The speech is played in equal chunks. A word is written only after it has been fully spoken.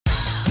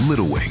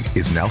Little Wing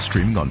is now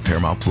streaming on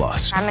Paramount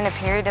Plus. I'm in a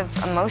period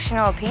of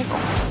emotional upheaval.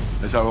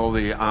 Is that all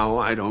the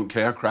I don't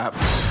care crap?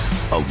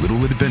 A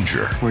little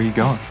adventure. Where are you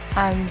going?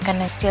 I'm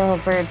gonna steal a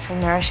bird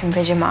from the Russian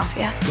pigeon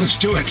mafia. Let's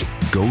do it.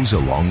 Goes a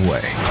long way.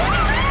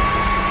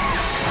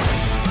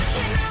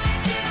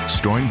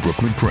 Starring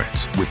Brooklyn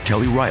Prince with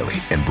Kelly Riley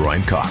and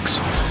Brian Cox.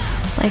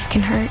 Life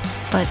can hurt,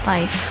 but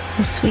life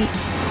is sweet.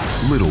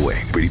 Little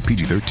Wing, rated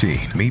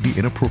PG-13, may be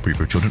inappropriate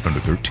for children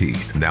under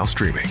 13. Now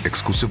streaming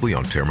exclusively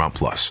on Paramount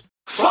Plus.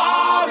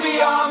 Far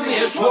beyond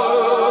this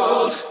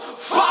world,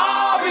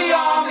 far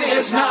beyond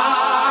this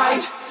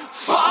night,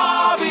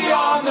 far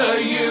beyond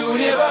the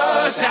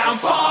universe, and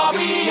far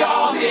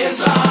beyond this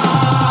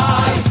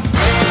life.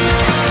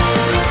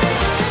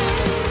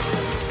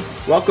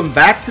 Welcome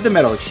back to the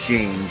Metal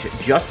Exchange.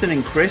 Justin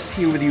and Chris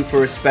here with you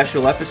for a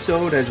special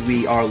episode as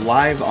we are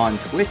live on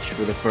Twitch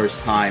for the first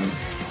time,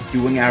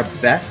 doing our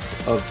best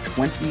of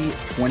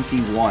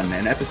 2021,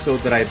 an episode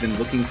that I've been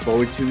looking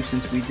forward to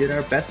since we did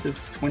our best of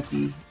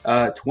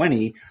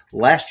 2020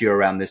 last year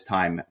around this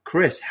time.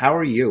 Chris, how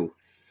are you?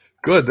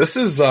 Good. This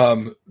is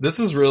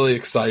really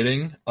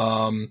exciting.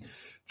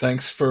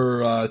 Thanks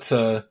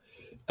to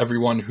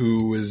everyone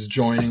who is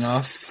joining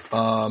us,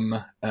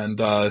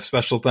 and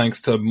special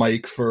thanks to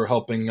Mike for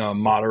helping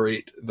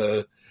moderate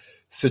the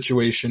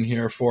situation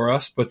here for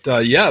us. But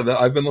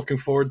I've been looking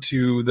forward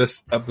to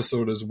this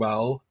episode as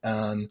well,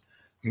 and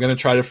I'm going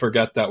to try to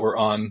forget that we're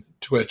on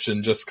Twitch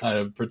and just kind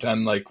of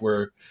pretend like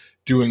we're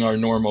doing our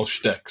normal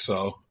shtick.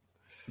 So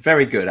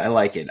very good. I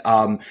like it.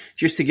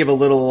 Just to give a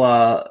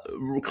little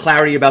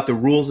clarity about the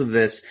rules of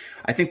this,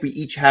 I think we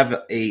each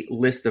have a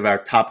list of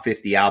our top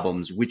 50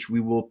 albums, which we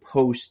will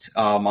post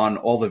on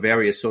all the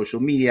various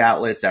social media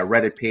outlets, our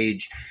Reddit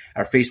page,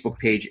 our Facebook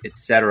page,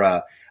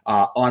 etc.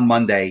 On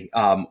Monday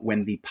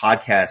when the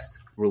podcast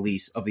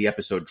release of the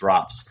episode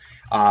drops.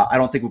 I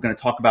don't think we're going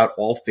to talk about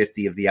all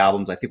 50 of the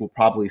albums. I think we'll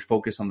probably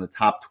focus on the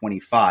top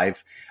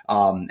 25.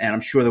 And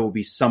I'm sure there will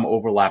be some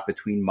overlap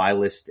between my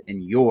list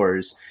and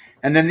yours.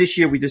 And then this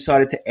year we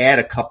decided to add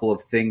a couple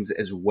of things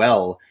as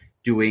well,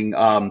 doing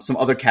some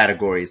other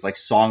categories like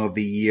Song of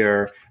the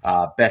Year,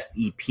 Best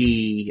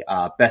EP,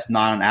 Best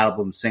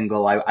Non-Album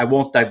Single. I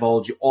won't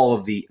divulge all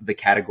of the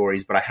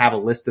categories, but I have a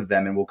list of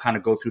them, and we'll kind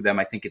of go through them,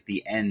 I think, at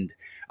the end,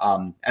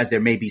 as there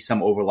may be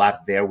some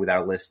overlap there with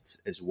our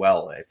lists as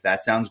well. If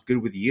that sounds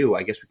good with you,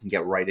 I guess we can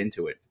get right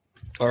into it.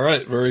 All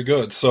right, very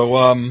good.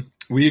 So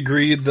we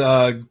agreed,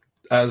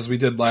 as we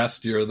did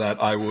last year,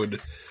 that I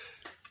would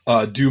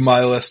do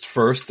my list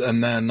first,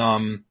 and then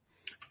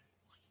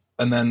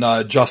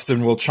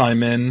Justin will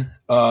chime in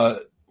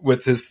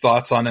with his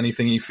thoughts on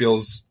anything he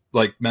feels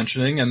like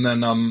mentioning. And then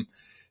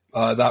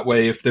that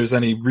way, if there's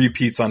any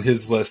repeats on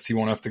his list, he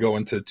won't have to go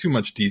into too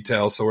much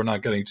detail, so we're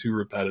not getting too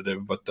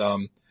repetitive. But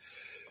I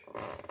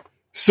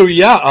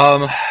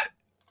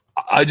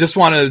just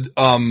want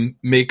to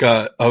make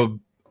a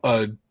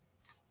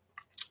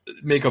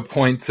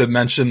point to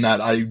mention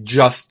that I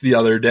just the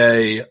other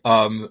day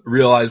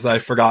realized that I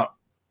forgot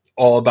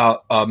all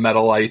about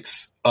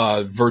Metalite's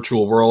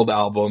Virtual World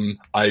album.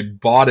 I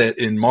bought it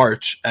in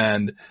March,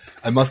 and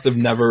I must have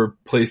never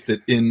placed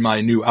it in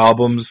my new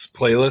albums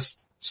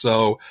playlist.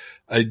 So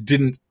I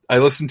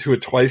listened to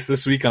it twice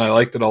this week, and I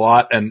liked it a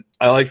lot, and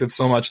I liked it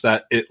so much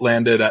that it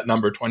landed at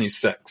number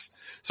 26.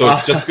 So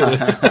it's just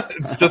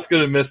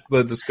gonna miss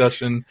the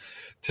discussion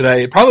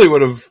today. It probably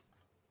would have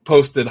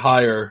posted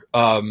higher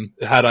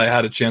had I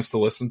had a chance to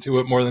listen to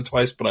it more than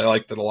twice, but I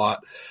liked it a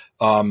lot.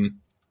 I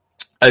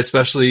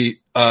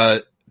especially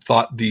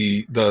thought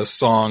the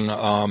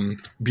song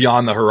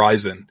Beyond the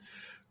Horizon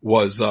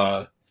was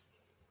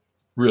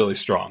really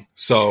strong.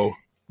 So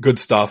good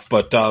stuff.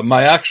 But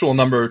my actual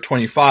number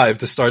 25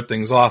 to start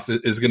things off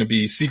is going to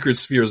be Secret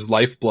Sphere's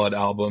Lifeblood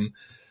album.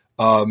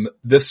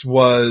 This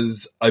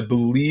was, I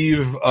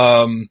believe,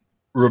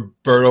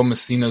 Roberto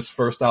Messina's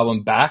first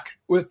album back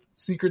with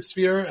Secret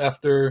Sphere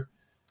after...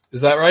 Is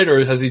that right,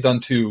 or has he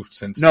done two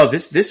since? No,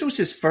 this was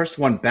his first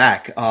one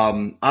back.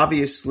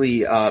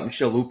 Obviously,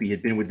 Michel Lupi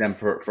had been with them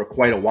for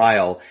quite a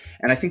while,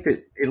 and I think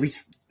that, at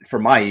least for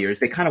my ears,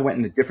 they kind of went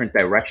in a different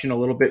direction a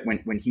little bit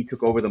when he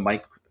took over the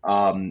mic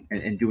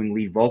and doing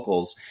lead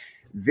vocals.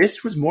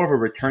 This was more of a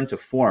return to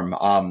form,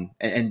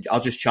 and I'll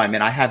just chime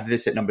in. I have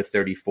this at number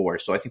 34,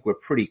 so I think we're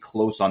pretty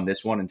close on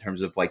this one in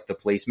terms of like the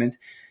placement.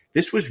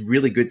 This was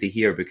really good to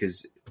hear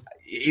because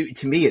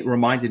to me, it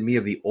reminded me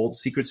of the old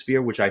Secret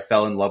Sphere, which I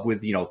fell in love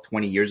with,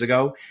 20 years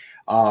ago.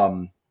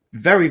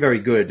 Very, very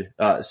good.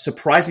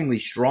 Surprisingly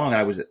strong.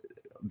 I was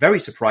very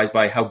surprised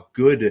by how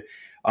good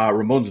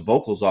Ramon's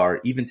vocals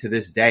are, even to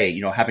this day.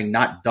 Having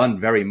not done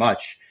very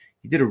much,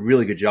 he did a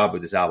really good job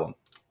with this album.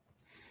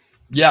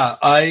 Yeah,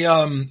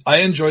 I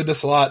enjoyed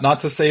this a lot. Not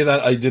to say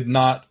that I did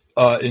not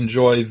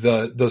enjoy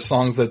the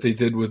songs that they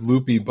did with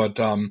Lupi, but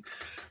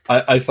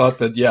I thought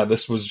that,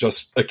 this was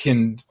just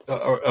akin,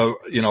 a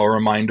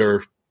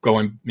reminder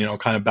going,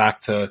 kind of back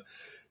to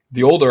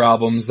the older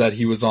albums that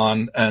he was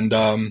on. And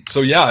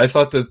I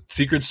thought that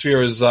Secret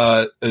Sphere is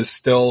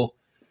still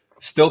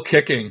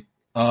kicking.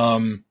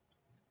 And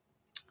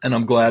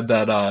I'm glad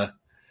that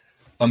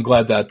I'm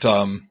glad that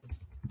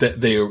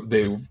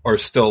they are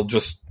still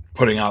just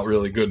putting out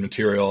really good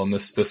material, and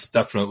this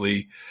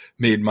definitely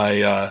made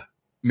my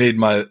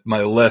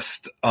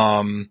list.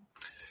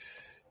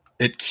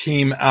 It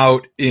came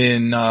out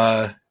in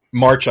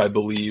March, I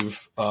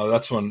believe.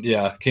 That's when,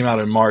 it came out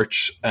in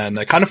March, and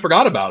I kind of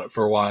forgot about it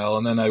for a while,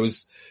 and then I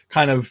was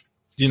kind of,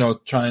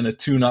 trying to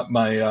tune up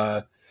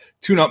my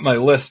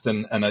list,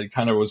 and I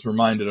kind of was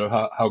reminded of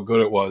how good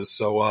it was.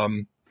 So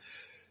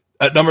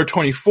at number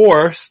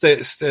 24,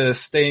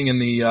 staying in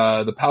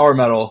the power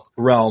metal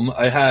realm,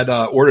 I had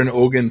Orden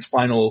Ogan's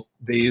Final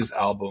Days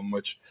album,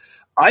 which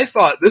I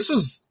thought this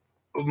was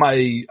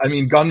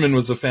Gunman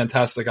was a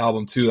fantastic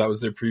album too. That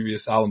was their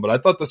previous album, but I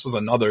thought this was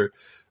another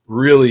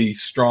really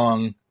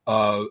strong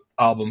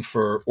album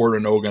for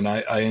Orden Ogan.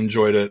 I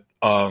enjoyed it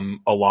a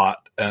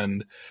lot,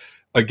 and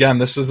again,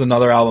 this was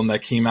another album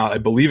that came out. I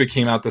believe it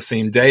came out the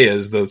same day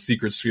as the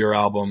Secret Sphere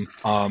album,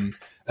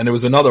 and it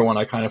was another one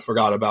I kind of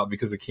forgot about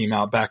because it came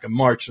out back in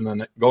March. And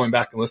then going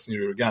back and listening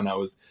to it again, I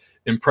was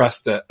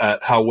impressed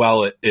at how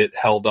well it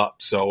held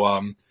up.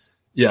 So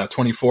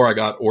 24, I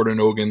got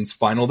Orden Ogan's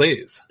Final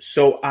Days.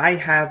 So I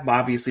have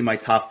obviously my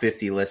top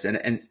 50 list,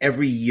 and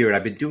every year, and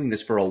I've been doing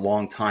this for a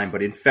long time,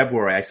 but in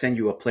February, I send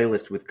you a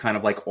playlist with kind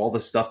of like all the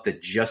stuff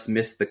that just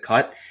missed the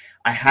cut.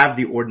 I have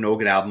the Orden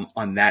Ogan album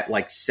on that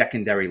like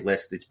secondary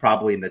list. It's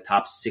probably in the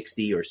top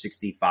 60 or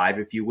 65,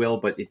 if you will,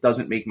 but it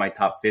doesn't make my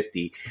top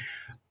 50.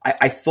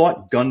 I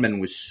thought Gunman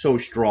was so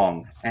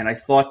strong, and I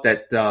thought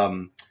that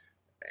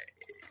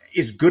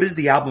as good as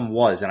the album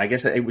was, and I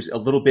guess it was a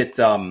little bit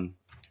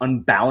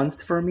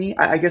unbalanced for me,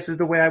 I guess is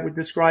the way I would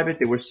describe it.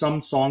 There were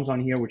some songs on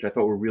here which I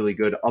thought were really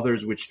good,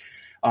 others which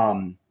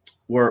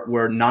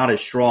were not as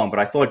strong, but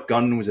I thought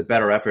Gunman was a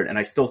better effort, and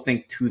I still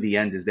think To the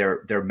End is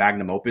their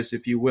magnum opus,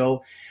 if you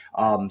will.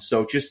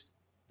 So just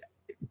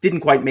didn't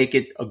quite make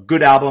it a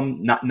good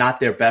album, not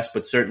their best,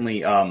 but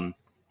certainly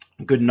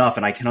good enough,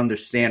 and I can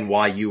understand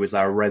why you, as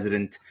our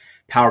resident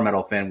power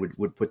metal fan,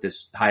 would put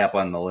this high up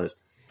on the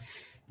list.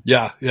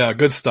 Yeah,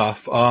 good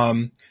stuff.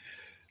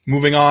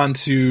 Moving on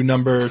to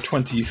number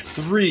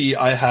 23,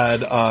 I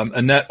had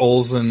Annette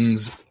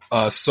Olsen's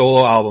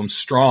solo album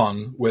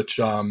Strong, which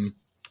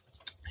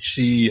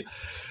she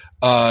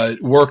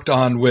worked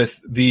on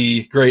with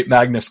the great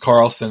Magnus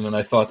Carlsen, and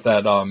I thought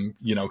that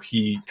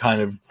he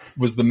kind of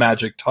was the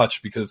magic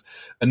touch, because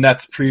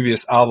Annette's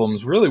previous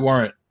albums really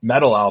weren't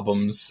metal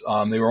albums.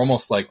 They were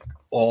almost like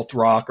alt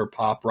rock or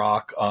pop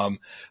rock, and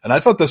I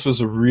thought this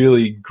was a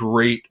really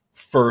great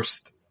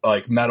first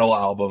like metal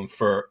album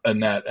for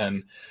Annette,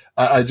 and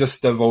I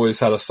just have always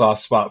had a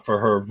soft spot for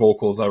her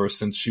vocals ever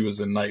since she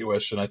was in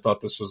Nightwish, and I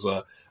thought this was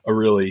a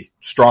really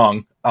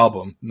strong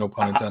album, no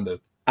pun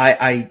intended.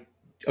 I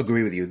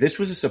agree with you. This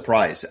was a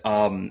surprise.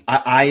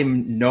 I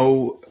am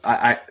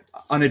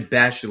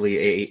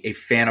unabashedly a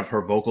fan of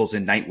her vocals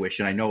in Nightwish,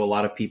 and I know a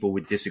lot of people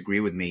would disagree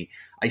with me.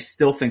 I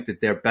still think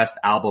that their best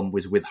album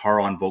was with her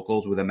on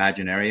vocals with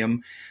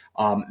Imaginarium.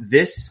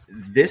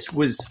 This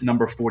was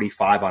number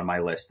 45 on my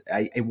list.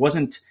 It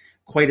wasn't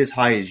quite as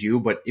high as you,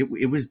 but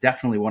it was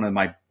definitely one of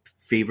my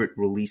favorite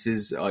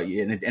releases,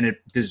 and it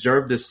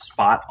deserved a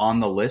spot on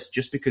the list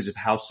just because of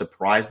how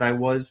surprised I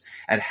was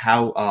at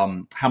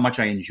how much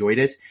I enjoyed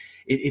it.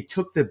 It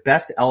took the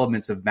best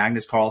elements of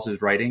Magnus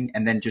Carlsen's writing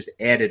and then just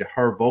added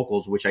her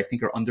vocals, which I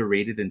think are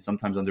underrated and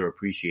sometimes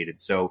underappreciated.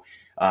 So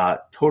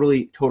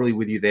totally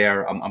with you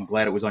there. I'm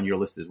glad it was on your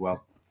list as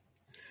well.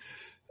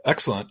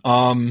 Excellent.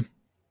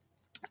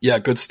 Yeah,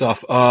 good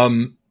stuff.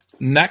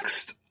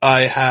 Next,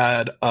 I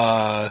had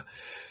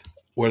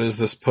what does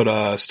this put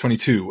us?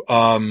 22.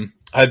 I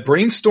had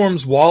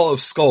Brainstorm's Wall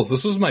of Skulls.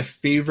 This was my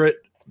favorite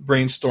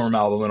Brainstorm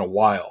album in a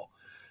while.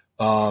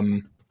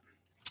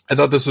 I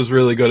thought this was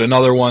really good.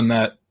 Another one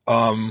that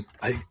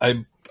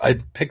I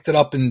picked it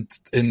up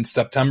in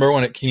September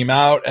when it came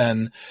out,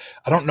 and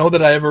I don't know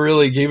that I ever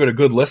really gave it a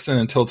good listen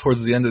until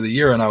towards the end of the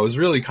year, and I was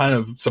really kind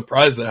of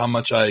surprised at how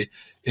much I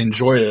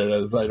enjoyed it,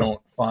 as I don't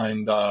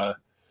find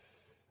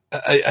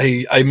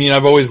I mean,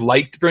 I've always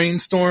liked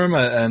Brainstorm,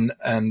 and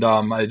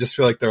I just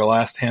feel like their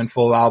last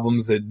handful of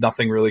albums,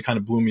 nothing really kind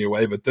of blew me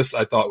away, but this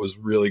I thought was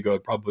really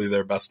good, probably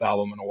their best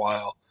album in a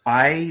while.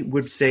 I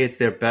would say it's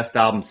their best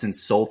album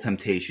since Soul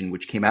Temptation,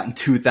 which came out in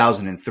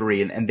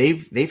 2003, and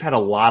they've had a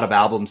lot of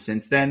albums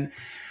since then.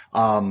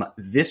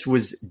 This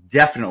was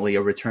definitely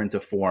a return to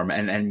form,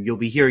 and you'll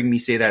be hearing me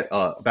say that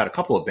about a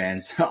couple of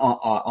bands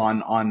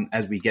on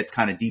as we get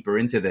kind of deeper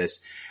into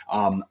this.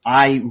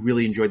 I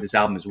really enjoyed this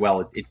album as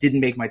well. It didn't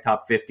make my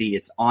top 50.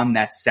 It's on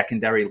that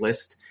secondary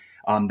list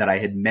that I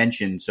had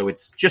mentioned, so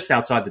it's just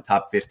outside the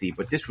top 50.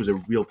 But this was a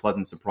real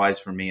pleasant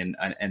surprise for me, and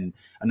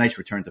a nice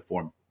return to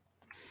form.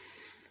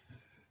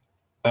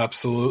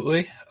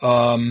 Absolutely.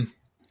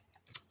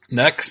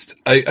 Next,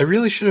 I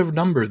really should have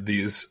numbered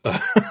these.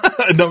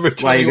 Number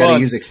 21. Why you got to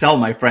use Excel,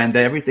 my friend.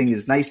 Everything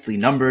is nicely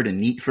numbered and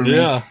neat for me.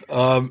 Yeah.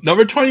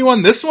 Number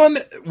 21. This one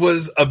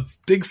was a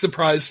big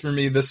surprise for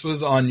me. This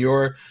was on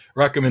your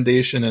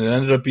recommendation, and it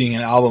ended up being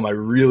an album I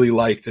really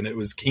liked, and it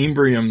was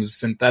Cambrium's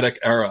Synthetic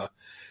Era.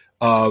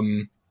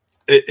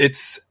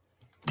 It's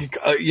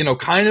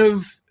kind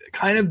of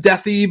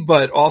deathy,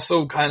 but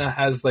also kind of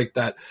has like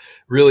that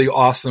really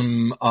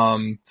awesome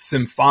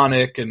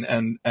symphonic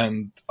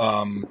and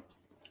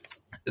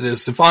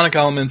there's symphonic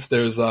elements.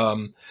 There's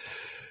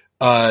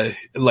like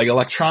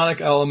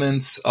electronic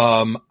elements.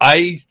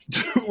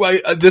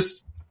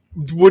 This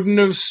wouldn't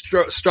have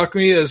struck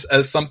me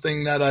as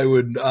something that I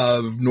would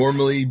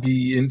normally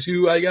be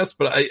into, I guess,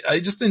 but I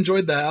just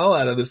enjoyed the hell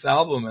out of this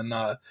album, and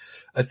I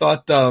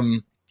thought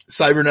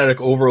Cybernetic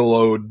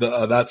Overload,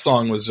 that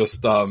song was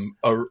just a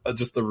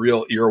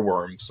real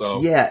earworm.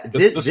 So yeah,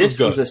 this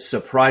was a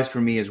surprise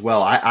for me as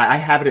well. I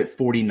have it at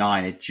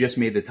 49. It just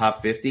made the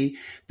top 50.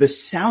 The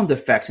sound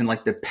effects and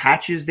like the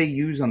patches they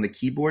use on the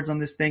keyboards on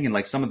this thing, and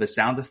like some of the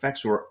sound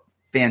effects were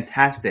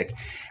fantastic,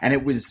 and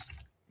it was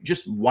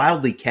just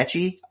wildly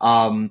catchy.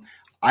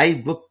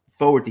 I look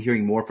forward to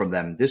hearing more from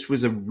them. This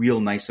was a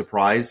real nice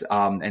surprise,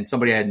 and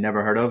somebody I had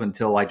never heard of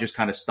until I just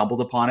kind of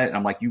stumbled upon it, and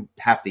I'm like, you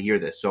have to hear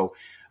this. So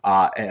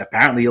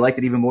apparently you liked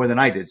it even more than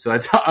I did. So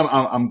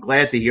I'm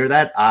glad to hear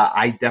that.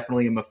 I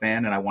definitely am a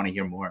fan, and I want to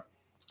hear more.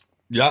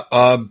 Yeah,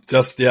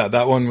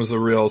 that one was a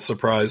real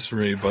surprise for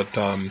me, but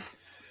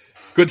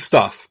good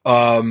stuff.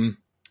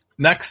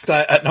 Next,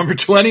 at number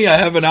 20, I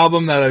have an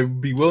album that I'd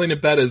be willing to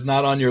bet is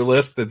not on your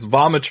list. It's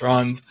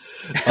Vomitron's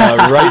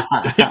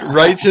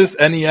Righteous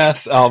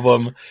NES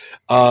album.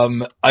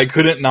 I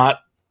couldn't not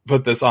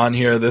put this on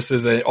here. This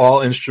is a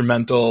all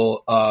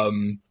instrumental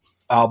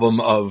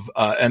album of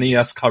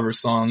NES cover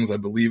songs. I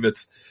believe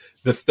it's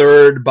the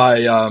third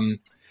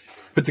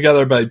put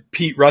together by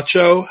Pete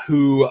Ruccio,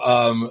 who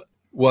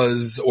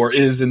was or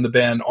is in the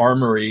band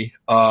Armory.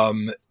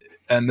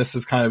 And this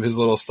is kind of his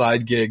little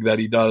side gig that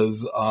he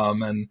does.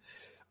 And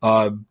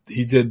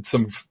he did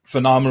some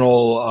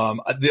phenomenal,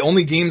 the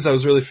only games I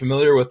was really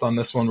familiar with on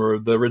this one were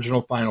the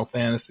original Final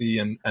Fantasy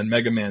and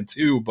Mega Man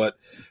 2, but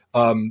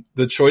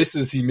the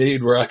choices he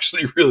made were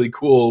actually really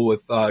cool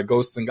with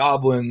Ghosts and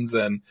Goblins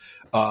and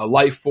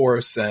Life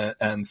Force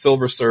and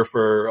Silver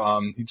Surfer.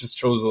 He just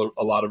chose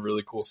a lot of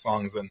really cool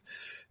songs, and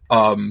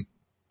I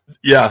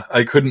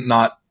couldn't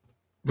not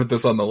put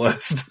this on the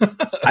list.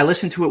 I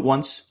listened to it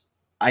once.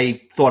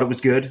 I thought it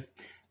was good.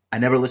 I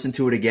never listened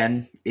to it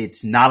again.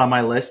 It's not on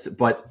my list,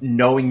 but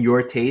knowing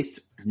your taste,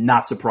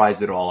 not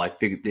surprised at all. I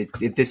figured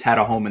if this had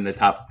a home in the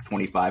top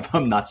 25,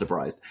 I'm not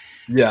surprised.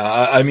 Yeah,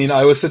 I mean,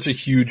 I was such a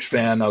huge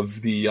fan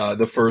of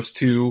the first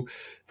two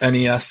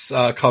NES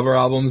cover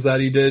albums that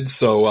he did,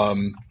 so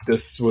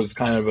this was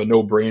kind of a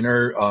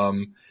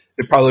no-brainer.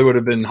 It probably would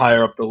have been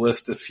higher up the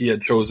list if he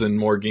had chosen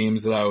more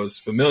games that I was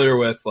familiar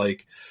with,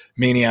 like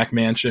Maniac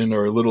Mansion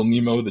or Little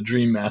Nemo the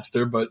Dream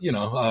Master, but,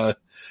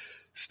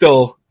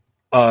 still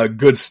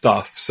good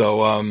stuff.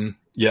 So,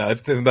 I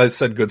think I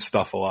said good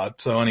stuff a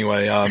lot. So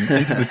anyway,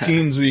 into the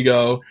teens we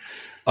go.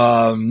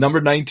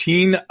 Number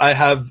 19, I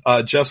have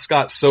Jeff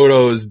Scott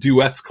Soto's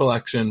Duets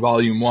Collection,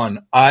 Volume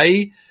 1.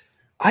 I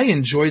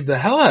enjoyed the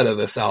hell out of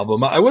this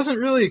album. I wasn't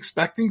really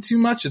expecting too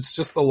much. It's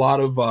just a lot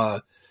of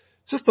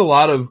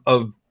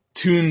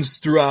tunes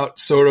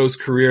throughout Soto's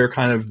career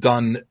kind of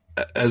done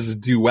as a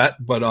duet,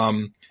 but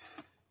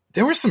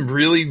there were some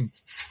really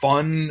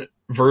fun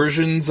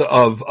versions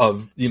of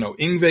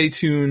Yngwie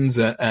tunes,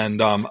 and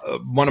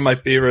one of my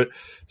favorite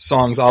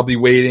songs, I'll Be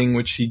Waiting,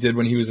 which he did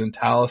when he was in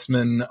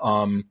Talisman.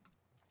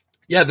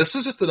 This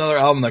was just another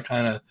album that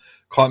kind of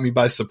caught me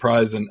by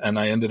surprise, and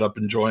I ended up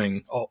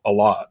enjoying a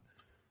lot.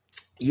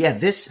 Yeah,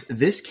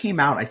 this came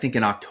out, I think,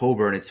 in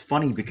October, and it's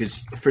funny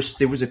because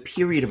there was a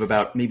period of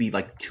about maybe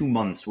like 2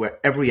 months where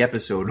every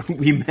episode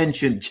we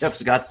mentioned Jeff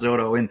Scott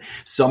Soto in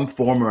some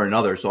form or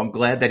another. So I'm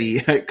glad that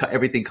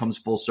everything comes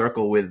full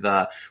circle with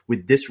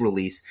this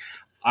release.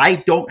 I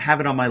don't have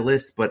it on my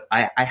list, but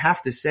I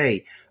have to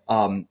say,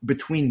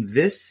 between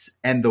this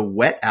and the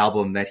Wet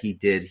album that he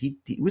did,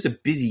 it was a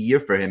busy year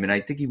for him, and I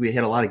think he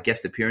had a lot of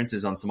guest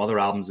appearances on some other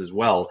albums as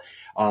well.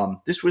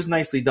 This was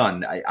nicely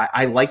done.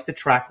 I like the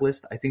track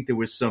list. I think there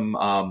was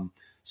some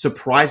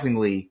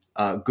surprisingly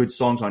good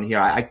songs on here.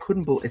 I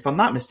couldn't believe, if I'm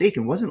not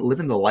mistaken, wasn't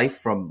Living the Life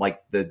from like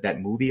that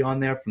movie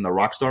on there, from the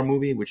Rockstar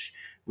movie, which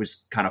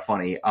was kind of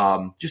funny.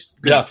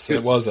 Yes,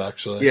 it was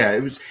actually. Yeah,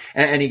 it was,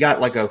 and he got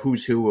like a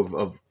who's who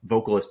of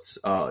vocalists,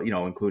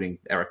 including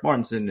Eric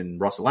Martinson and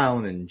Russell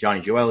Allen and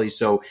Johnny Joeli.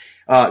 So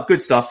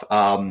good stuff.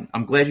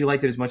 I'm glad you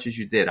liked it as much as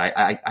you did.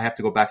 I have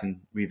to go back and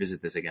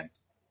revisit this again.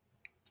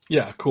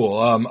 Yeah, cool.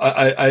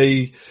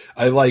 I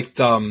liked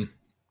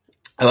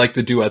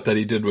the duet that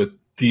he did with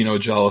Dino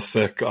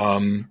Jelisic,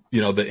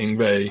 the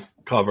Yngwie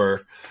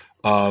cover.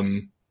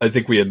 I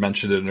think we had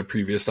mentioned it in a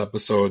previous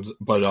episode,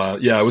 but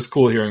it was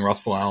cool hearing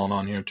Russell Allen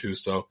on here too.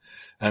 So,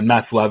 and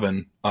Mats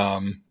Levin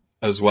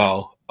as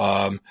well.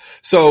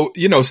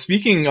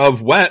 Speaking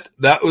of Wet,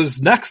 that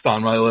was next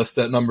on my list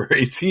at number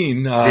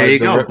 18. There you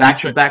go, back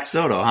to back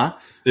Soto, huh?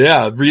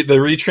 Yeah, the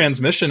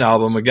Retransmission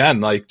album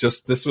again. Like,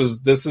 this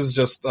is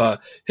just him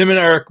and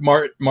Eric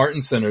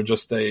Martinson are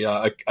just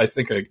I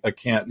think a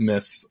can't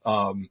miss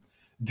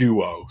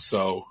duo.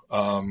 So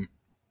I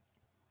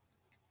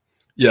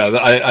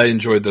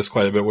enjoyed this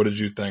quite a bit. What did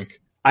you think?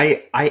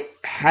 I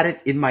had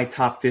it in my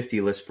top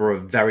 50 list for a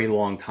very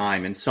long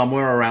time, and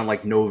somewhere around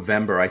like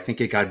November, I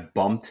think it got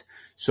bumped.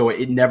 So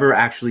it never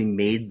actually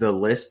made the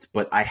list,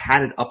 but I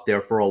had it up there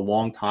for a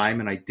long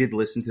time, and I did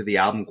listen to the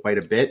album quite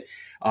a bit.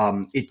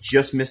 It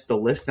just missed the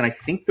list, and I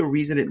think the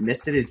reason it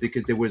missed it is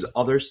because there was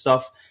other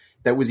stuff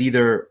that was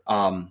either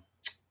a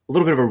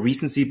little bit of a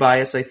recency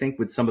bias, I think,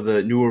 with some of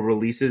the newer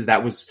releases.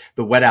 That was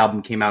the Wet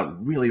album came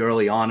out really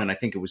early on, and I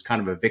think it was kind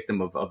of a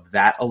victim of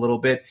that a little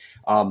bit.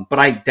 But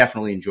I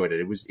definitely enjoyed it.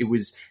 It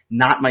was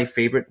not my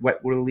favorite Wet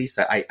release.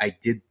 I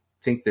did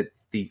think that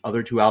the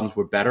other two albums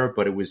were better,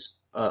 but it was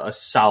a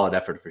solid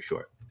effort for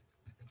sure.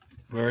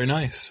 Very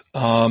nice.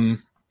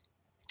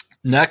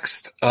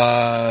 Next,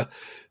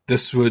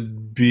 this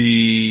would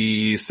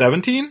be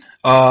 17.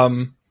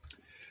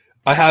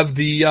 I have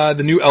the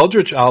new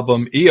Eldritch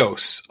album,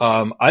 Eos.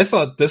 I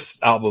thought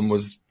this album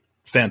was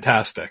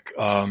fantastic.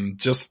 I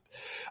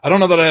don't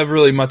know that I have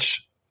really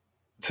much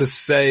to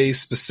say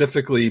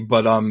specifically,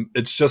 but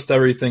it's just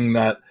everything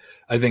that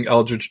I think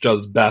Eldritch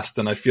does best.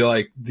 And I feel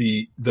like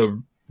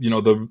them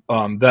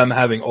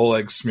having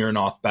Oleg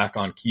Smirnov back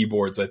on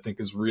keyboards, I think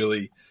is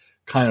really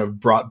kind of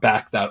brought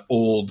back that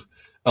old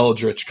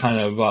Eldritch kind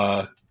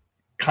of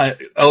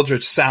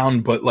Eldritch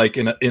sound, but like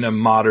in a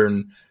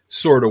modern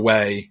sort of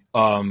way.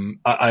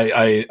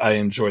 I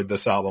enjoyed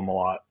this album a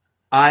lot.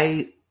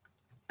 I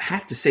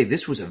have to say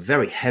this was a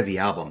very heavy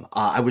album.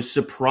 I was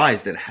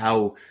surprised at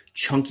how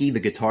chunky the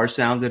guitar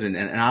sounded,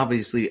 and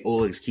obviously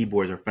Oleg's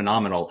keyboards are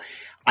phenomenal.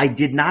 I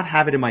did not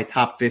have it in my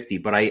top 50,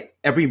 but I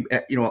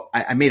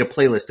made a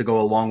playlist to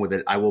go along with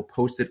it. I will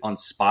post it on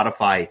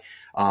Spotify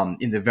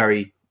in the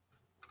very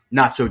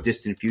not so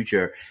distant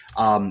future.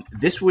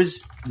 This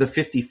was the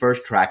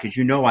 51st track. As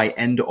you know, I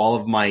end all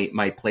of my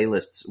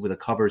playlists with a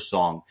cover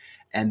song,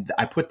 and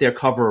I put their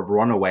cover of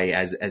Runaway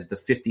as the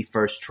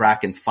 51st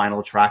track and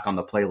final track on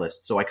the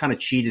playlist. So I kind of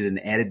cheated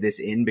and added this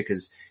in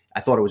because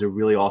I thought it was a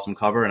really awesome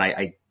cover, and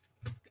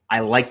I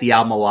like the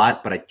album a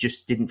lot, but I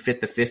just didn't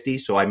fit the 50,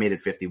 so I made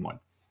it 51.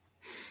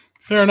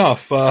 Fair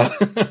enough.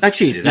 I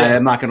cheated. Yeah.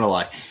 I'm not going to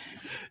lie.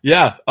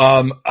 Yeah.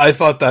 I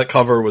thought that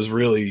cover was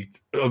really,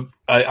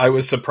 I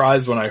was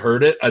surprised when I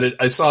heard it.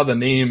 I saw the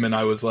name and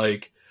I was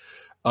like,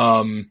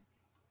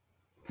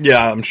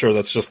 yeah, I'm sure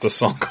that's just a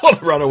song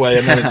called Runaway.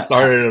 And then it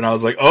started and I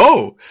was like,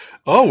 oh,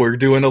 we're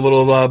doing a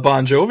little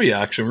Bon Jovi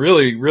action.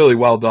 Really, really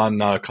well done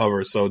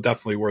cover. So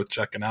definitely worth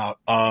checking out.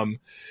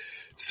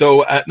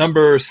 So at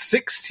number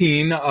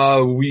 16,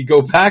 we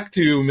go back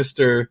to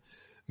Mr.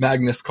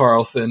 Magnus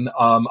Carlsen.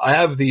 I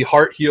have the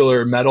Heart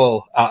Healer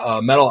metal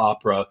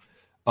opera.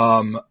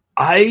 I'll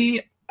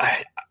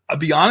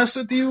be honest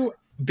with you,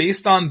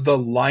 based on the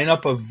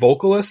lineup of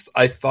vocalists,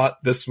 I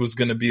thought this was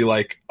going to be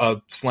like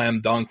a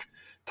slam dunk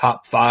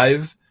top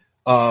 5.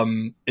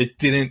 It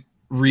didn't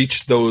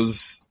reach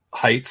those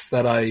heights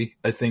that I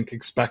think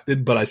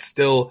expected, but I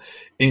still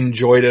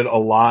enjoyed it a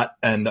lot.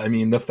 And I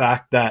mean, the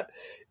fact that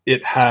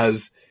it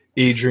has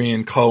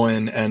Adrian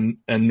Cohen and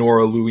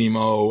Nora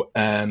Luimo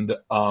and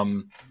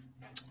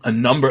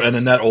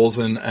Annette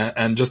Olsen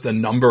and just a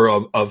number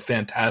of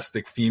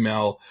fantastic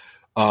female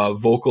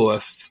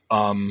vocalists.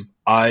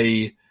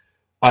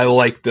 I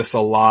like this a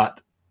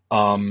lot.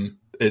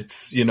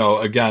 It's,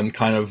 again,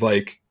 kind of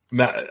like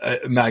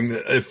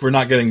if we're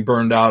not getting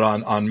burned out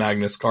on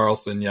Magnus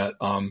Carlsen yet,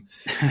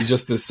 he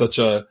just is such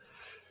a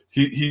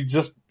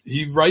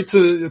he writes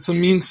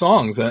some mean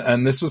songs,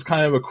 and this was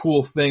kind of a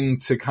cool thing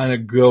to kind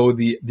of go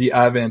the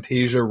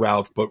Avantasia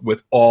route, but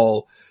with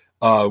all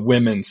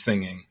women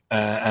singing.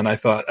 And I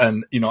thought,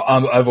 and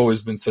I've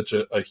always been such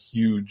a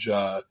huge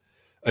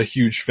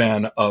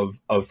fan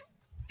of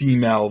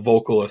female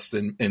vocalists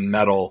in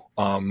metal,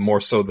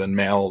 more so than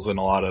males in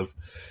a lot of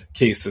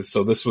cases.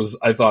 So this was,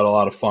 I thought, a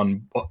lot of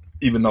fun,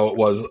 even though it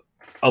was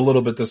a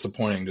little bit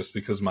disappointing just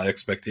because my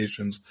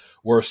expectations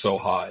were so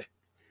high.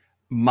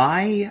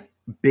 My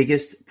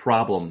biggest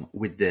problem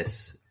with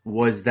this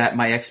was that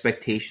my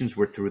expectations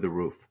were through the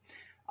roof.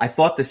 I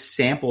thought the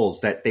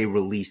samples that they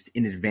released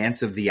in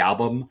advance of the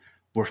album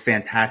were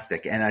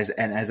fantastic. And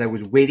as I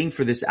was waiting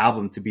for this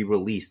album to be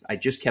released, I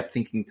just kept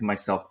thinking to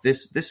myself,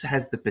 this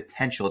has the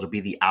potential to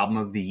be the album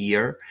of the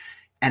year.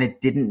 And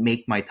it didn't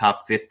make my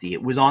top 50.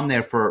 It was on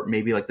there for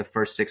maybe like the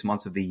first 6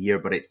 months of the year,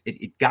 but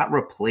it got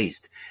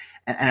replaced.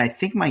 And I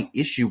think my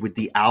issue with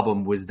the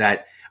album was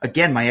that,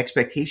 again, my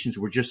expectations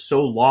were just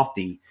so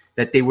lofty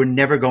that they were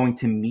never going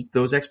to meet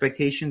those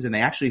expectations, and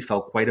they actually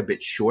fell quite a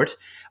bit short.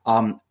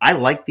 I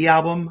like the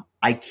album.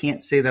 I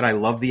can't say that I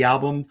love the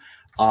album.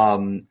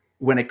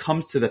 When it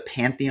comes to the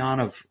pantheon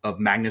of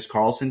Magnus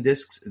Carlsen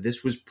discs,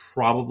 this was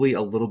probably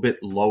a little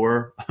bit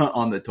lower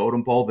on the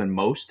totem pole than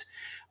most.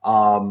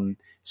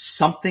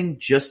 Something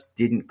just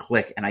didn't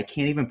click, and I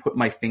can't even put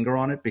my finger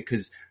on it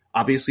because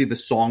obviously the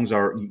songs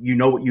are,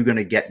 what you're going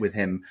to get with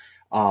him.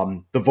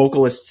 The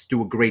vocalists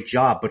do a great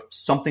job, but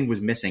something was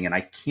missing, and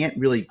I can't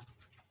really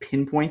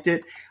pinpoint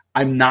it.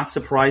 I'm not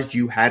surprised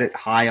you had it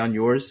high on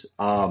yours.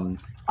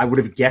 I would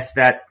have guessed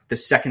that the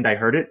second I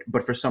heard it,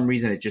 but for some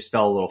reason it just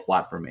fell a little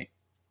flat for me.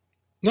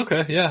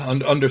 Okay, yeah,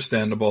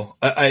 understandable.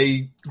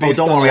 I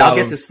don't worry, I'll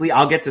get to sleep.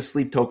 I'll get to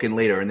Sleep Token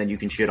later, and then you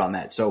can shit on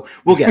that. So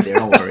we'll get there.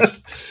 Don't worry.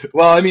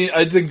 Well, I mean,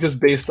 I think just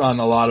based on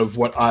a lot of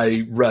what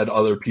I read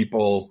other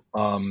people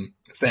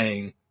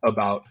saying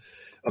about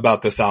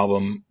this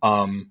album,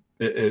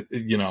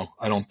 you know,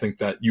 I don't think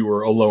that you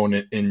were alone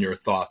in your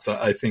thoughts.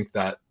 I think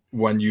that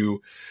when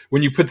you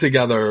put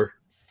together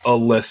a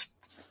list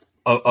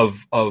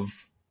of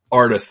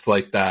artists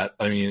like that,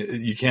 I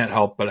mean, you can't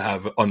help but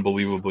have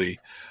unbelievably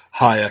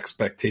high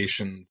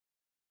expectations.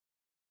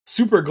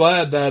 Super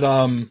glad that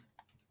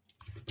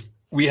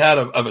we had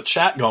a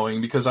chat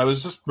going, because I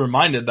was just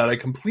reminded that I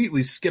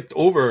completely skipped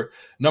over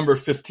number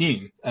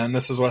 15, and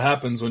this is what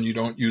happens when you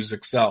don't use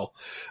Excel.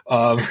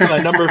 My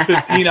number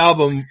 15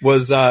 album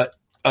was Edu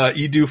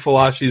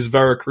Falashi's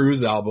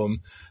Veracruz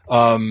album.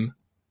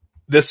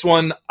 This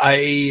one,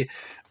 I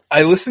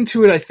listened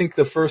to it, I think,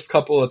 the first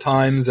couple of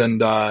times,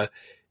 and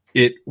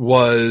it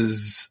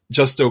was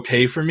just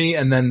okay for me.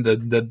 And then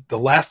the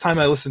last time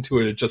I listened to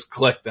it, it just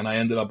clicked, and I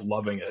ended up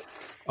loving it.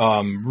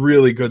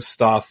 Really good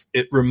stuff.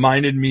 It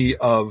reminded me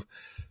of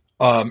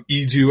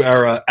Edu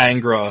era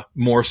Angra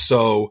more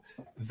so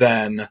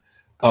than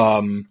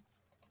I'm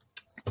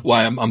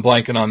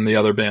blanking on the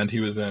other band he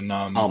was in.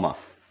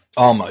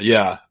 Alma,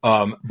 yeah.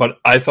 But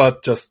I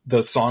thought just the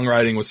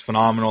songwriting was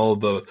phenomenal,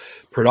 the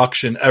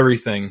production,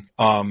 everything.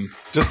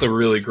 Just a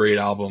really great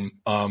album.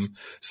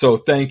 So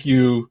thank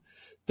you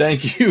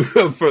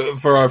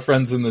for our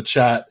friends in the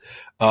chat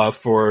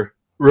for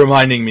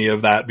reminding me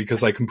of that,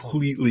 because I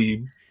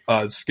completely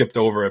skipped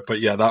over it. But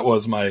yeah, that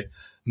was my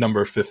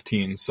number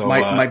 15. So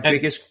my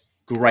biggest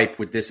gripe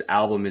with this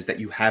album is that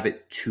you have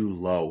it too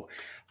low.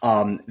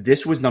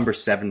 This was number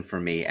 7 for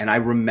me, and I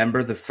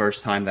remember the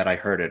first time that I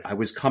heard it. I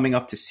was coming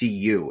up to see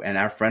you, and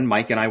our friend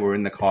Mike and I were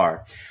in the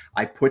car.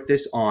 I put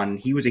this on.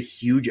 He was a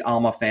huge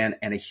Alma fan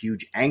and a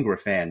huge Angra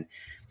fan.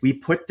 We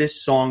put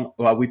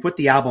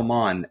the album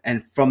on,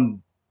 and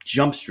from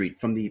Jump Street,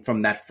 from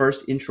that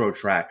first intro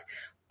track,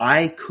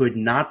 I could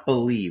not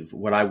believe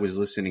what I was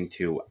listening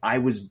to. I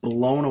was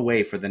blown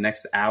away for the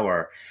next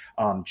hour,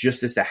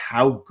 just as to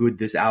how good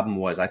this album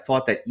was. I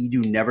thought that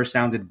Edu never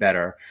sounded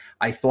better.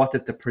 I thought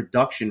that the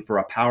production for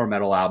a power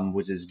metal album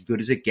was as good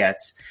as it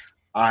gets.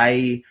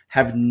 I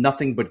have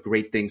nothing but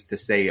great things to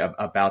say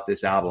about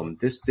this album.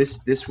 This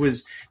is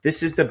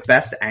the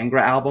best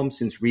Angra album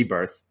since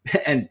Rebirth,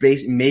 and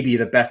maybe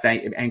the best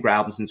Angra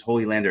album since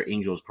Holy Land or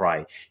Angels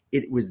Cry.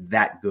 It was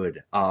that good.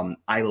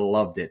 I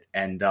loved it,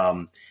 and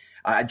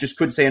I just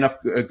couldn't say enough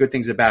good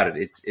things about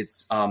it.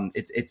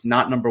 It's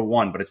not number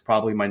 1, but it's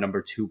probably my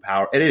number 2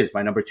 power. It is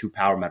my number 2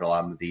 power metal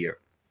album of the year.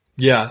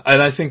 Yeah,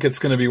 and I think it's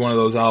going to be one of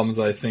those albums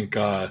that I think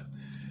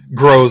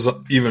grows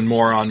even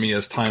more on me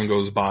as time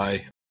goes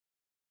by.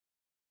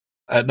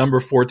 At number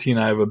 14,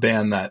 I have a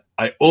band that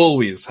I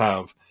always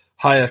have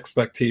high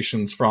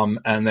expectations from,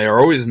 and they are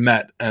always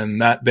met,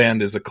 and that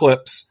band is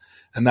Eclipse,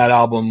 and that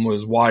album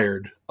was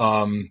Wired.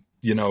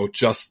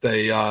 Just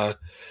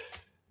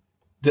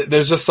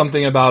there's just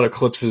something about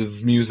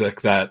Eclipse's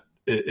music that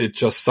it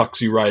just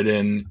sucks you right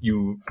in.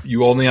 You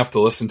only have to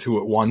listen to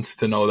it once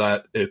to know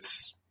that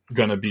it's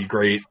gonna be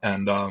great,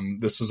 and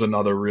this was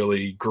another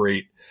really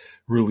great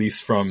release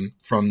from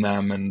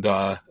them, and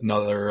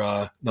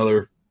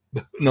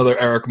another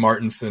Eric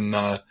Martinson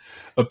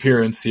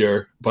appearance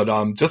here.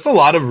 But just a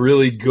lot of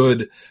really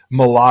good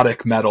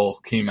melodic metal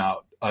came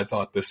out, I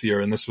thought, this year,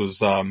 and this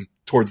was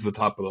towards the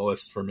top of the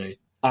list for me.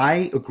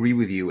 I agree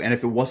with you, and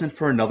if it wasn't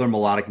for another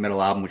melodic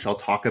metal album, which I'll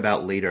talk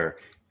about later,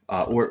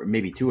 or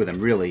maybe 2 of them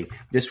really,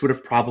 this would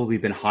have probably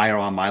been higher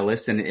on my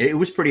list, and it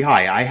was pretty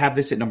high. I have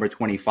this at number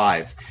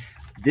 25.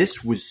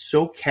 This was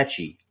so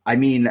catchy. I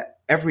mean,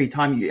 every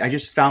time I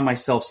just found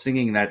myself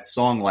singing that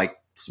song like,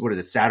 what is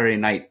it, Saturday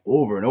Night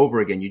over and over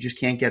again. You just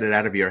can't get it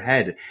out of your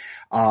head.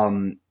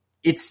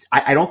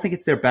 I don't think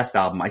it's their best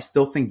album. I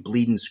still think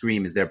Bleed and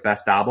Scream is their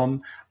best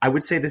album. I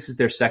would say this is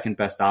their second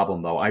best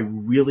album, though. I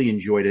really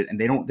enjoyed it, and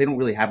they don't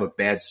really have a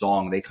bad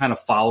song. They kind of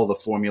follow the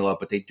formula,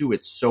 but they do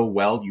it so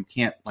well. You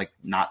can't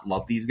not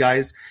love these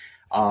guys.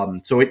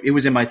 So it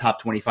was in my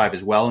top 25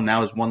 as well, and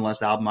now is one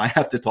less album I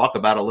have to talk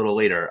about a little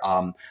later.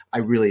 I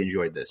really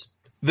enjoyed this.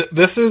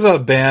 This is a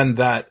band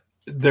that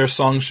their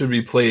songs should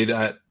be played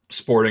at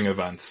sporting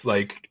events.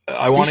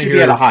 I want to hear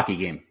be at a hockey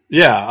game.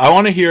 Yeah, I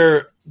want to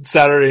hear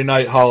Saturday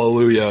Night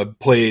Hallelujah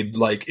played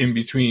in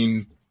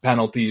between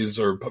penalties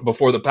or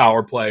before the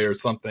power play or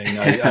something.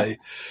 I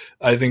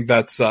think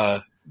that's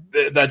that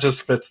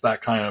just fits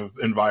that kind of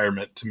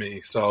environment to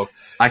me. So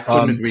I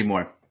couldn't agree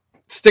more.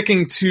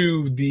 Sticking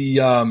to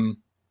the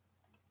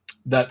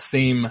that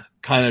same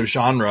kind of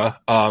genre,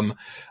 I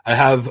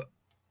have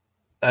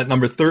at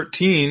number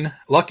 13,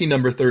 lucky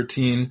number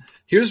 13.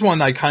 Here's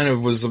one I kind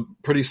of was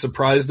pretty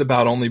surprised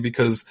about, only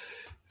because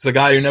it's a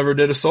guy who never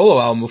did a solo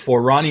album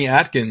before. Ronnie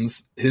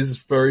Atkins, his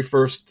very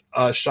first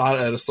shot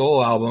at a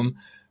solo album,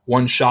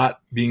 One Shot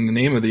being the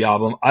name of the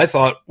album, I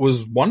thought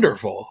was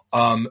wonderful.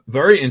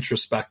 Very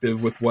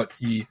introspective with what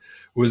he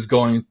was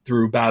going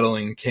through,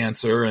 battling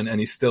cancer, and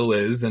he still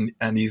is. And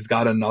he's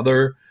got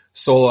another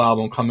solo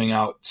album coming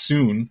out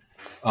soon.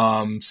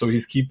 So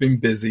he's keeping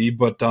busy,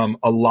 but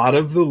a lot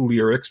of the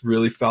lyrics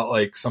really felt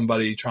like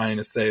somebody trying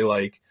to say,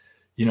 like,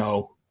 you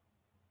know,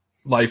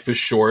 life is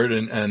short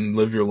and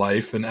live your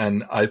life.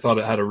 And I thought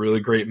it had a really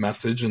great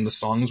message, and the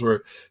songs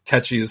were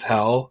catchy as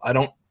hell. I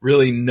don't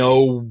really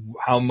know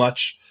how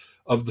much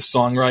of the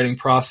songwriting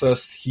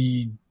process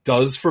he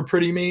does for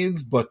Pretty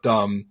Maids, but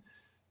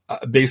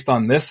based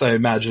on this, I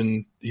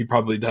imagine he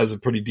probably has a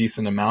pretty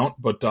decent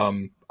amount, but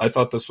I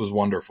thought this was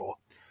wonderful.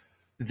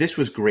 This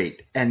was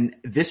great. And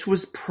this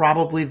was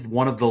probably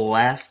one of the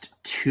last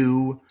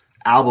two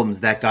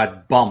albums that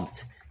got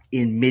bumped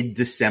in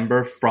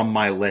mid-December from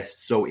my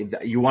list. So if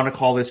you want to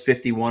call this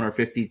 51 or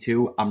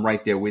 52, I'm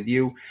right there with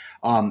you.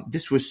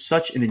 This was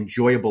such an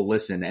enjoyable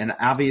listen. And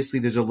obviously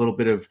there's a little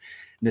bit of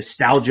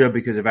nostalgia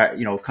because of our,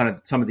 you know, kind of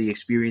some of the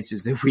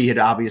experiences that we had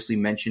obviously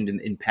mentioned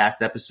in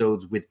past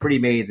episodes with Pretty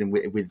Maids and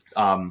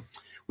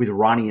with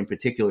Ronnie in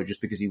particular,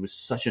 just because he was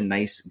such a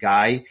nice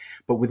guy.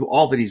 But with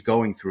all that he's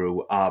going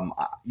through,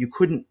 you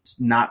couldn't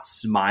not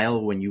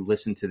smile when you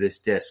listened to this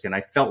disc. And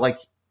I felt like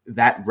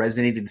that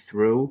resonated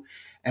through.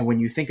 And when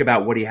you think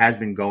about what he has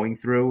been going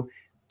through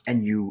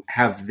and you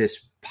have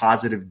this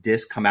positive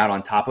disc come out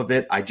on top of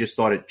it, I just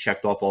thought it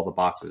checked off all the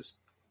boxes.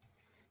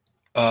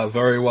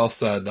 Very well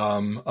said.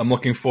 I'm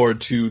looking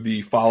forward to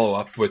the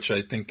follow-up, which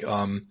I think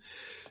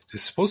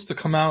is supposed to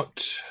come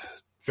out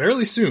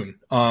fairly soon.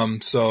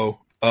 So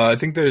I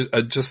think there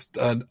just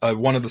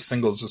one of the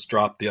singles just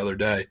dropped the other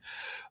day.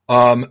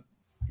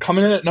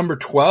 Coming in at number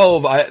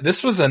 12,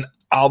 this was an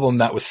album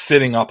that was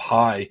sitting up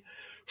high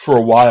for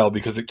a while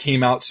because it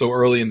came out so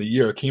early in the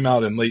year. It came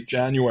out in late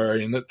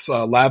January, and it's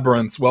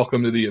Labyrinth's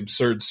 "Welcome to the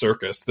Absurd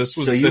Circus." This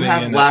was so you sitting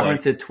have in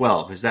Labyrinth at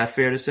 12. Is that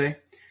fair to say?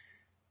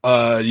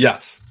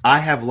 Yes. I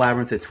have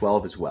Labyrinth at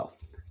 12 as well.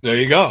 There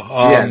you go.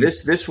 Yeah,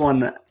 this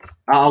one.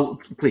 I'll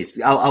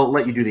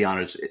let you do the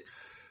honors.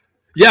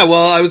 Yeah,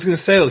 well, I was going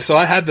to say, so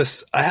I had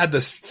this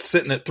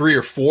sitting at 3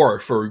 or 4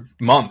 for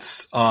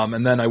months.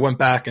 And then I went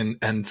back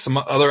and some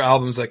other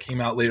albums that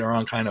came out later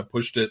on kind of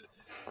pushed it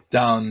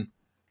down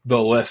the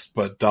list.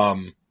 But,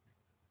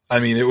 I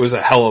mean, it was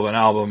a hell of an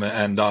album,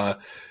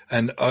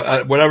 and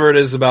whatever it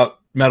is about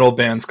metal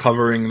bands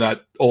covering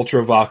that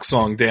Ultravox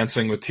song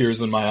 "Dancing with Tears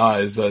in My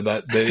Eyes,"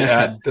 that they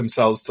add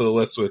themselves to the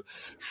list with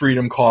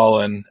Freedom Call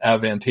and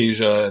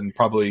Avantasia and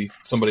probably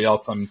somebody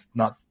else I'm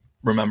not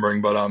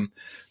remembering, but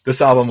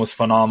this album was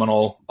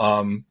phenomenal.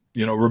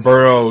 You know,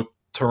 Roberto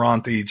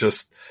Taranti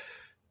just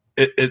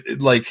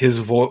it like his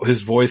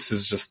voice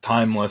is just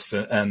timeless,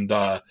 and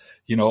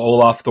you know,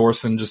 Olaf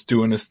Thorson just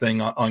doing his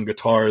thing on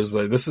guitars.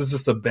 Like, this is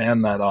just a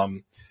band that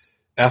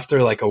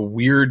after like a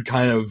weird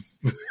kind of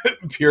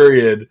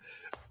period,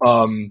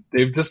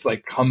 they've just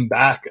like come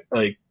back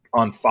like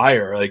on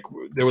fire. Like,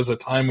 there was a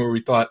time where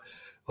we thought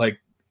like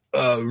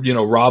you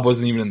know, Rob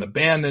wasn't even in the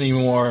band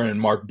anymore and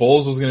Mark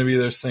Bowles was going to be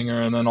their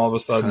singer, and then all of a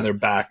sudden they're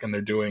back and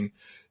they're doing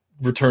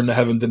Return to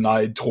Heaven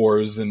Denied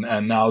tours, and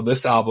now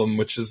this album,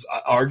 which is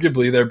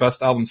arguably their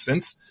best album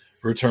since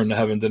Return to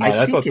Heaven Denied.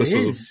 I thought this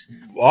was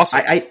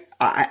awesome.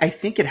 I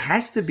think it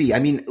has to be. I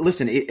mean,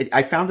 listen,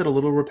 I found it a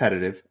little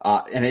repetitive,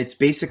 and it's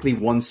basically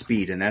one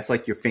speed, and that's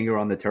like your finger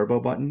on the turbo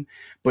button.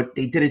 But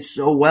they did it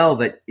so well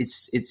that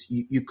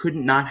you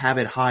couldn't not have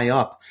it high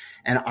up.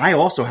 And I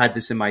also had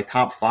this in my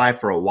top 5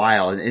 for a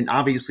while, and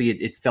obviously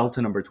it fell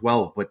to number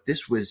 12. But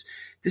this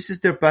is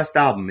their best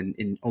album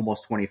in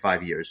almost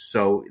 25 years,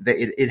 so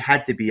it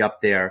had to be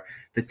up there.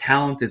 The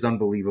talent is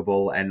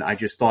unbelievable, and I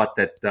just thought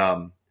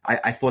that.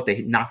 I thought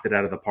they knocked it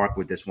out of the park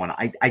with this one.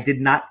 I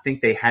did not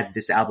think they had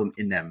this album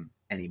in them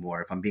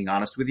anymore. If I'm being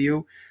honest with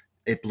you,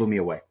 it blew me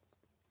away.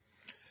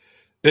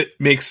 It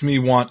makes me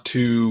want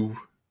to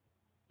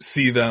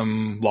see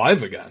them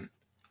live again.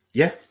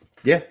 Yeah,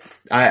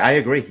 I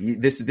agree.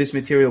 This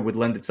material would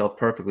lend itself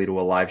perfectly to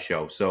a live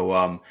show.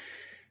 So,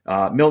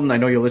 Milton, I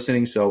know you're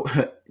listening, so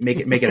make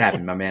it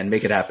happen, my man.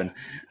 Make it happen.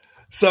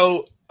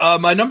 So,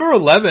 my number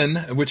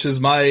 11, which is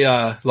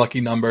my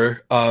lucky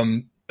number,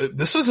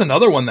 this was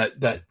another one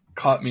that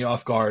caught me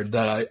off guard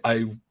that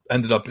I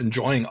ended up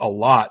enjoying a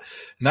lot.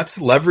 And that's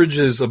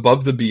Leverage's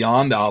Above the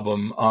Beyond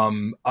album.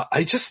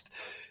 I just,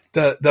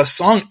 the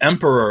song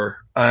Emperor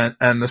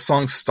and the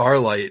song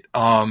Starlight,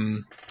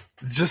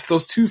 just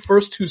those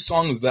first two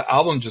songs, the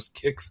album just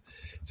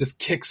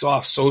kicks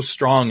off so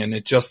strong, and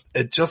it just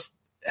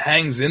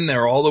hangs in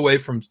there all the way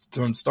from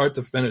start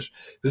to finish.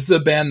 This is a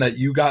band that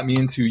you got me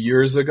into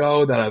years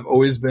ago that I've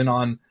always been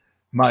on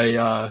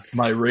my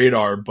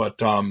radar,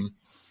 but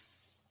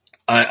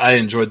I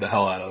enjoyed the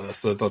hell out of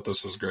this. I thought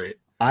this was great.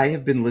 I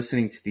have been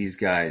listening to these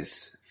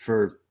guys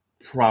for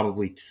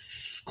probably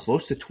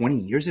close to 20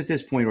 years at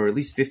this point, or at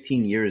least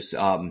 15 years.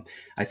 I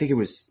think it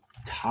was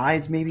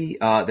Tides, maybe,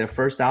 their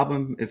first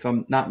album, if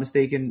I'm not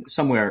mistaken,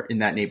 somewhere in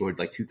that neighborhood,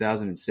 like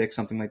 2006,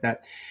 something like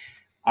that.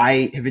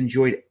 I have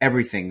enjoyed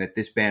everything that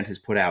this band has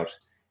put out.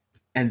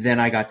 And then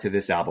I got to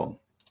this album,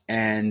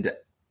 and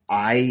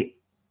I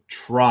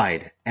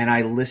tried, and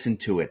I listened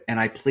to it, and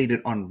I played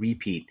it on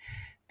repeat.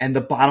 And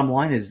the bottom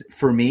line is,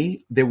 for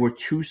me, there were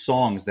two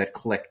songs that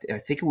clicked. I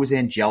think it was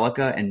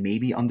Angelica and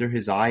maybe Under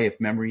His Eye, if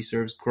memory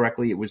serves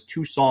correctly. It was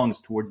two songs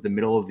towards the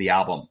middle of the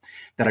album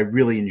that I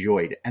really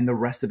enjoyed. And the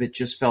rest of it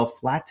just fell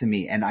flat to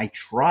me. And I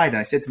tried, and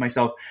I said to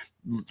myself,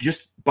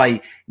 just by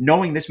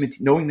knowing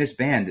this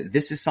band,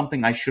 this is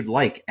something I should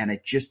like. And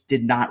it just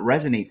did not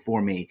resonate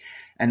for me.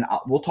 And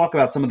we'll talk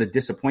about some of the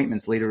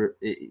disappointments later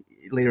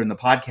in the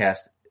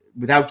podcast.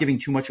 Without giving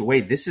too much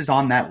away, this is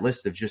on that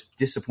list of just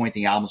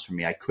disappointing albums for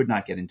me. I could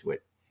not get into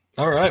it.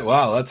 All right.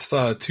 Wow. That's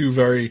two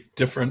very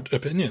different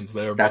opinions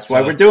there. That's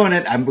why we're doing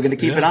it. We're going to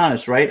keep it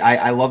honest, right?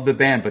 I love the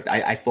band, but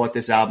I thought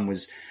this album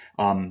was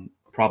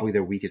probably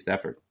their weakest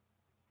effort.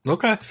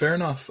 Okay. Fair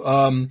enough.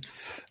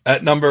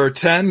 At number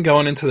 10,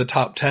 going into the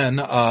top 10,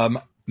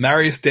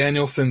 Marius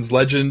Danielson's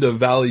Legend of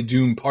Valley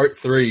Doom Part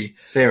 3.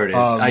 There it is.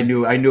 I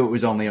knew it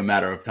was only a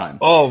matter of time.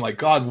 Oh my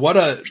God. What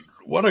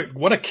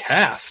a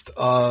cast.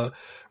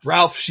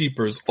 Ralph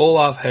Sheepers,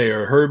 Olaf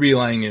Hayer, Herbie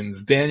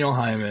Langens, Daniel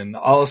Hyman,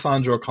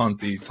 Alessandro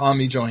Conti,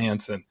 Tommy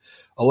Johansson,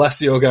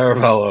 Alessio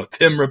Garavello,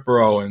 Tim Ripper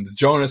Owens,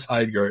 Jonas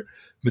Heidgert,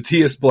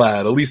 Matthias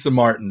Blad, Elisa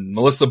Martin,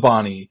 Melissa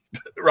Bonney,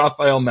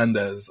 Rafael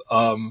Mendez.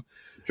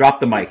 Drop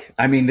the mic.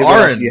 I mean,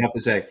 what else do you have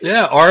to say?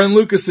 Yeah, Aaron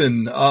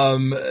Lucassen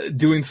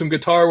doing some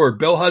guitar work,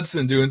 Bill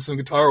Hudson doing some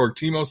guitar work,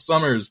 Timo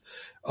Summers.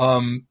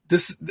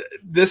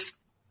 This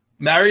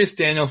Marius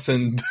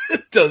Danielson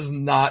does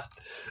not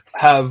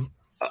have,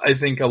 I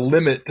think, a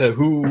limit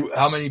to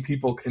how many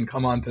people can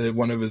come onto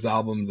one of his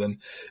albums. And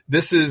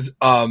this is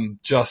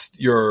just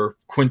your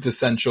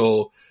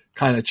quintessential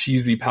kind of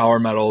cheesy power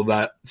metal,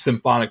 that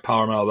symphonic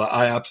power metal that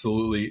I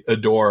absolutely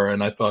adore.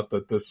 And I thought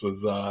that this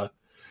was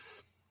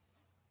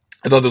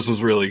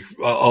really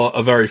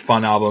a very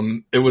fun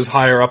album. It was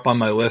higher up on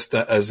my list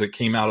as it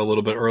came out a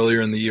little bit earlier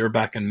in the year,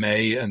 back in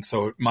May. And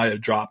so it might have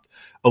dropped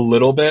a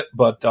little bit.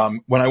 But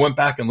when I went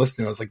back and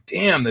listened to it, I was like,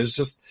 damn, there's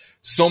just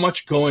so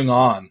much going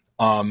on.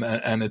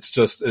 And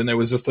it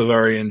was just a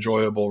very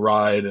enjoyable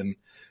ride, and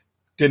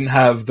didn't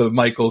have the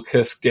Michael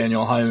Kiske,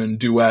 Daniel Hyman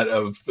duet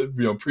of,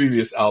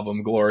 previous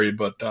album glory,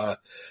 but,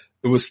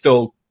 it was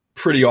still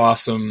pretty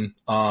awesome.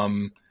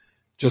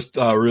 Just,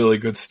 really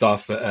good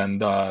stuff.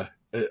 And,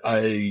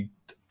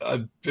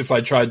 if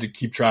I tried to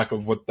keep track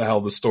of what the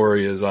hell the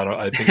story is,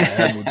 I think my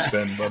head would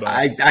spin. But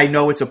I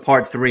know it's a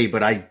part 3,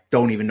 but I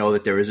don't even know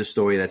that there is a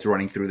story that's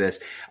running through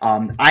this.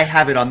 I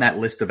have it on that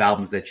list of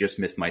albums that just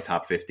missed my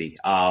top 50.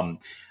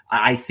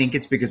 I think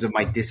it's because of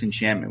my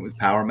disenchantment with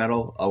power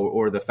metal,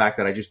 or the fact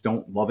that I just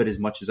don't love it as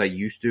much as I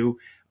used to.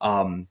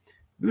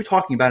 We were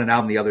talking about an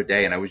album the other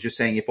day, and I was just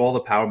saying, if all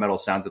the power metal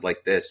sounded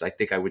like this, I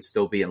think I would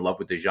still be in love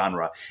with the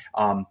genre.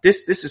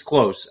 This is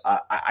close.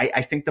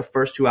 I think the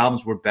first two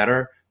albums were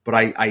better, but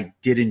I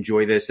did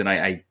enjoy this, and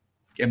I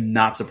am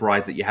not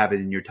surprised that you have it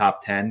in your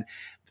top 10.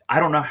 I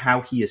don't know how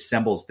he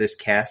assembles this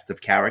cast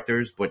of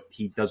characters, but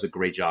he does a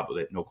great job with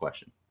it, no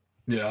question.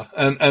 Yeah,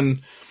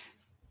 and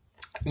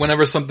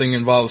whenever something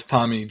involves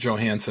Tommy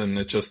Johansson,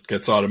 it just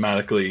gets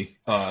automatically,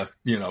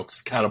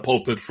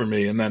 catapulted for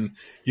me. And then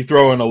you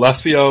throw in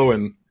Alessio,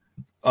 and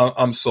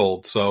I'm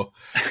sold. So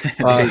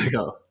there you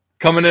go.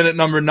 Coming in at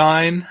number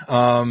 9,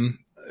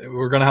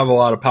 we're going to have a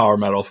lot of power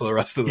metal for the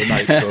rest of the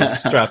night. So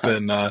strap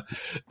in. At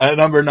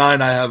number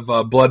 9, I have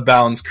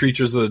Bloodbound's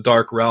Creatures of the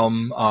Dark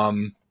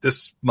Realm.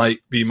 This might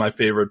be my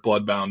favorite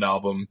Bloodbound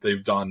album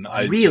they've done.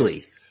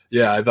 Really?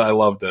 I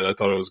loved it. I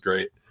thought it was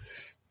great.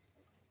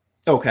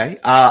 Okay.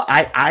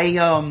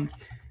 I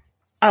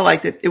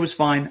liked it. It was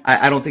fine.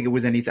 I don't think it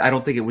was anything. I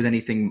don't think it was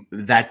anything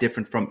that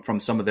different from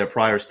some of their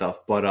prior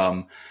stuff.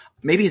 But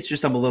maybe it's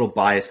just I'm a little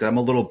biased because I'm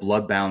a little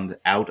Bloodbound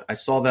out. I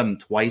saw them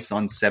twice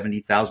on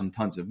 70,000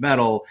 Tons of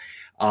Metal.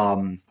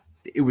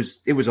 It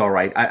was all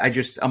right.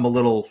 I'm a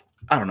little.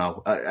 I don't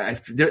know.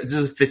 There's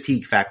a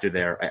fatigue factor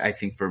there. I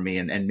think for me,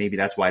 and maybe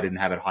that's why I didn't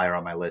have it higher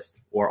on my list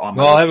or on.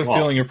 Well, I have a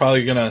feeling you're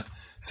probably gonna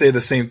say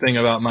the same thing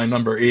about my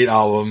number 8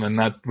 album, and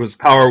that was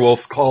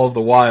Powerwolf's Call of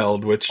the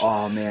Wild, which,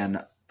 oh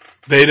man,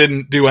 they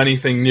didn't do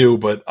anything new,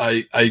 but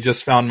I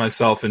just found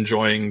myself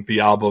enjoying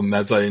the album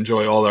as I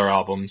enjoy all their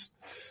albums.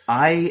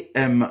 I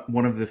am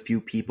one of the few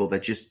people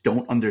that just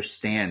don't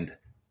understand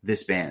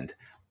this band.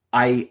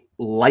 I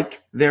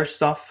like their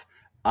stuff.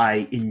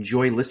 I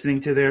enjoy listening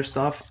to their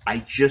stuff. I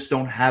just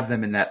don't have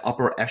them in that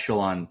upper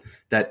echelon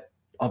that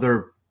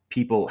other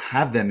people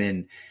have them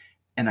in.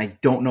 And I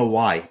don't know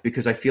why,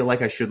 because I feel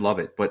like I should love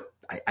it, but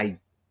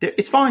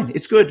it's fine.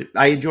 It's good.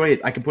 I enjoy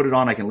it. I can put it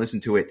on. I can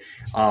listen to it.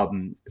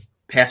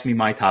 Pass me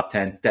my top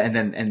 10.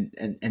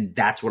 And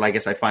that's what I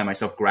guess I find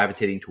myself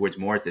gravitating towards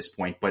more at this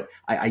point. But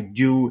I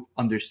do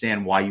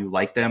understand why you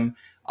like them.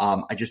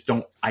 I just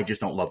don't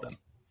love them.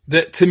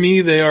 To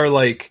me, they are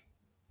like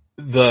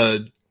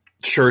the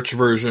church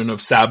version of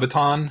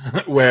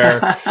Sabaton, where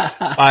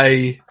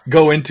I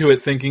go into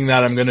it thinking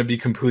that I'm going to be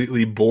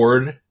completely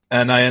bored,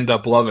 and I end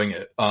up loving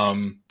it.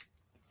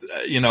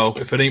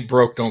 If it ain't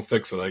broke, don't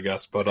fix it, I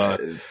guess. But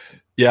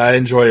I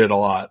enjoyed it a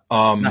lot.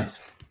 Nice.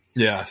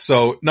 Yeah.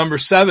 So number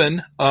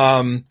 7,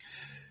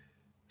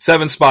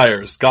 Seven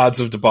Spires, Gods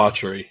of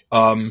Debauchery.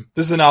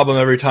 This is an album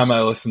every time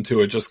I listen to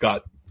it just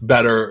got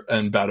better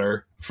and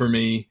better for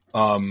me.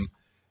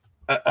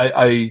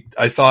 I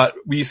thought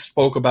we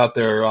spoke about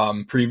their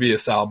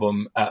previous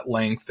album at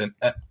length and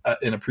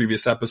in a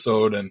previous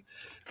episode,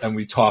 and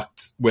we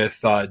talked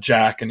with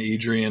Jack and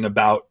Adrian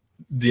about,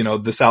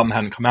 this album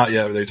hadn't come out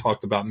yet. They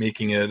talked about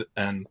making it,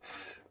 and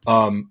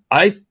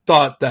I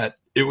thought that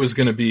it was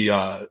going to be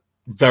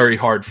very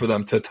hard for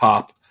them to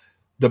top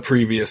the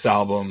previous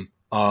album,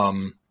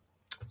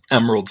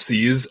 Emerald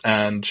Seas,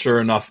 and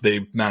sure enough,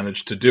 they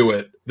managed to do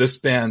it. This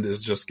band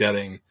is just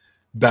getting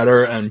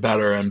better and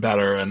better and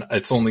better, and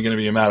it's only going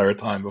to be a matter of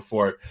time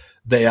before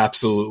they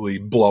absolutely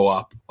blow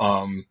up.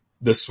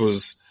 This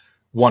was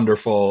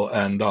wonderful,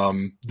 and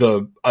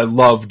I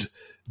loved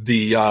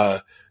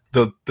the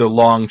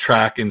long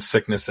track in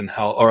Sickness and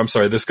Hell, or I'm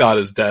sorry, This God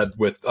Is Dead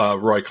with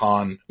Roy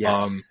Khan.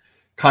 Yes.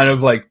 Kind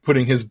of like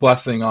putting his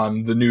blessing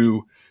on the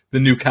new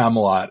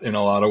Camelot in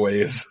a lot of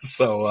ways.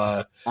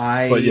 So,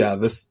 but yeah,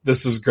 this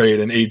was great,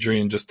 and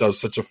Adrian just does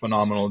such a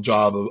phenomenal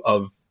job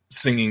of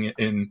singing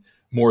in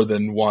more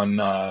than one,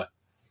 more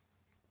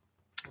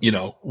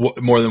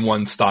than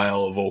one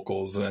style of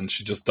vocals, and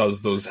she just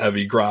does those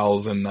heavy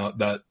growls and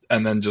that,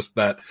 and then just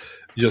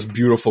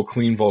beautiful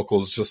clean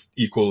vocals just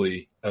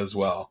equally as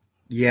well.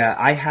 Yeah,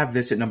 I have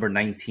this at number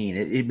 19.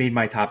 It made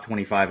my top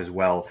 25 as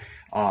well.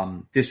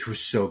 This was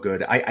so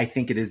good. I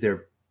think it is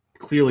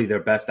clearly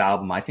their best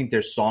album. I think their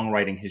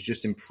songwriting has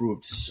just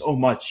improved so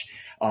much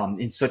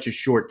in such a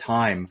short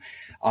time.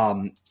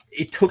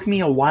 It took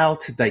me a while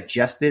to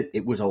digest it.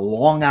 It was a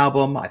long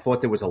album. I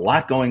thought there was a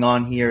lot going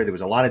on here. There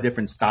was a lot of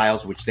different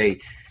styles, which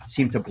they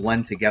seem to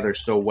blend together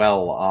so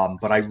well.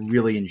 But I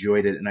really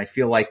enjoyed it. And I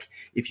feel like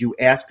if you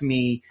ask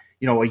me,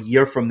 a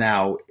year from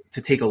now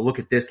to take a look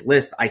at this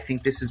list, I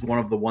think this is one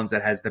of the ones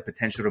that has the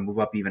potential to move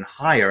up even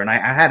higher. And I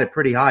had it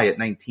pretty high at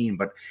 19,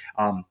 but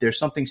there's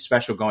something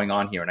special going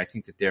on here. And I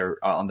think that they're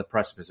on the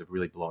precipice of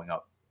really blowing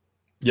up.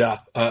 Yeah,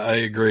 I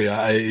agree.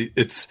 I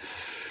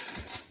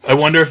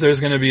wonder if there's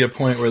going to be a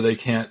point where they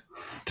can't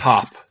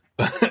top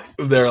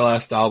their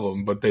last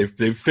album, but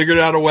they've figured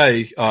out a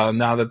way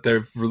now that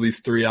they've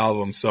released 3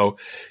 albums. So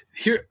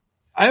here,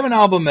 I have an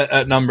album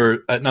at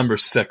number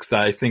 6 that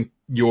I think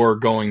you're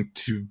going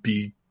to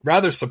be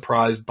rather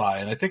surprised by.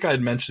 And I think I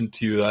had mentioned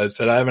to you that I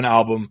said I have an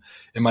album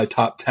in my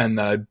top 10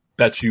 that I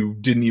bet you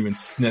didn't even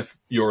sniff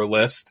your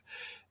list.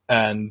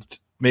 And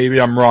maybe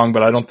I'm wrong,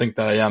 but I don't think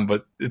that I am.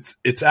 But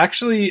it's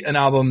actually an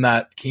album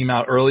that came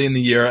out early in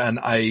the year, and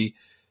I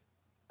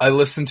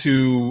listened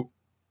to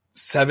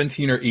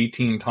 17 or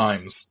 18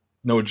 times,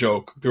 no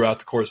joke, throughout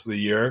the course of the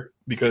year,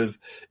 because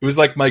it was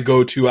like my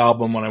go-to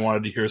album when I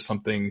wanted to hear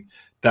something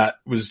that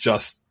was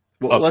just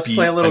let's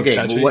play a little game.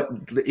 Catchy. What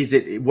is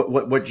it?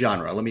 What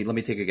genre? Let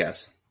me take a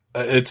guess.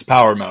 It's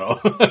power metal.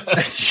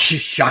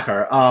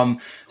 Shocker.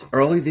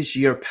 Early this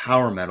year,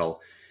 power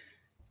metal.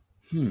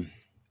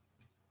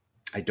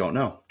 I don't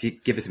know. Give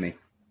it to me.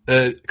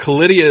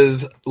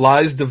 Calidia's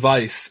Lies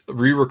Device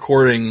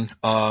re-recording.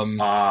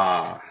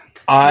 I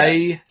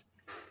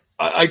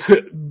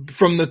could,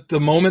 from the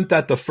moment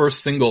that the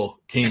first single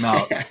came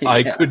out, yeah.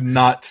 I could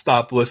not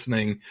stop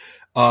listening.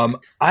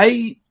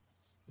 I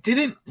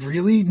didn't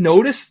really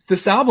notice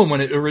this album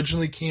when it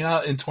originally came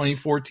out in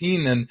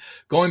 2014, and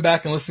going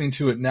back and listening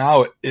to it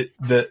now,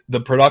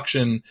 the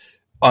production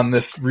on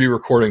this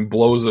re-recording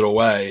blows it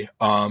away.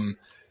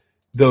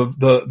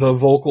 The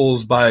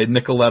vocals by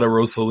Nicoletta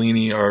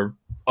Rossellini are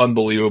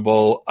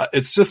unbelievable.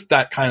 It's just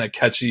that kind of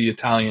catchy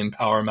Italian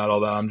power metal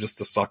that I'm just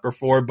a sucker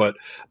for, but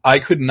I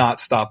could not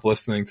stop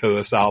listening to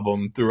this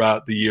album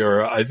throughout the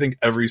year. I think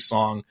every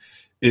song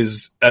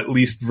is at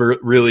least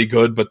really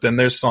good, but then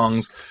there's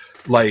songs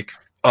like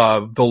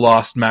The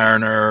Lost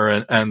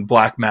Mariner and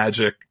Black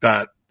Magic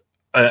that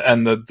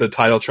and the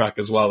title track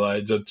as well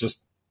that just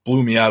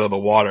blew me out of the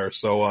water.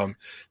 So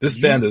this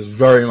band is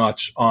very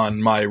much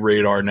on my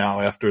radar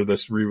now after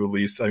this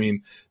re-release. I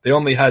mean, they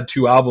only had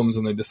 2 albums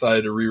and they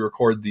decided to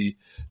re-record the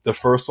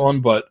first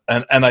one, but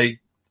and I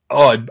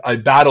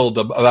battled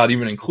about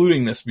even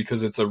including this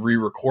because it's a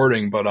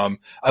re-recording, but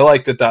I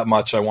liked it that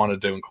much I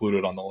wanted to include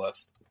it on the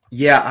list.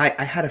 Yeah,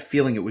 I had a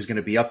feeling it was going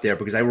to be up there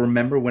because I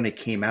remember when it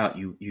came out,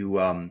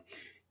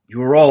 you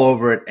were all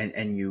over it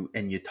and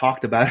you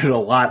talked about it a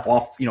lot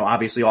off,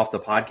 obviously off the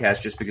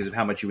podcast just because of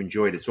how much you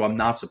enjoyed it. So I'm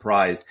not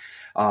surprised.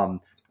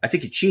 I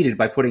think you cheated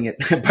by putting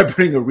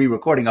a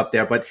re-recording up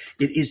there, but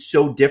it is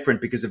so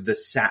different because of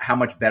how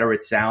much better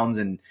it sounds.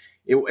 And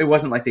it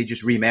wasn't like they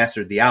just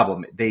remastered the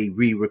album. They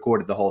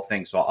re-recorded the whole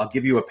thing. So I'll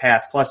give you a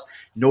pass. Plus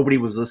nobody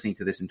was listening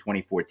to this in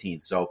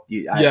 2014. So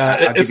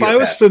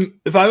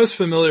if I was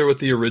familiar with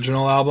the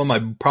original album,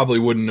 I probably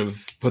wouldn't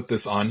have put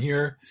this on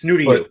here. It's new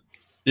to you.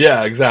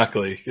 Yeah,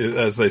 exactly.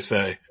 As they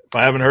say, if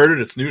I haven't heard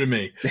it, it's new to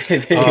me.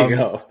 There you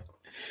go.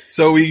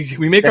 So we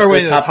make our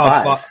way to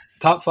the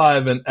top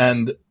five,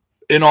 and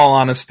in all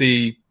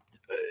honesty,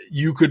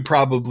 you could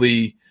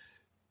probably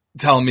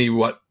tell me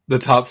what the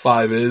top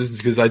 5 is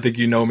because I think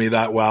you know me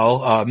that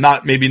well.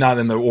 Maybe not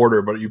in the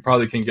order, but you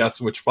probably can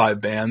guess which 5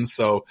 bands.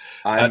 So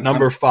at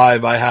number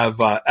 5, I have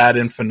Ad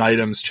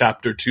Infinitum's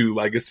Chapter 2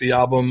 Legacy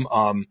album.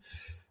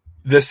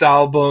 This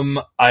album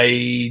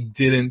I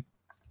didn't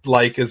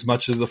like as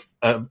much as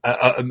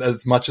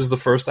the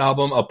first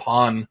album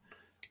upon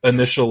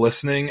initial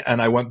listening,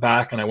 and I went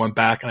back and I went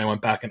back and I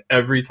went back, and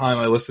every time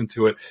I listened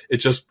to it, it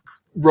just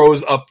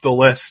rose up the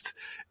list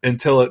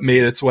until it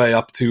made its way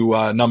up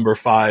to number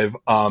 5.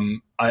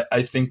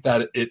 I think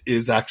that it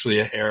is actually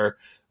a hair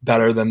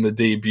better than the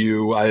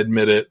debut. I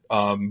admit it,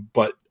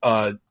 but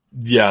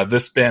yeah,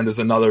 this band is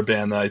another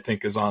band that I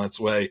think is on its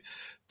way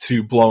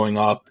to blowing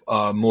up.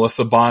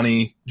 Melissa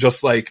Bonney,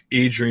 just like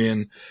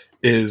Adrian,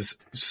 is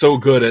so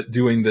good at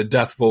doing the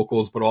death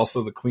vocals, but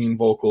also the clean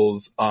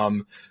vocals.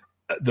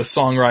 The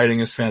songwriting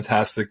is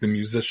fantastic. The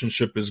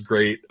musicianship is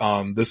great.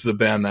 This is a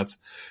band that's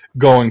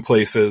going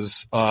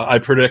places. I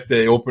predict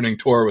a opening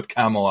tour with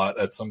Camelot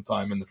at some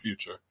time in the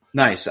future.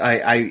 Nice.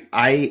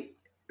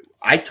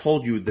 I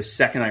told you the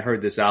second I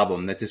heard this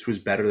album that this was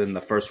better than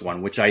the first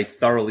one, which I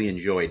thoroughly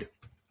enjoyed.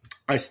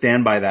 I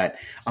stand by that.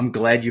 I'm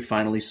glad you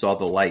finally saw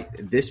the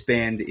light. This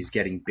band is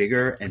getting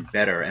bigger and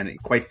better,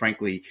 and quite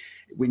frankly,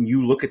 when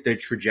you look at their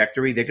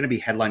trajectory, they're going to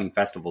be headlining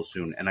festivals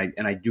soon, and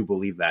I do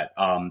believe that.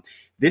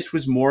 This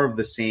was more of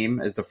the same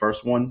as the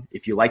first one.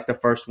 If you like the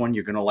first one,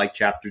 you're going to like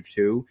Chapter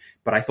 2,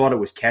 but I thought it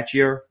was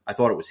catchier. I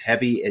thought it was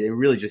heavy, and it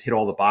really just hit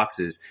all the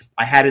boxes.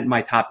 I had it in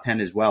my top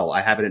 10 as well.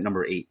 I have it at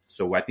number 8,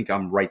 so I think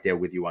I'm right there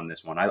with you on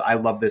this one. I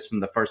love this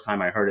from the first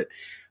time I heard it.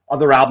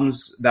 Other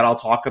albums that I'll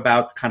talk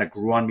about kind of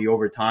grew on me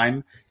over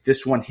time.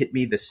 This one hit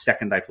me the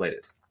second I played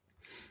it.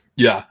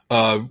 Yeah.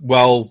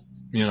 Well,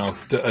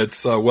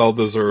 it's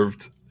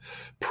well-deserved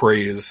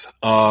praise.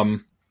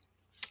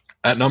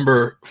 At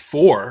number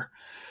 4,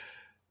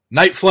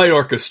 Night Flight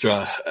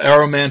Orchestra,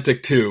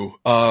 Aromantic 2.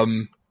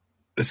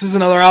 This is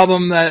another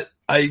album that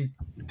I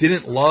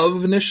didn't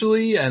love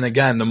initially. And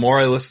again, the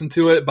more I listened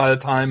to it, by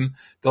the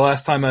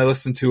last time I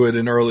listened to it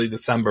in early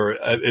December,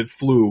 it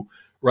flew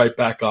right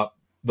back up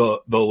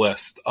the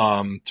list.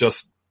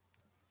 Just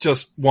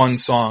one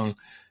song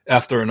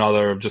after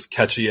another of just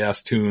catchy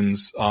ass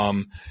tunes.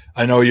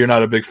 I know you're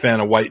not a big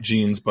fan of White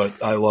Jeans,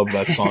 but I love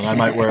that song. I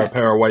might wear a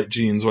pair of white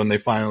jeans when they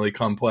finally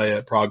come play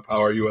at Prague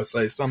Power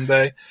USA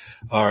someday,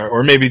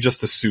 or maybe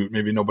just a suit.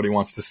 Maybe nobody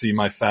wants to see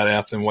my fat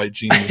ass in white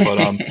jeans, but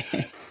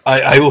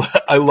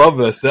I love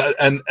this,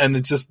 and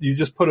it just, you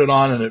just put it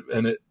on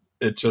and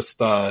it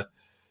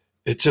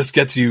just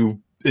gets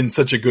you in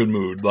such a good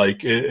mood.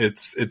 Like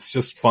it's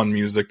just fun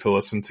music to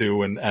listen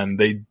to, and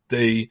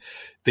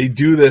they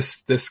do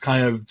this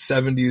kind of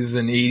 70s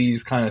and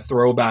 80s kind of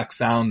throwback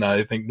sound that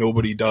I think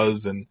nobody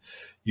does. And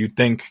you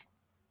think,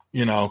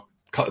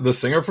 the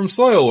singer from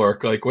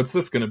Soilwork, like, what's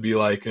this going to be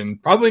like?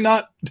 And probably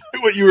not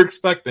what you were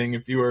expecting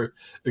if you were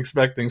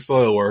expecting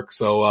Soilwork.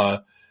 So,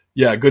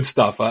 yeah, good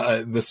stuff.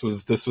 This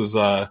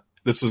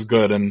was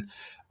good. And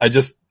I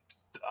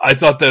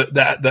thought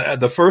that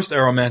the first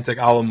Aromantic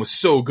album was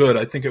so good.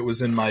 I think it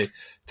was in my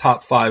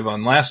top 5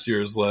 on last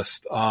year's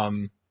list.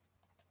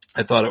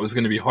 I thought it was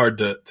going to be hard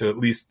to at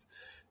least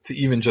to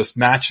even just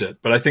match it,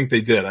 but I think they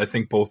did. I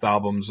think both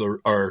albums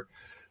are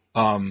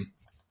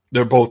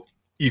they're both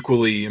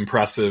equally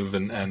impressive,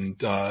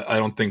 and I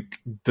don't think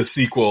the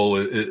sequel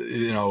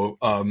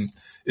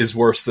is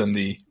worse than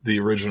the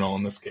original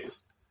in this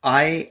case.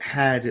 I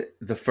had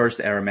the first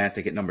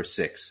Aromantic at number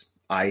 6.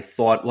 I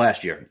thought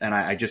last year, and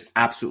I just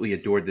absolutely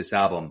adored this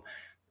album.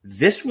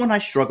 This one I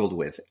struggled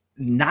with.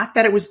 Not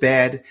that it was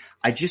bad.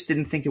 I just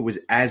didn't think it was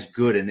as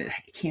good, and it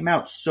came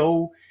out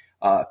so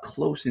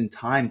close in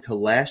time to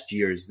last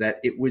year's that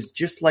it was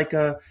just like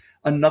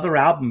another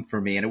album for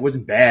me. And it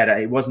wasn't bad.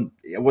 It wasn't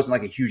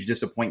like a huge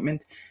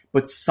disappointment,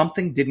 but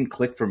something didn't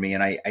click for me,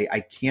 and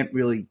I can't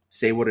really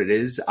say what it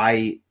is.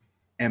 I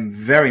am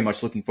very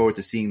much looking forward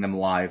to seeing them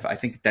live. I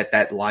think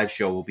that live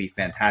show will be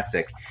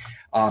fantastic.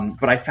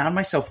 But I found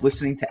myself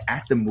listening to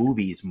At the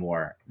Movies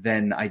more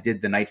than I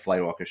did the Night Flight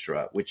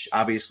Orchestra, which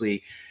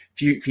obviously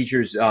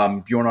features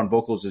Bjorn on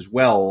vocals as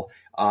well,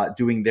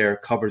 doing their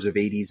covers of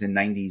 80s and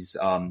 90s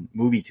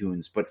movie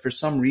tunes. But for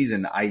some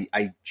reason,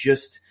 I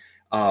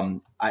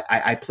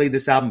played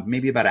this album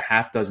maybe about a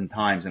half dozen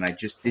times, and it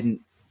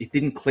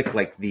didn't click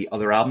like the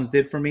other albums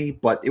did for me,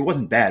 but it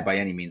wasn't bad by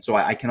any means. So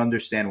I can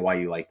understand why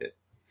you liked it.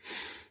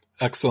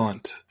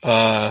 Excellent.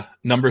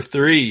 Number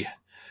 3.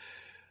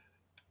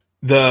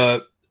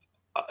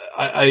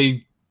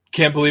 I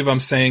can't believe I'm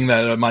saying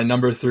that my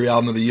number 3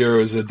 album of the year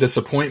was a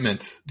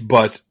disappointment,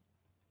 but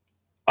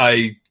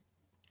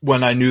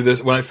when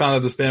I found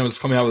out this band was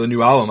coming out with a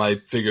new album, I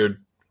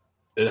figured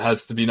it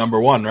has to be number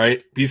 1,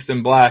 right? Beast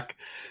in Black,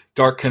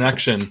 Dark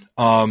Connection.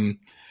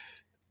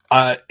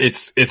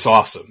 It's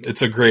awesome.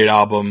 It's a great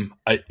album.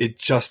 It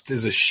just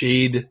is a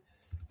shade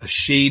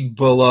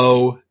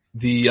below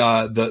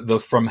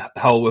the From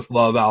Hell with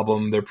Love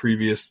album, their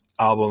previous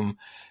album,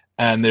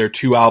 and their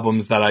 2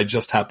 albums that I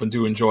just happen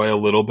to enjoy a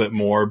little bit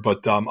more.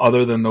 But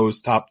other than those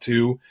top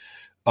 2,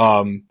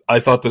 I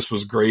thought this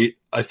was great.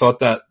 I thought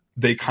that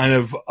they kind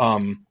of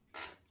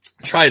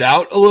tried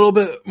out a little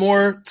bit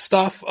more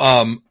stuff.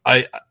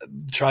 I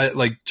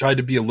tried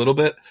to be a little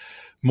bit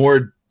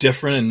more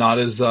different and not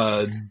as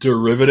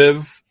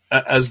derivative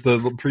as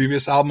the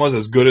previous album was,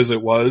 as good as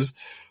it was.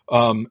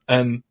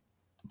 And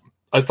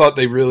I thought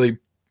they really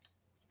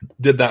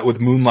did that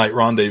with Moonlight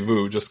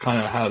Rendezvous, just kind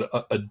of had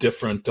a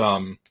different,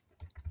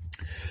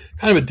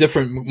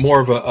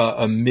 more of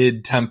a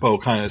mid-tempo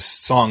kind of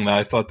song that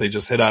I thought they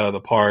just hit out of the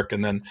park.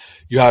 And then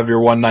you have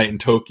your One Night in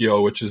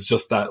Tokyo, which is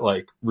just that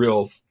like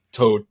real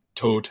toe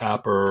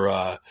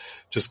tapper,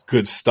 just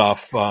good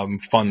stuff, fun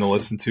to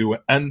listen to.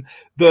 And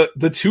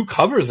the two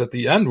covers at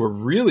the end were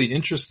really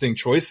interesting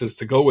choices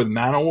to go with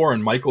Manowar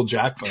and Michael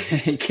Jackson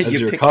as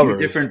your covers.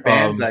 Two different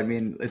bands? I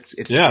mean, it's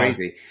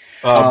crazy.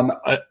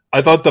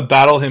 I thought the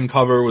Battle Hymn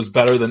cover was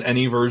better than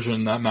any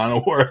version that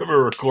Manowar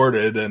ever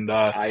recorded, and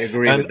I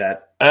agree with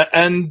that.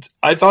 And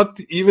I thought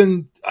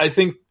I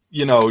think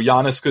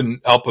Giannis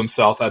couldn't help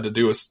himself, had to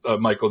do a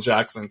Michael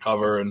Jackson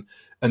cover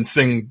and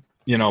sing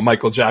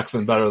Michael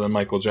Jackson better than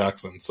Michael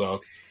Jackson. So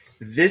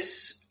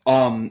this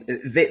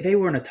they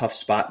were in a tough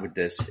spot with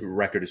this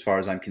record as far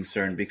as I'm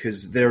concerned,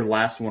 because their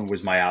last one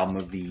was my album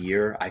of the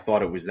year. I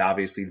thought it was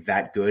obviously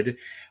that good.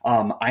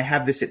 I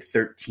have this at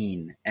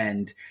 13,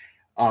 and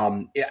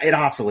it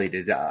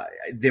oscillated.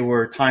 There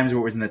were times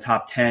where it was in the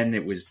top 10.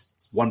 It was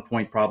one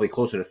point probably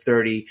closer to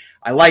 30.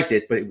 I liked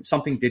it, but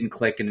something didn't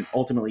click, and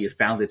ultimately it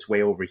found its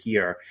way over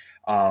here.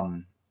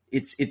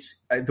 It's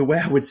the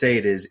way I would say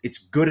it is, it's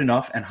good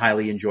enough and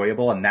highly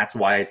enjoyable, and that's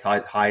why it's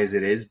high as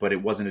it is, but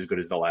it wasn't as good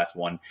as the last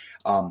one.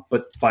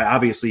 But by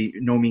obviously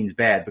no means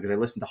bad, because I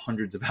listened to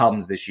hundreds of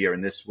albums this year,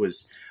 and this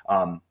was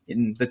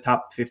in the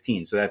top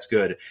 15, so that's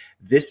good.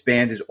 This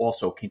band is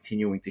also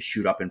continuing to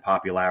shoot up in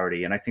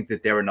popularity, and I think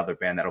that they're another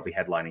band that'll be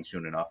headlining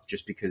soon enough,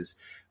 just because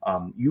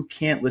you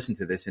can't listen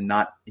to this and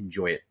not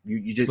enjoy it.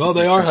 You just, well,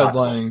 they are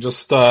impossible. Headlining,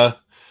 just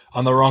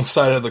on the wrong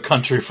side of the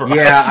country for us.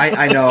 Yeah,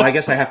 I know. I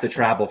guess I have to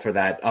travel for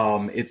that.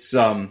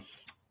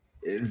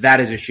 That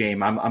is a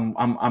shame.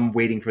 I'm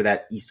waiting for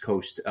that East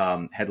Coast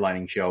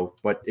headlining show,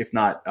 but if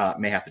not,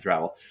 may have to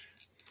travel.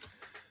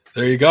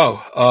 There you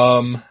go.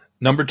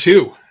 Number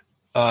 2,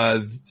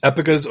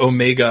 Epica's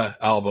Omega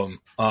album.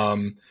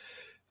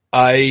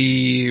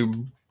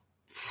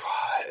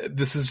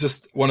 This is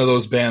just one of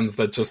those bands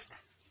that just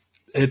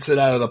hits it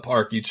out of the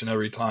park each and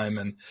every time,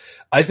 and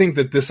I think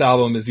that this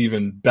album is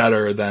even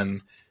better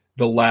than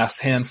the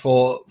last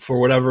handful for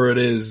whatever it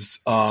is.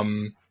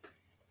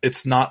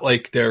 It's not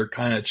like they're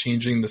kind of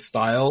changing the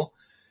style,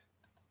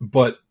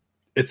 but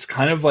it's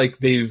kind of like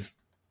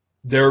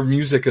their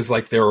music is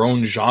like their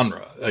own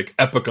genre, like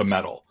Epica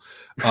metal.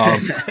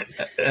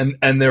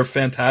 And they're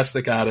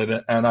fantastic at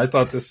it. And I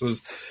thought this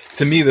was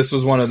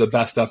one of the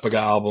best Epica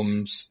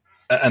albums.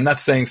 And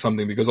that's saying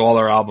something, because all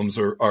their albums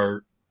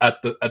are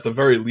at the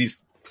very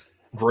least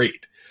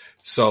great.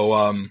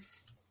 So,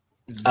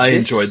 I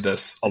enjoyed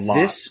this a lot.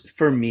 This,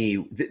 for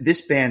me, this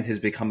band has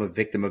become a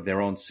victim of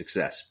their own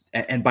success.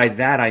 And by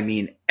that, I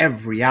mean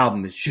every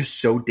album is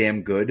just so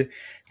damn good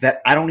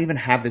that I don't even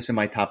have this in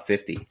my top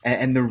 50.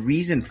 And the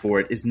reason for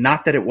it is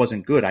not that it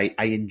wasn't good. I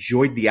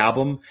enjoyed the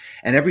album.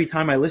 And every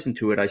time I listen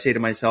to it, I say to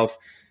myself,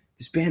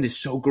 this band is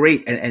so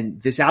great. And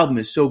this album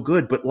is so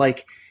good. But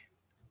like,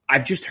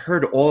 I've just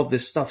heard all of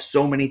this stuff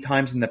so many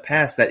times in the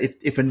past that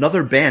if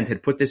another band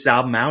had put this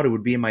album out, it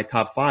would be in my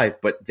top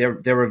 5. But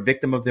they're a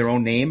victim of their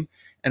own name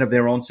and of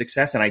their own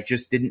success, and I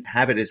just didn't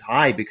have it as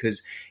high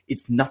because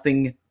it's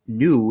nothing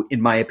new,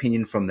 in my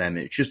opinion, from them.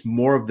 It's just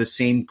more of the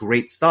same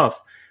great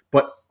stuff.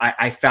 But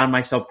I found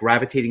myself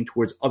gravitating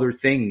towards other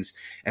things.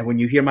 And when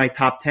you hear my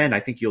top 10, I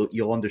think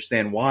you'll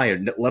understand why,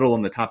 let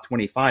alone the top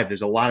 25.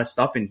 There's a lot of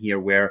stuff in here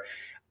where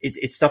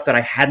it's stuff that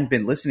I hadn't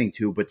been listening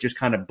to, but just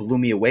kind of blew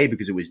me away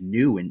because it was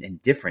new and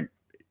different.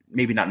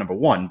 Maybe not number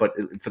 1, but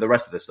for the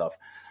rest of the stuff.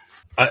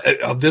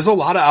 There's a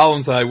lot of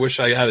albums that I wish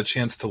I had a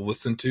chance to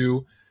listen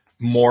to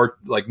more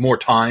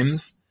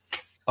times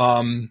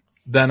than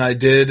I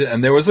did.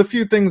 And there was a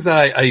few things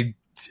that I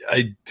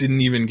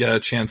didn't even get a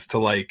chance to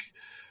like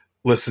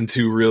listen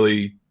to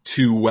really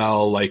too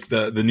well, like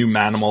the new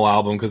Manimal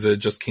album, because it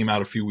just came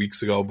out a few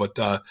weeks ago. But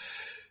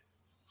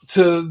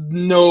to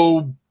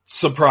no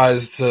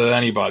surprise to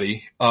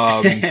anybody,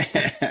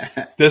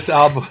 this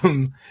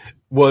album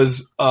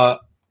was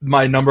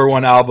my number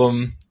 1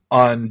 album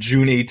on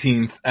June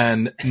 18th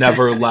and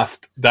never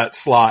left that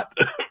slot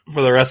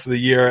for the rest of the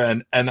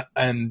year. And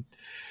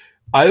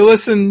I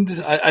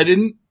listened, I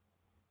didn't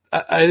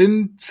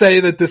say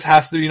that this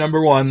has to be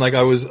number 1. Like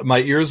my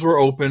ears were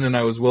open and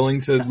I was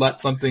willing to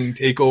let something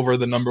take over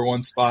the number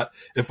 1 spot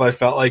if I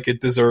felt like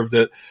it deserved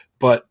it.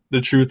 But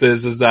the truth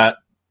is that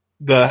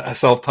the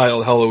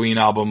self-titled Halloween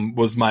album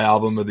was my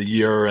album of the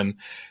year. And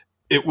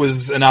it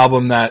was an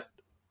album that,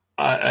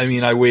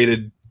 I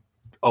waited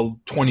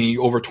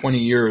over 20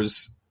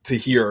 years to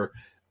hear,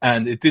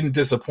 and it didn't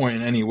disappoint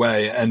in any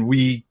way. And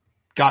we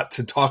got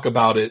to talk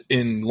about it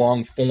in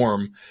long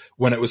form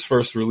when it was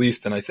first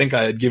released. And I think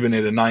I had given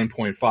it a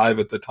 9.5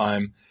 at the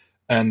time.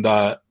 And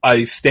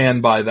I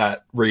stand by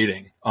that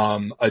rating.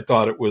 I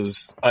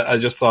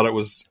just thought it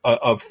was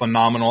a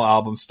phenomenal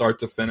album, start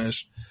to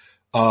finish.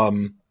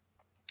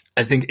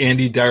 I think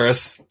Andy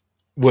Darris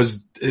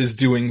is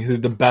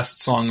doing the best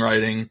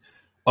songwriting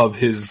of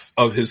his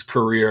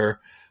career.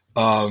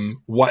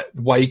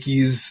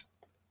 Wyke's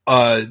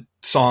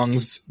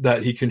songs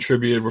that he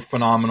contributed were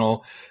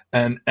phenomenal.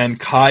 And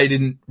Kai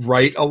didn't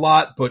write a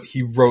lot, but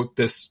he wrote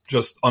this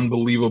just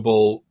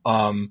unbelievable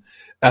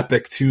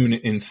epic tune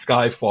in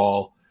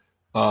Skyfall.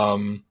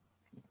 I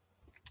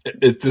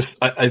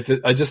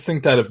just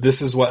think that if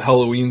this is what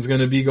Helloween's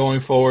going to be going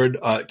forward,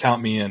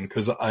 count me in,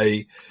 because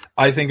I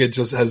think it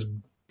just has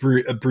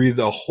breathed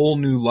a whole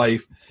new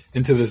life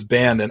into this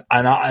band,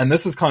 and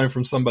this is coming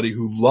from somebody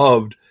who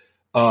loved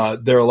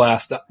their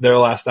last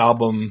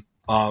album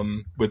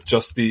with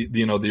just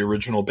the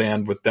original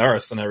band with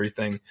Darius and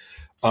everything.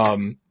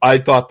 I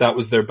thought that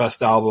was their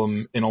best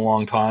album in a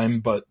long time,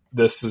 but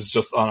this is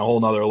just on a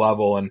whole nother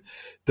level. And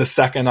the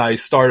second I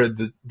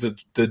started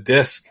the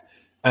disc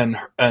and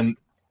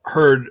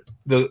heard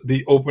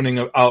the opening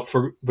of Out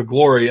for the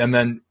Glory, and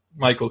then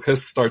Michael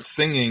Kiske starts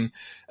singing,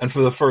 and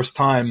for the first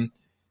time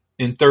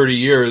in 30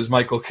 years,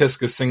 Michael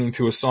Kiske is singing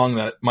to a song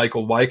that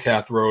Michael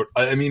Weikath wrote.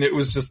 I mean, it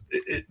was just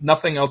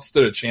nothing else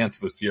stood a chance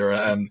this year,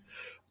 and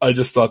I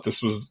just thought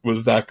this was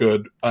that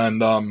good.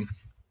 And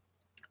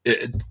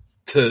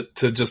to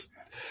just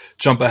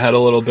jump ahead a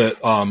little bit,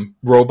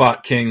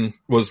 Robot King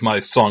was my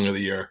song of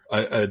the year.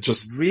 I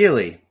just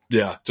really,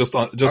 yeah, just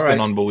right.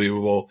 An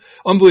unbelievable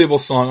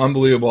song,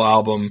 unbelievable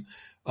album.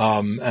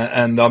 And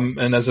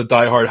as a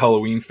diehard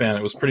Helloween fan,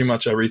 it was pretty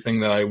much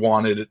everything that I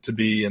wanted it to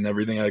be and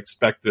everything I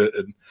expected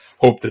and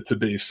hoped it to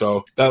be.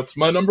 So that's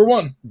my number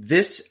one.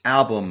 This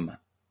album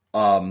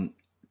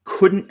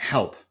couldn't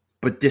help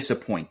but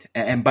disappoint.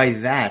 And by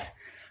that,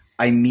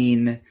 I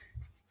mean,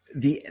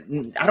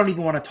 I don't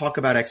even want to talk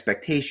about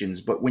expectations,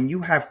 but when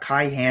you have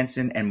Kai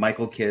Hansen and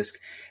Michael Kiske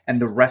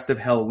and the rest of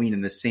Helloween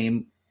in the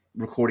same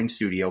recording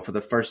studio for the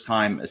first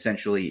time,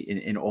 essentially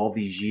in all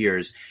these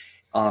years,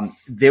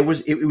 it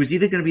was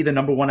either going to be the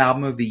number one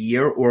album of the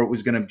year or it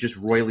was going to just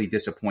royally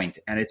disappoint.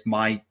 And it's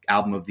my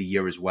album of the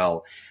year as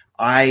well.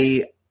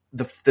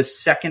 The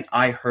second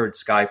I heard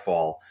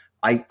Skyfall,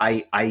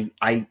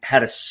 I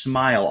had a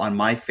smile on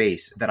my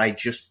face that I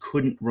just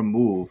couldn't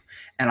remove.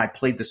 And I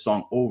played the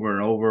song over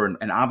and over.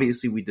 And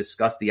obviously we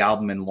discussed the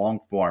album in long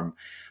form.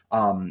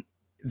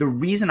 The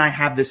reason I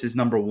have this as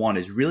number one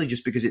is really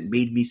just because it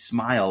made me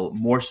smile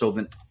more so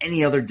than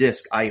any other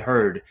disc I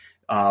heard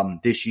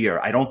this year.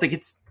 I don't think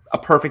it's a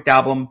perfect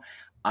album.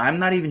 I'm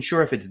not even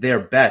sure if it's their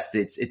best.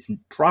 It's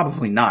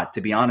probably not,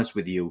 to be honest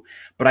with you,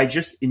 but I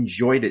just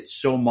enjoyed it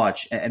so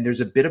much. And there's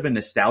a bit of a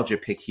nostalgia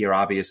pick here,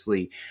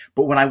 obviously.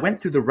 But when I went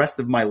through the rest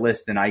of my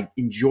list and I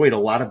enjoyed a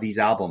lot of these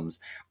albums,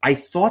 I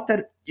thought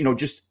that,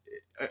 just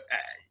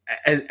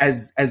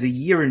as a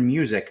year in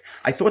music,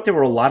 I thought there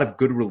were a lot of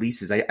good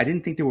releases. I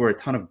didn't think there were a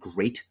ton of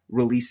great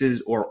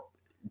releases, or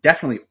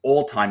definitely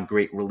all-time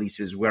great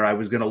releases where I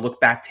was going to look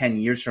back 10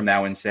 years from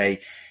now and say,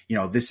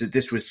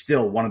 this was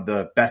still one of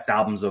the best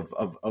albums of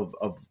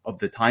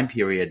the time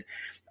period.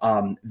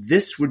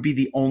 This would be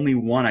the only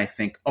one, I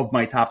think, of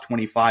my top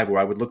 25 where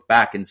I would look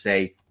back and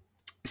say,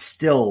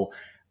 still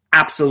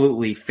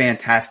absolutely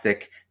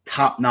fantastic,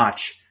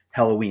 top-notch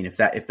Helloween,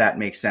 if that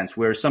makes sense.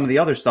 Whereas some of the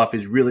other stuff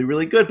is really,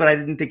 really good, but I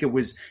didn't think it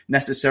was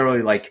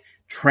necessarily like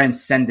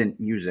transcendent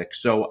music.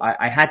 So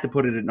I had to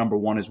put it at number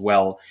one as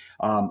well.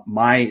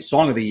 My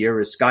song of the year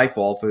is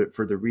Skyfall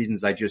for the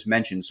reasons I just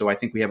mentioned. So I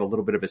think we have a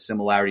little bit of a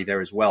similarity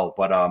there as well.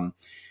 But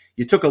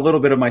you took a little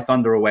bit of my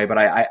thunder away, but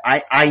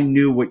I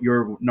knew what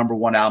your number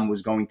one album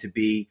was going to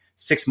be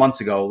 6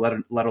 months ago,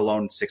 let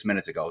alone 6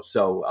 minutes ago.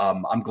 So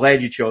I'm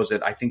glad you chose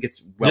it. I think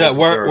it's well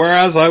deserved.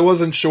 Whereas I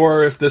wasn't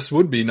sure if this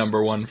would be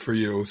number one for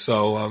you.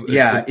 So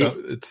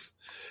it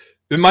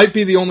might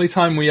be the only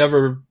time we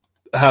ever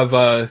have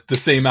the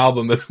same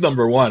album as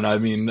number one. I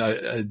mean,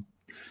 I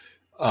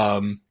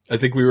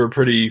think we were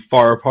pretty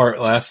far apart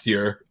last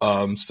year.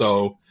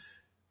 So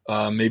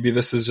maybe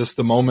this is just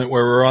the moment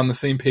where we're on the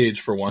same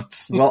page for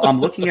once. Well, I'm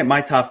looking at my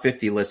top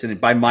 50 list,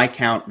 and by my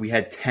count, we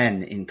had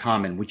 10 in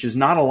common, which is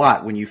not a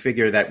lot when you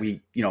figure that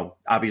we,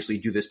 obviously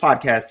do this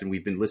podcast and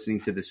we've been listening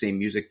to the same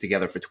music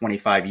together for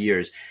 25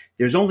 years.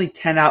 There's only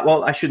 10 out.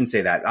 Well, I shouldn't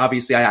say that.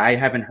 Obviously, I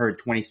haven't heard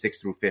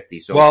 26 through 50.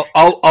 So, well,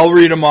 I'll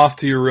read them off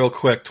to you real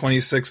quick.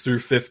 26 through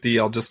 50.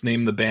 I'll just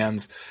name the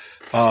bands: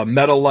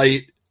 Metal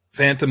Light,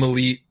 Phantom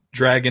Elite,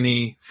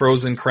 Dragony,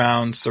 Frozen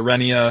Crown,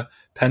 Serenia,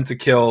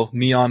 Pentakill,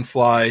 Neon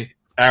Fly,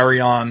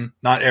 Therion,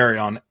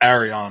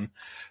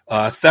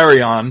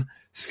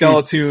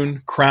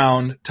 Skeletoon,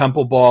 Crown,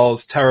 Temple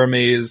Balls, Terra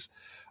Maze,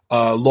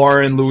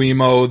 Lauren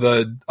Luimo,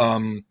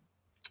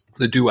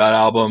 the duet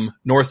album,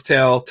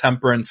 Northtail,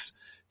 Temperance,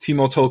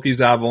 Timo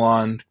Tolkki's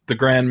Avalon, The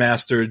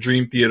Grandmaster,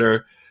 Dream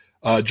Theater,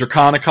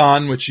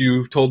 Draconicon, which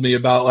you told me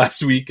about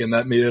last week, and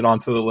that made it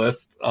onto the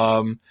list,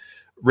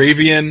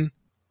 Ravian,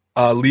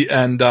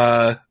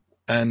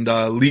 and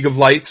League of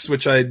Lights,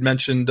 which I had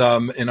mentioned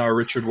in our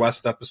Richard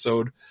West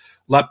episode,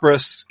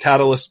 Leprous,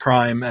 Catalyst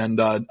Crime, and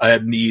I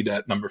had Need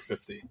at number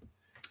 50.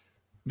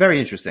 Very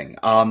interesting.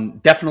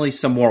 Definitely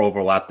some more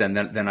overlap than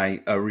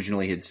I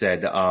originally had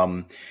said.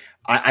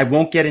 I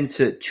won't get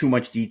into too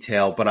much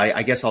detail, but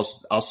I guess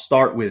I'll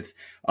start with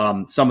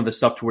some of the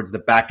stuff towards the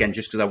back end,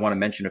 just because I want to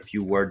mention a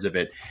few words of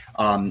it.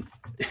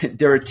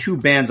 There are two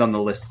bands on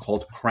the list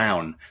called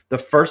Crown. The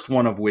first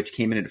one of which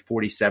came in at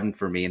 47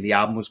 for me, and the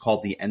album was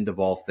called The End of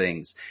All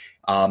Things.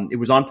 It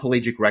was on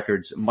Pelagic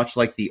Records, much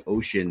like The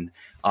Ocean.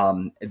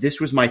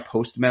 This was my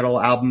post-metal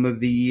album of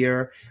the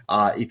year.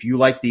 If you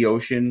like The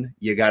Ocean,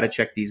 you got to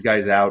check these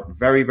guys out.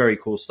 Very, very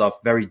cool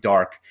stuff. Very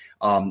dark.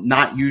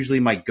 Not usually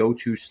my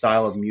go-to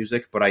style of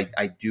music, but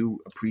I do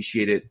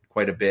appreciate it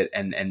quite a bit.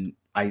 And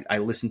I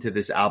listened to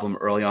this album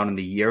early on in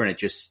the year, and it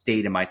just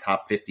stayed in my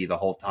top 50 the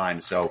whole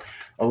time. So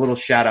a little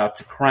shout out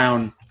to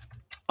Crown.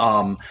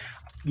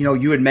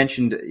 You had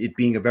mentioned it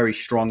being a very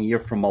strong year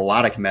for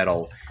melodic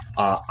metal.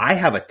 I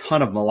have a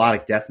ton of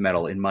melodic death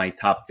metal in my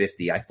top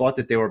 50. I thought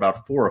that there were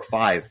about 4 or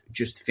 5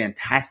 just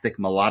fantastic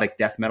melodic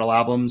death metal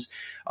albums,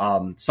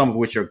 some of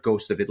which are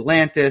Ghost of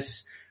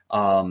Atlantis.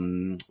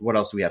 What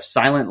else do we have?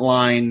 Silent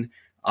Line.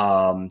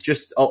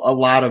 Just a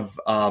lot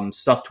of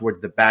stuff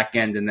towards the back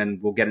end, and then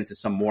we'll get into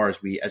some more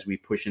as we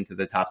push into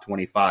the top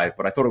 25.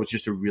 But I thought it was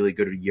just a really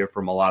good year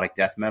for melodic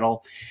death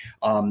metal.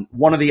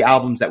 One of the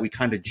albums that we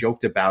kind of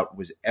joked about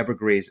was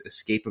Evergrey's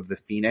Escape of the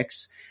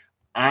Phoenix.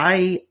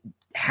 I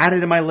had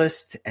it in my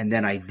list, and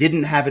then I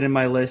didn't have it in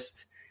my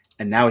list,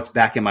 and now it's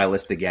back in my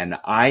list again.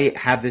 I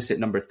have this at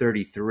number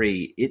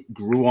 33. It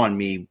grew on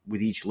me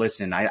with each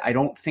listen. I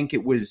don't think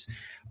it was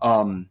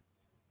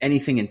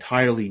anything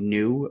entirely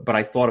new, but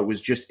I thought it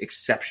was just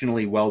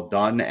exceptionally well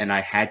done, and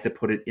I had to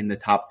put it in the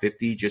top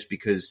 50 just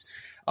because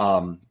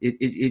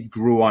it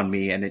grew on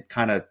me, and it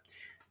kind of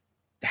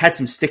had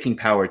some sticking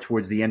power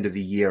towards the end of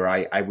the year.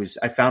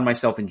 I found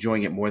myself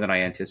enjoying it more than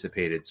I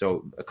anticipated.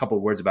 So a couple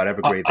of words about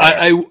Evergrey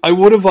there. I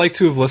would have liked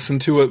to have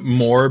listened to it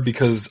more,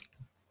 because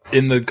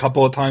in the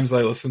couple of times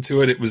I listened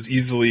to it, it was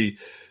easily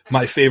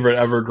my favorite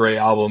Evergrey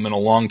album in a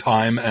long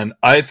time. And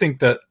I think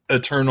that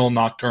Eternal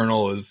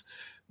Nocturnal is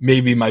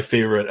maybe my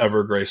favorite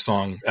Evergrey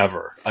song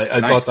ever. I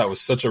Nice. thought that was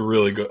such a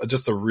really good,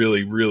 just a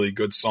really, really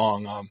good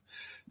song.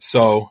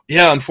 So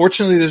yeah,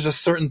 unfortunately there's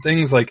just certain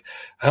things like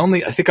I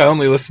think I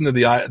only listened to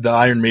the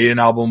Iron Maiden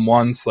album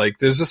once. Like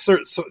there's just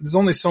there's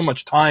only so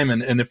much time.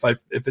 And if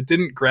it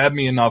didn't grab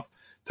me enough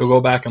to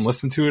go back and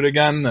listen to it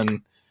again,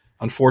 then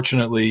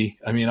unfortunately,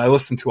 I mean, I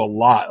listened to a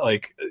lot.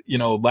 Like,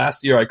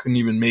 last year I couldn't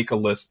even make a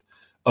list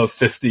of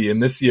 50.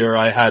 And this year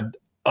I had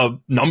a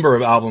number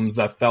of albums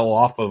that fell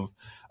off of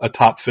a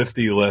top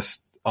 50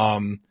 list,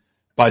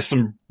 by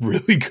some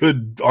really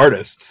good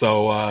artists.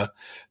 So,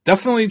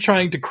 definitely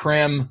trying to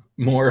cram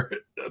more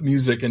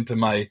music into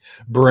my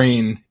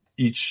brain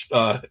each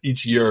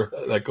year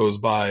that goes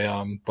by.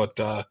 I'm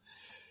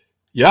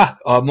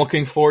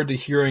looking forward to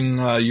hearing,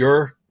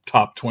 your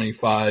top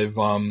 25,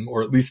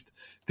 or at least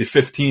the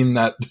 15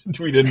 that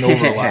we didn't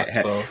overlap.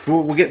 So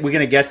we're going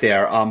to get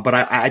there. But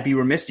I'd be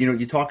remiss,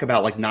 you talk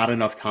about like not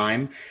enough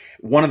time.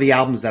 One of the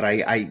albums that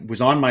I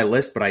was on my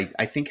list, but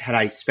I think had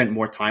I spent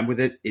more time with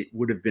it, it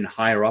would have been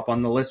higher up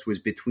on the list, was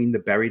Between the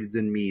Buried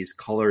and Me's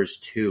Colors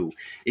 2.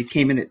 It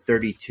came in at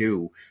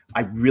 32.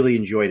 I really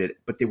enjoyed it,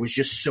 but there was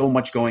just so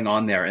much going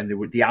on there,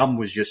 and the album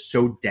was just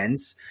so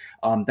dense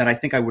that I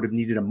think I would have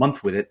needed a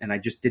month with it, and I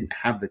just didn't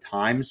have the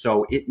time.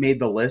 So it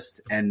made the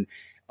list, and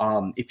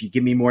if you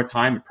give me more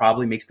time, it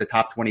probably makes the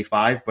top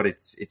 25, but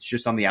it's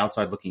just on the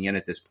outside looking in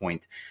at this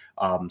point.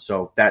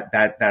 So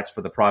that's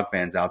for the prog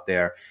fans out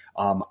there.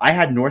 I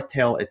had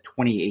Northtail at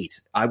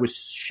 28. I was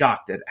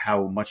shocked at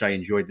how much I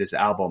enjoyed this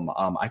album.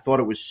 I thought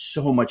it was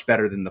so much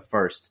better than the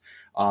first.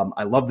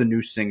 I love the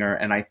new singer,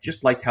 and I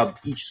just liked how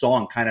each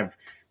song kind of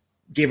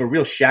gave a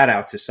real shout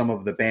out to some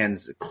of the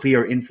band's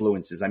clear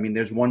influences. I mean,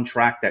 there's one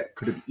track that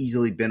could have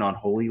easily been on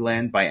Holy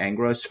Land by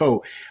Angra.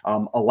 So,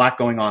 a lot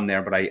going on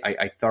there, but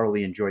I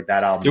thoroughly enjoyed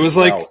that album. It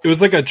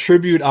was like a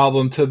tribute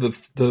album to the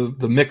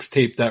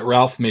mixtape that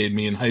Ralph made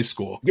me in high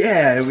school.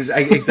 Yeah, it was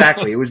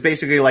exactly. It was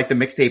basically like the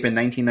mixtape in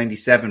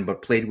 1997,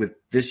 but played with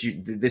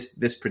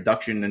this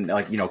production and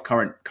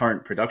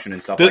current production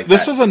and stuff like that.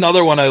 This was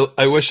another one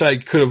I wish I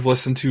could have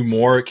listened to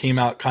more. It came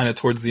out kind of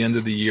towards the end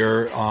of the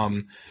year.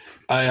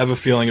 I have a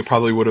feeling it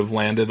probably would have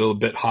landed a little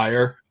bit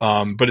higher,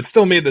 but it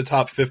still made the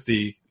top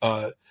 50,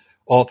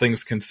 all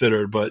things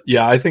considered. But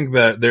yeah, I think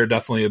that they're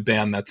definitely a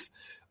band that's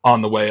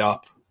on the way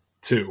up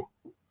too.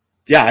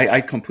 Yeah,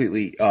 I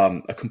completely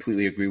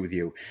agree with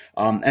you.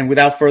 And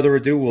without further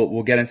ado,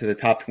 we'll get into the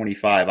top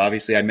 25.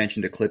 Obviously, I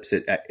mentioned Eclipse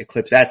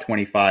at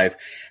 25.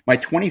 My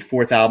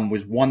 24th album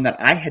was one that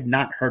I had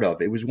not heard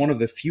of. It was one of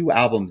the few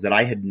albums that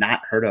I had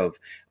not heard of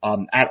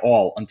at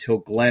all until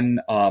Glenn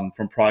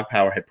from Prog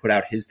Power had put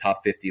out his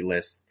top 50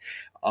 list.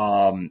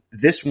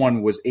 This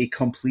one was a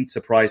complete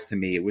surprise to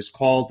me. It was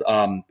called,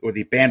 or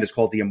the band is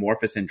called The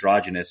Amorphous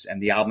Androgynous,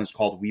 and the album is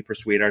called We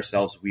Persuade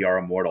Ourselves We Are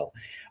Immortal.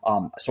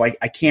 So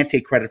I can't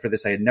take credit for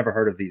this. I had never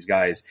heard of these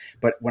guys,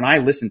 but when I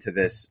listened to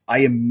this, I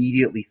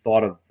immediately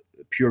thought of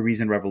Pure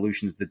Reason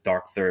Revolution's The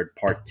Dark Third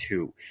Part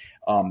 2.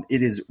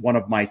 It is one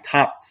of my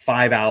top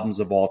 5 albums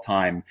of all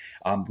time.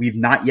 We've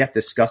not yet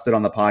discussed it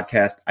on the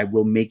podcast. I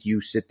will make you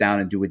sit down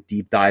and do a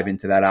deep dive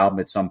into that album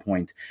at some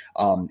point.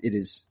 It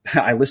is,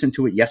 I listened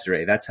to it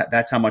yesterday.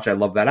 That's how much I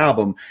love that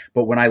album.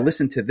 But when I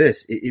listened to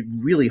this, it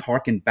really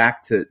harkened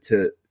back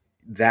to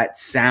that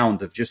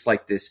sound of just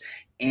like this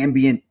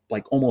ambient,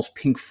 like almost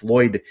Pink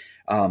Floyd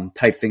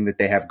type thing that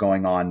they have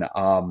going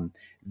on.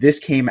 This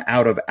came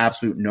out of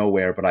absolute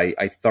nowhere, but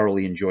I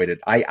thoroughly enjoyed it.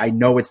 I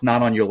know it's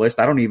not on your list.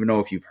 I don't even know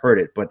if you've heard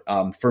it, but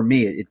for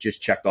me, it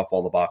just checked off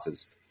all the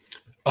boxes.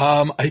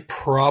 I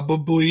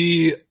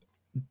probably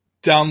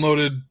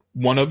downloaded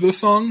one of the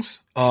songs.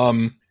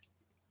 I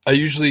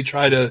usually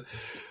try to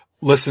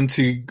listen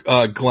to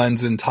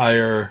Glenn's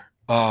entire,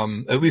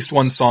 at least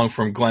one song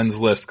from Glenn's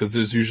list, because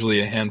there's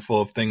usually a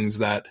handful of things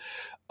that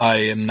I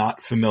am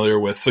not familiar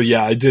with. So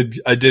yeah, I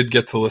did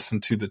get to listen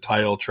to the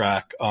title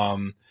track.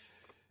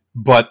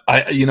 But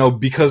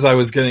because I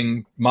was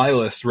getting my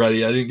list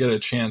ready, I didn't get a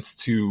chance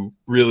to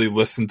really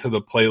listen to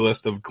the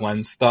playlist of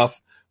Glenn's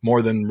stuff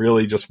more than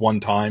really just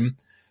one time.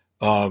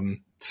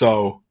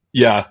 So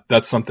yeah,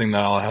 that's something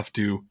that I'll have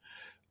to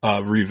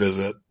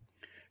revisit.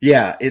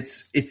 Yeah,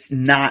 it's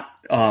not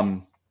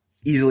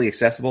easily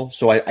accessible,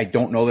 so I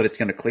don't know that it's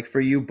going to click for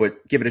you,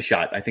 but give it a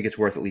shot. I think it's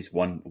worth at least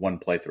one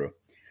playthrough.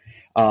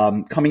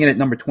 Coming in at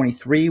number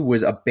 23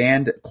 was a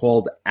band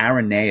called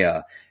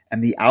Aranea,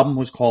 and the album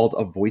was called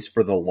A Voice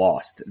for the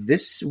Lost.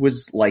 This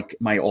was like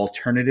my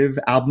alternative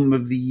album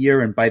of the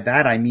year, and by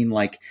that I mean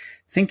like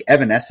think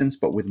Evanescence,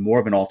 but with more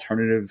of an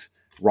alternative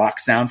rock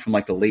sound from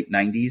like the late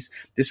 90s.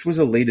 This was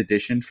a late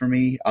addition for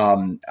me,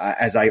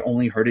 as I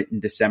only heard it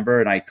in December,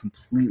 and I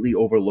completely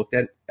overlooked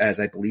it as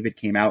I believe it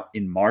came out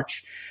in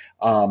March.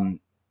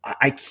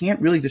 I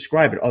can't really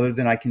describe it other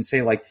than I can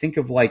say like think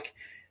of like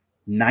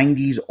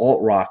 90s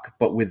alt rock,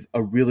 but with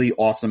a really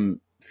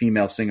awesome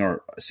female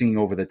singer singing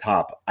over the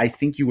top. I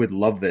think you would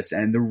love this.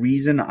 And the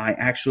reason I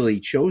actually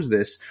chose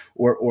this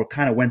or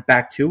kind of went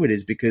back to it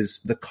is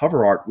because the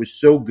cover art was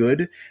so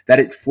good that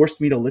it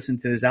forced me to listen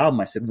to this album.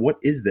 I said, what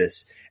is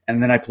this?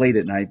 And then I played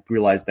it and I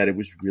realized that it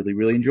was really,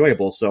 really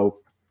enjoyable. So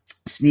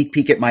sneak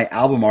peek at my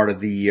album art of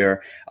the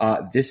year.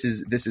 This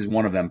is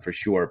one of them for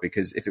sure,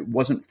 because if it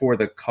wasn't for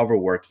the cover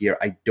work here,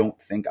 I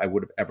don't think I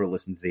would have ever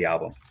listened to the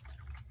album.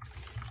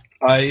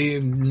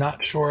 I'm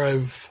not sure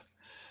I've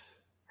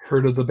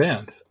heard of the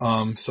band,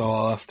 so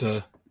I'll have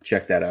to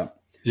check that out.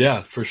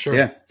 Yeah, for sure.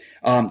 Yeah.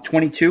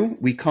 22,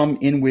 we come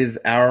in with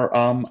our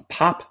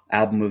pop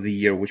album of the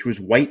year, which was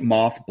White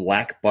Moth,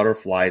 Black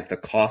Butterflies, The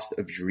Cost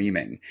of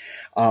Dreaming.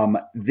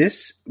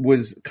 This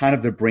was kind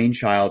of the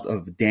brainchild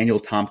of Daniel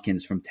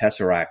Tompkins from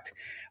Tesseract.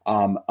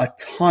 A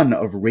ton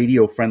of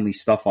radio-friendly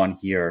stuff on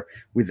here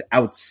with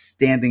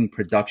outstanding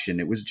production.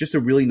 It was just a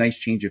really nice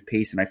change of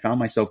pace, and I found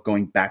myself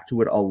going back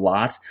to it a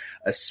lot,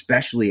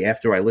 especially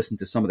after I listened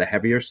to some of the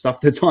heavier stuff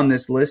that's on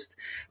this list.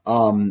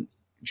 I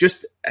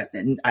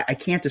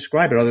can't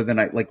describe it other than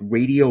like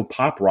radio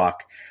pop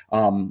rock,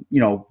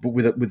 but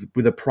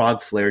with a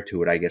prog flair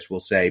to it, I guess we'll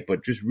say,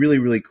 but just really,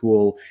 really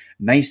cool,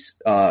 nice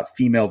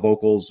female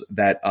vocals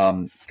that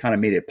kind of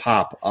made it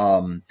pop.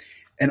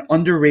 An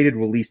underrated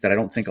release that I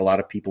don't think a lot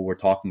of people were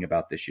talking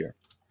about this year.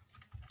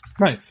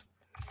 Nice.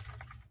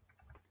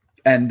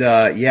 And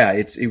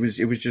it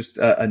was just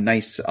a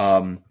nice,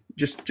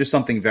 just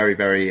something very,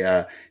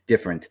 very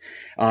different.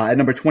 At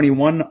number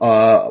 21,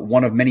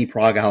 one of many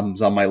prog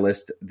albums on my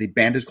list. The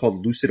band is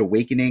called Lucid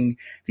Awakening.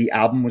 The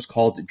album was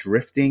called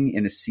Drifting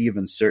in a Sea of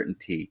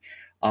Uncertainty.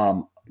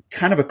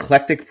 Kind of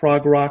eclectic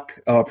prog rock,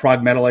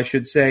 prog metal, I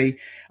should say.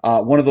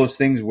 One of those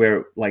things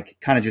where like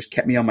kind of just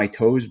kept me on my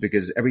toes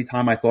because every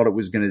time I thought it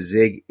was going to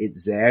zig, it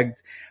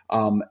zagged.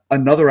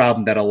 Another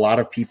album that a lot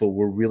of people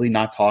were really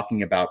not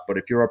talking about, but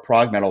if you're a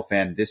prog metal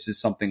fan, this is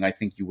something I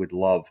think you would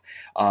love.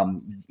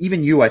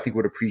 Even you, I think,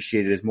 would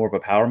appreciate it as more of a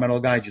power metal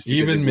guy. Just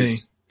even me.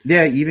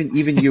 Yeah,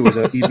 even you as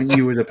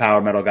a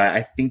power metal guy,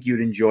 I think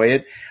you'd enjoy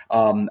it.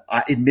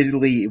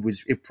 Admittedly,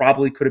 it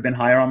probably could have been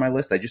higher on my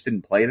list. I just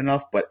didn't play it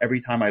enough, but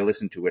every time I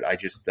listened to it, I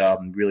just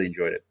really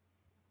enjoyed it.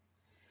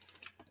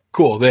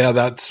 Cool. Yeah,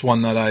 that's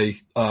one that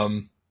I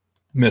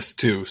missed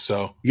too.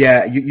 So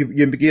yeah,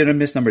 you're gonna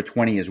miss number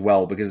 20 as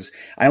well because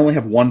I only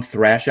have one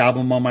thrash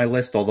album on my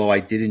list, although I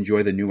did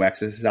enjoy the new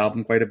Exodus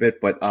album quite a bit.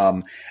 But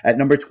at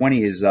number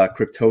 20 is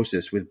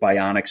Cryptosis with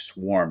Bionic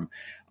Swarm.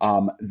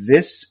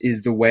 This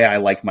is the way I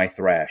like my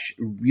thrash.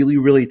 Really,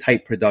 really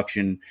tight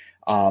production,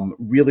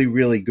 really,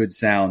 really good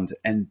sound,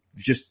 and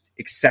just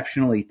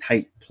exceptionally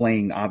tight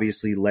playing,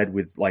 obviously led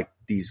with like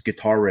these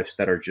guitar riffs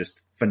that are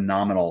just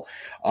phenomenal.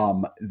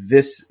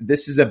 This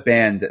is a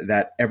band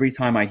that every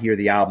time I hear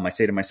the album, I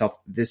say to myself,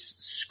 this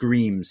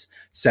screams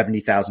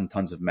 70,000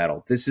 tons of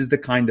metal. This is the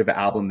kind of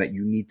album that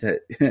you need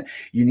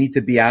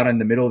to be out in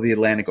the middle of the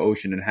Atlantic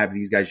Ocean and have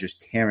these guys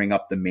just tearing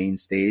up the main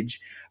stage.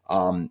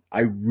 I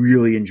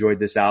really enjoyed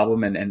this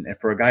album, and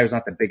for a guy who's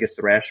not the biggest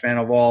thrash fan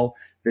of all,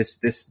 this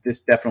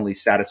definitely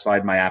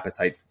satisfied my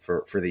appetite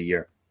for the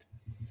year.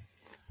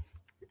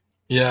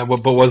 Yeah,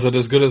 but was it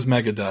as good as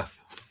Megadeth?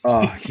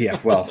 Oh yeah,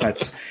 well,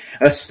 that's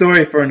a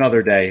story for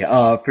another day,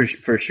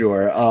 for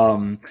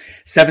sure.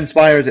 Seven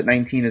Spires at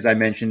 19, as I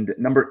mentioned.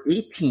 Number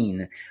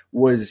 18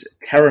 was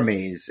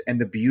Teramaze and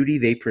The Beauty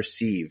They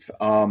Perceive.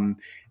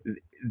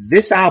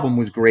 This album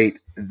was great.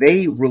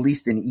 They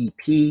released an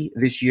EP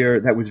this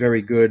year that was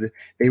very good.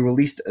 They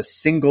released a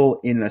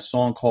single in a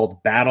song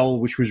called Battle,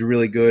 which was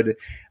really good.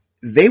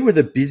 They were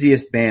the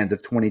busiest band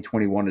of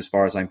 2021 as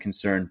far as I'm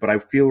concerned, but I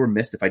feel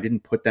remiss if I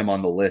didn't put them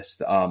on the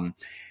list.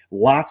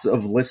 Lots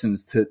of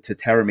listens to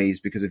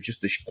Teramaze because of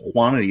just the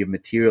quantity of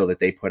material that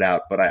they put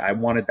out. But I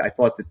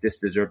thought that this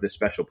deserved a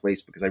special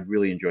place because I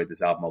really enjoyed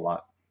this album a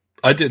lot.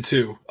 I did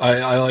too.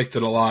 I liked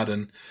it a lot.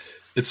 And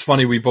it's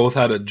funny, we both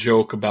had a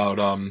joke about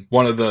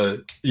one of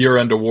the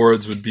year-end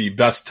awards would be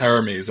Best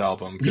Teramaze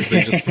album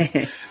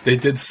because they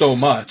did so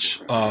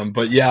much.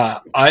 But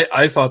yeah,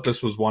 I thought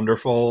this was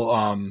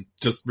wonderful.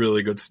 Just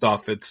really good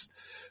stuff. It's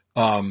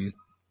on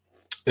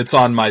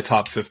my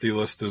top 50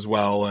 list as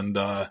well, and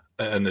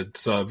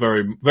it's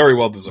very, very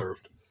well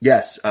deserved.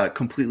 Yes,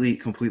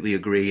 completely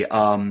agree.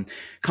 Coming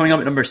up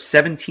at number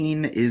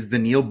 17 is the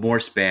Neil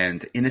Morse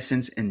Band,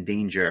 Innocence and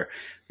Danger.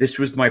 This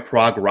was my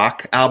prog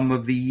rock album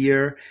of the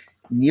year.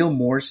 Neil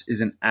Morse is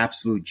an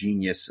absolute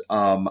genius.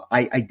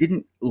 I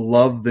didn't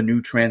love the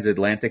new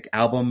Transatlantic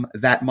album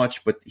that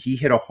much, but he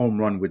hit a home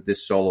run with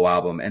this solo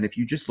album. And if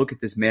you just look at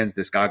this man's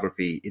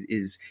discography, it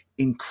is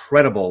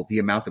incredible the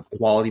amount of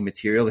quality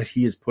material that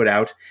he has put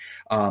out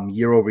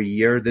year over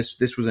year.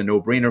 This was a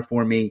no-brainer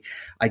for me.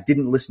 I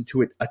didn't listen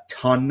to it a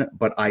ton,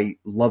 but I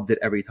loved it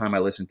every time I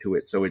listened to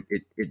it. So it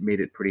made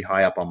it pretty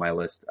high up on my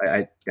list.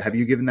 Have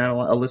you given that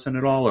a listen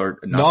at all, or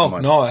not so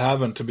much? No, I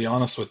haven't, to be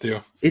honest with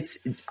you.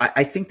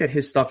 I think that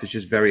his stuff is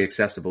just very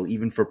accessible,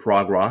 even for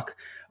prog rock.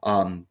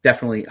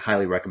 Definitely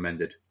highly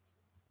recommended.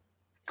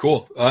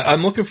 Cool.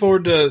 I'm looking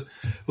forward to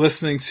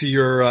listening to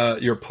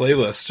your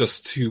playlist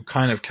just to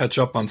kind of catch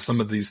up on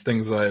some of these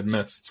things that I had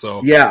missed.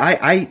 So yeah,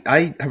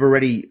 I have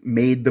already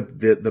made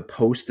the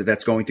post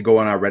that's going to go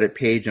on our Reddit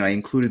page, and I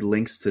included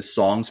links to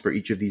songs for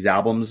each of these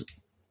albums.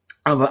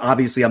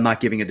 Obviously, I'm not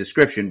giving a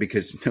description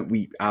because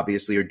we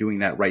obviously are doing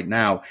that right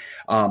now.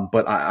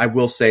 But I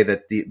will say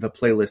that the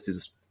playlist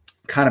is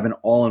kind of an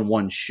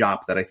all-in-one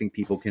shop that I think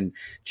people can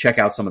check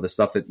out some of the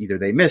stuff that either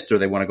they missed or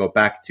they want to go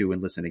back to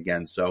and listen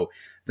again. So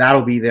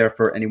that'll be there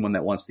for anyone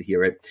that wants to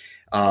hear it.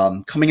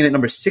 Coming in at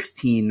number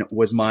 16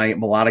 was my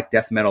melodic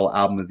death metal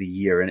album of the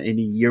year. And in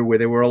a year where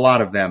there were a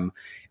lot of them,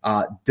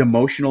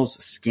 Demotional's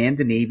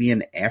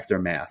Scandinavian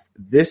Aftermath.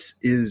 This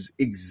is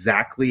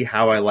exactly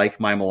how I like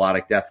my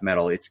melodic death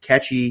metal. It's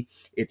catchy,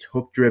 it's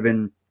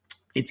hook-driven,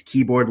 it's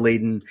keyboard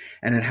laden,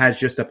 and it has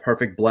just a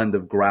perfect blend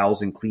of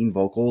growls and clean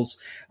vocals.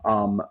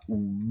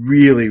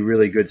 Really,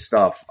 really good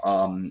stuff.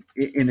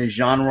 In a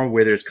genre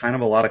where there's kind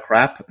of a lot of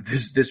crap,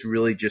 this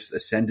really just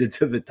ascended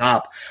to the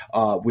top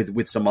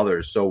with some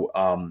others. So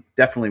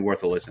definitely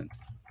worth a listen.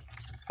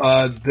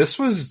 This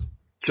was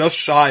just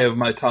shy of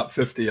my top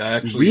 50. I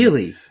actually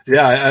really,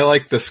 yeah, I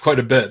like this quite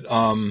a bit.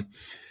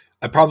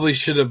 I probably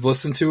should have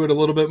listened to it a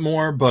little bit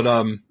more, but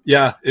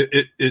yeah,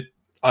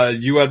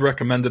 you had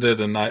recommended it,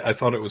 and I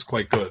thought it was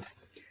quite good.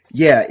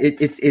 Yeah,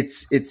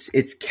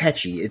 it's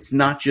catchy. It's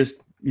not just,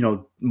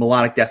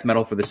 melodic death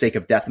metal for the sake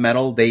of death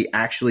metal. They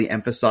actually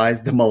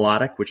emphasize the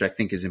melodic, which I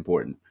think is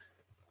important.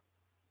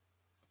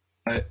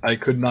 I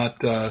could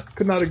not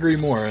agree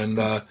more, and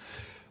I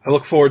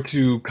look forward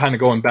to kind of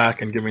going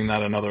back and giving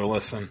that another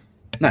listen.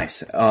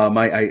 Nice.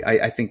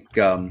 I think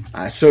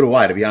so do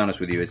I, to be honest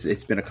with you.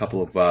 It's been a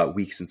couple of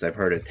weeks since I've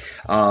heard it.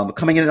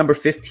 Coming in at number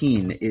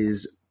 15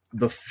 is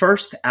the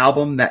first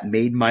album that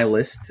made my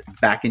list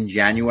back in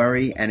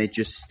January, and it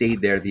just stayed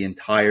there the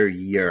entire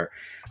year.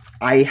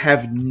 I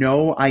have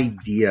no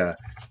idea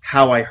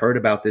how I heard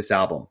about this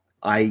album.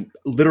 I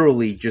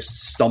literally just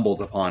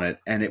stumbled upon it,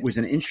 and it was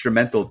an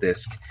instrumental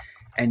disc,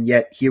 and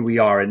yet here we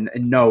are. And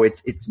no,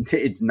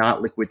 it's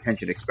not Liquid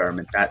Tension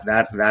Experiment.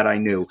 That I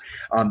knew.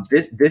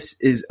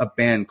 This is a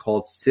band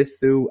called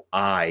Sithu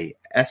Aye,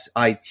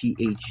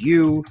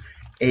 Sithu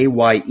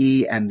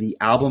Aye, and the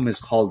album is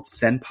called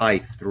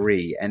Senpai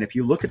 3. And if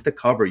you look at the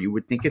cover, you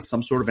would think it's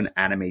some sort of an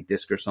anime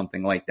disc or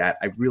something like that.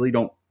 I really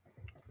don't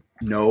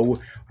know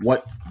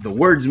what the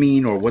words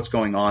mean or what's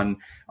going on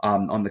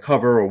the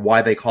cover or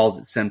why they called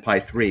it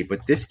Senpai 3,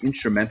 but this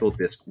instrumental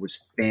disc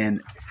was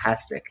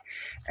fantastic.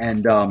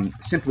 And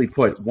simply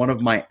put, one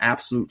of my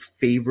absolute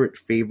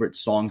favorite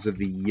songs of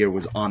the year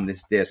was on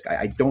this disc.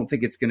 I don't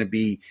think it's going to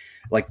be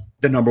like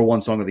the number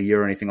one song of the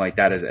year or anything like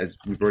that, as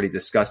we've already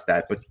discussed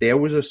that, but there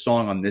was a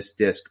song on this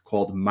disc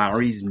called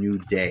Mari's New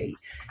Day,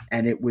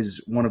 and it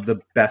was one of the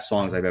best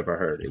songs I've ever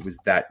heard. It was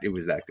that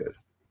good.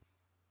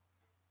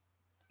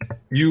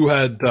 You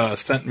had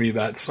sent me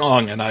that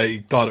song, and I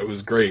thought it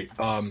was great.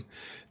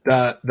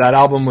 That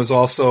album was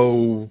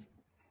also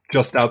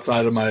just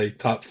outside of my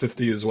top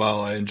 50 as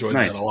well. I enjoyed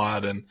that a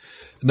lot, and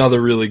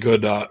another really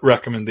good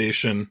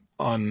recommendation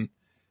on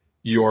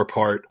your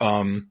part.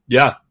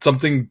 Yeah,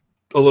 something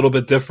a little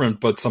bit different,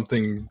 but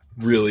something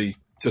really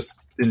just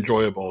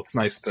enjoyable. It's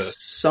nice to.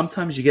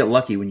 Sometimes you get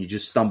lucky when you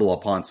just stumble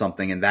upon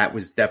something, and that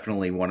was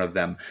definitely one of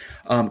them.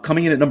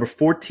 Coming in at number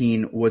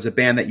 14 was a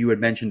band that you had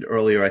mentioned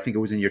earlier. I think it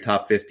was in your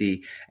top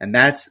 50, and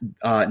that's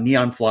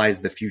Neon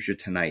Fly's The Future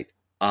Tonight.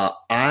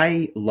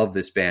 I love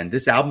this band.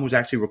 This album was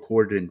actually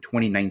recorded in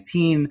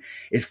 2019.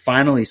 It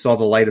finally saw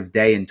the light of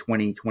day in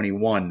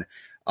 2021,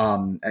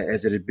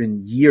 as it had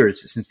been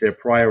years since their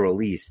prior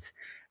release.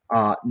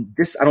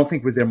 This, I don't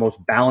think, was their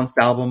most balanced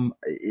album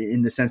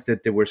in the sense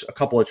that there was a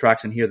couple of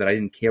tracks in here that I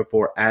didn't care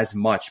for as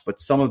much, but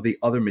some of the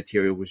other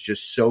material was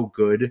just so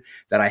good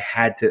that I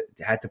had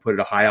to put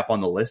it high up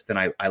on the list, and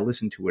I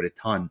listened to it a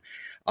ton.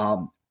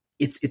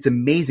 It's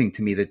amazing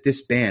to me that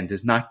this band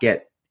does not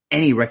get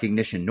any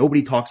recognition.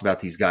 Nobody talks about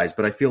these guys,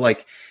 but I feel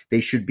like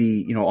they should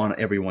be, on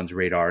everyone's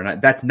radar.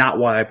 And that's not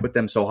why I put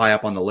them so high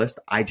up on the list.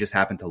 I just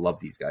happen to love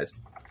these guys.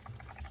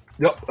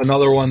 Yep.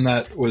 Another one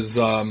that was,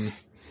 that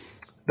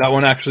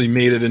one actually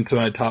made it into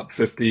my top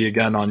 50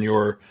 again on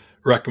your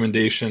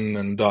recommendation.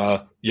 And,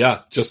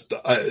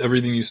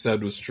 everything you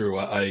said was true.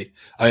 I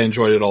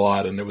enjoyed it a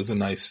lot, and it was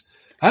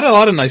I had a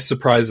lot of nice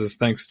surprises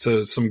thanks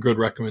to some good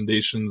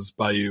recommendations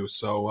by you.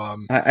 So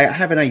I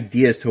have an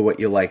idea as to what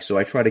you like, so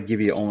I try to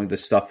give you only the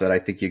stuff that I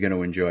think you're going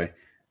to enjoy.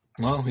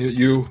 Well,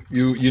 you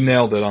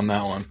nailed it on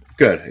that one.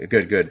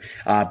 Good.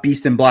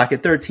 Beast in Black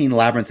at 13,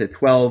 Labyrinth at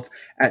 12.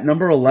 At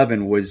number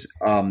 11 was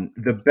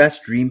the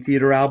best Dream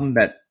Theater album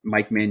that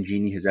Mike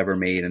Mangini has ever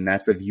made, and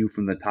that's A View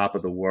from the Top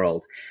of the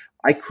World.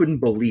 I couldn't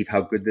believe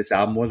how good this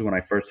album was when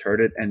I first heard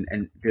it,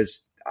 and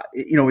just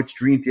it's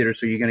Dream Theater,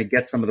 so you're going to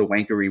get some of the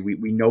wankery.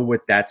 We know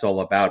what that's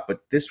all about,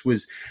 but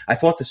I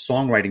thought the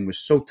songwriting was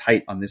so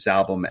tight on this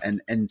album.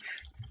 And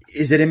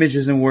is it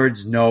Images and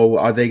Words? No.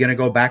 Are they going to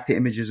go back to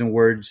Images and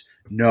Words?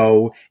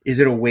 No. Is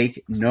it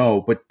Awake?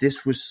 No. But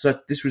this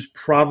was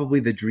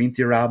probably the Dream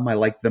Theater album I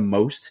liked the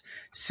most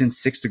since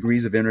 6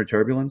 Degrees of Inner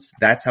Turbulence.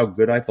 That's how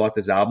good I thought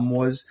this album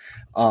was,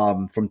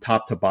 from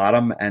top to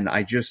bottom. And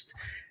I just,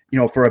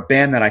 for a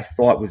band that I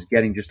thought was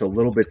getting just a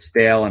little bit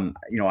stale, and,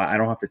 I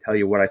don't have to tell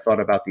you what I thought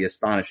about The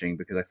Astonishing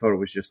because I thought it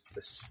was just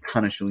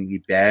astonishingly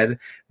bad.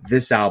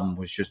 This album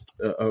was just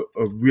a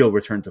real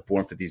return to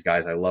form for these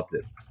guys. I loved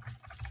it.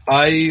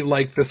 I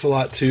like this a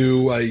lot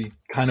too. I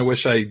kind of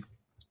wish I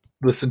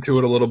listened to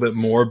it a little bit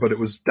more, but it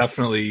was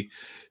definitely,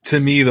 to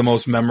me, the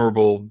most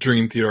memorable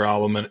Dream Theater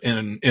album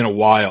in a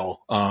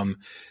while. And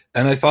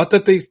I thought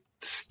that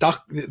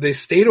they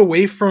stayed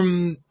away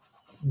from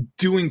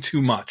doing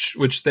too much,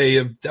 which they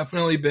have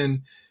definitely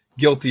been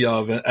guilty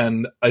of.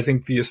 And I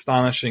think The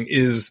Astonishing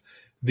is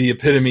the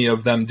epitome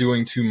of them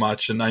doing too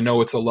much. And I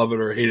know it's a love it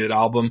or hate it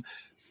album.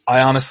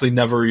 I honestly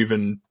never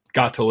even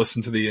got to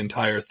listen to the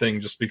entire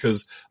thing just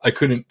because I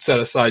couldn't set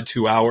aside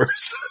 2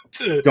 hours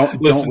to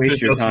listen to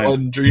just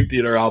one Dream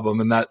Theater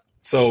album. And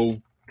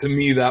so to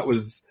me, that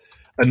was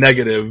a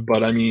negative,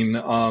 but I mean,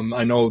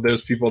 I know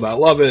there's people that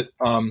love it.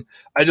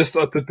 I just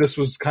thought that this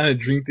was kind of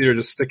Dream Theater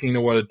just sticking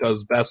to what it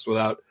does best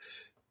without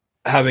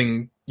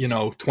having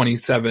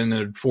 27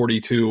 or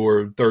 42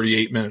 or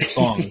 38 minute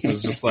songs.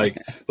 It's just like,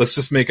 let's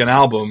just make an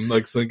album,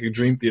 like a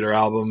Dream Theater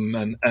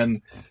album.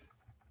 And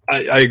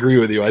I agree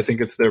with you. I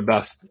think it's their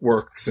best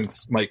work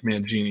since Mike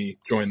Mangini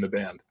joined the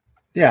band.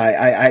 Yeah,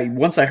 I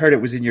once I heard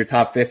it was in your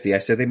top 50, I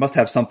said they must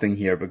have something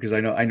here because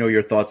I know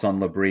your thoughts on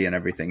Labrie and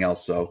everything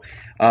else. So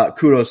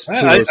kudos.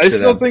 I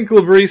still think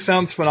Labrie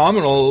sounds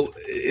phenomenal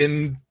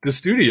in the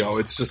studio.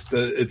 It's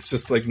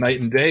just like night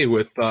and day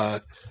with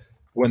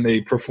when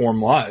they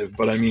perform live.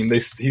 But I mean,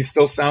 he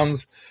still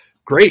sounds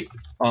great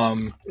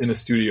in a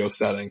studio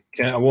setting.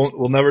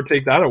 We'll never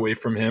take that away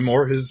from him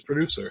or his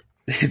producer.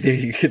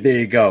 There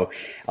you go.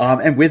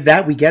 And with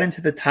that, we get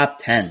into the top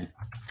 10.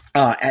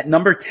 At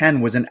number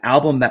 10 was an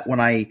album that when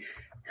I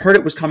heard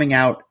it was coming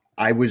out,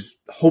 I was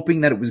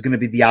hoping that it was going to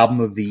be the album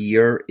of the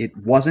year. It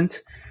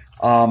wasn't,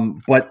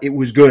 but it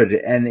was good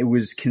and it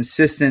was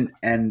consistent,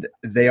 and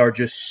they are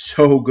just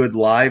so good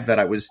live that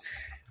I was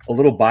a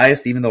little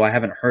biased, even though I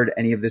haven't heard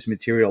any of this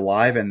material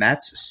live, and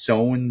that's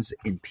Sone's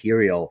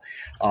Imperial.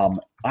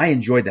 I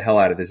enjoyed the hell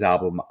out of this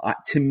album.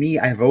 To me,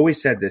 I've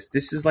always said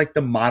this is like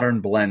the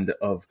modern blend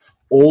of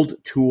old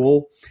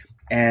Tool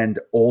and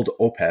old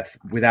Opeth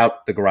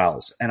without the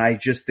growls. And I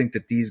just think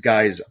that these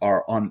guys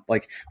are on,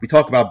 like, we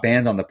talk about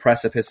bands on the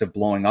precipice of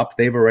blowing up.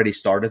 They've already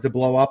started to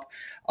blow up.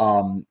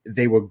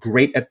 They were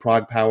great at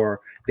Prog Power.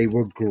 They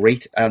were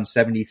great on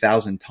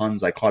 70,000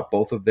 Tons. I caught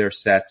both of their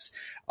sets.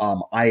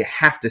 I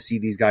have to see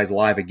these guys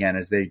live again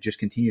as they just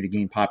continue to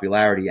gain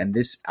popularity. And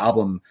this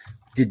album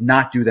did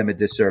not do them a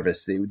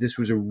disservice. This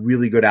was a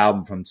really good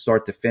album from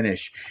start to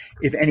finish.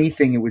 If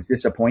anything, it was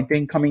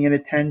disappointing coming in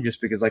at 10, just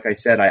because, like I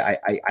said,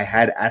 I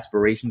had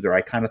aspirations, or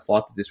I kind of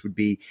thought that this would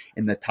be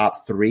in the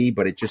top 3,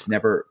 but it just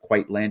never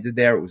quite landed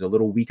there. It was a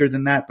little weaker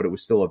than that, but it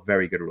was still a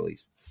very good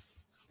release.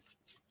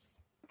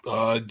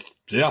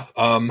 Yeah.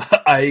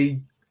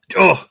 I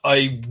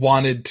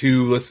wanted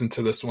to listen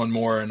to this one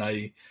more, and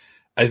I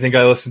think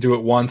I listened to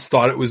it once,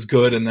 thought it was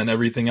good, and then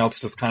everything else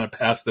just kind of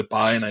passed it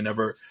by, and I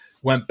never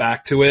went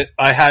back to it.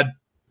 I had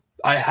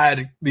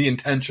the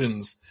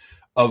intentions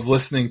of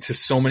listening to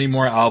so many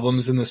more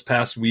albums in this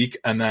past week.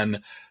 And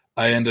then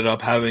I ended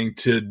up having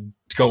to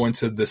go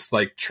into this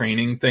like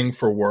training thing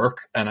for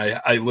work. And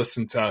I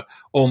listened to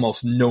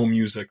almost no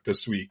music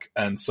this week.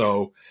 And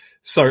so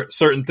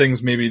certain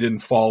things maybe didn't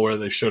fall where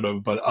they should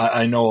have, but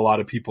I know a lot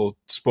of people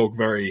spoke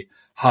very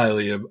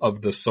highly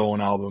of the Soen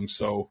album.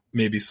 So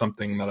maybe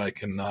something that I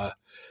can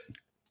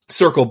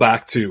circle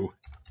back to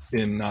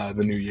in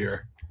the new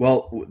year.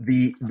 Well,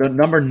 the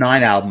number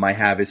 9 album I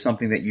have is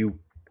something that you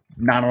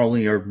not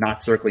only are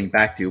not circling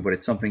back to, but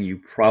it's something you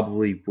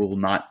probably will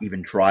not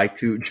even try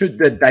to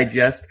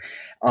digest.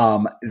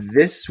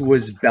 This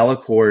was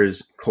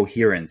Bellacor's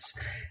Coherence.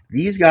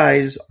 These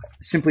guys,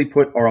 simply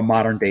put, are a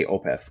modern day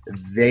Opeth.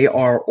 They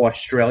are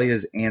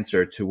Australia's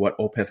answer to what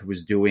Opeth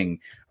was doing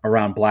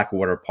around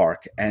Blackwater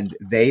Park, and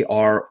they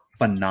are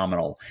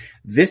phenomenal.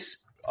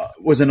 This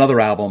was another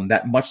album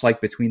that, much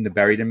like Between the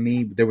Buried and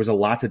Me, there was a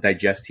lot to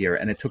digest here,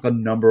 and it took a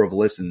number of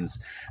listens,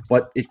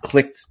 but it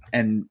clicked,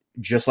 and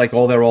just like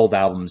all their old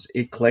albums,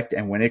 it clicked,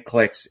 and when it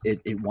clicks,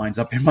 it winds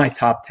up in my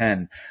top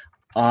 10.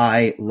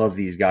 I love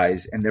these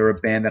guys, and they're a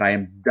band that I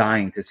am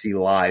dying to see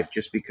live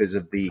just because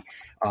of the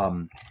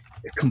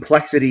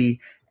complexity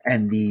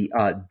and the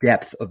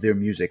depth of their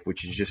music,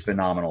 which is just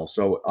phenomenal.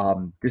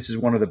 So this is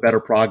one of the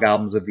better prog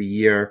albums of the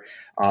year.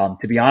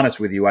 To be honest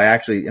with you, I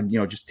actually am,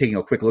 just taking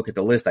a quick look at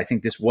the list. I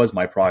think this was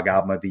my prog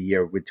album of the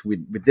year. With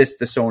this,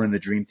 The Soen and the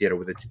Dream Theater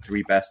were the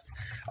 3 best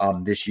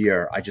this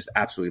year. I just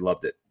absolutely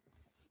loved it.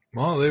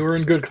 Well, they were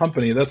in good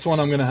company. That's one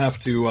I'm going to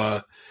have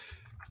to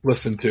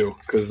listen to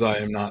because I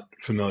am not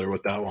familiar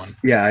with that one.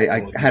 Yeah,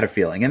 I had a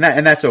feeling, and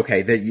that's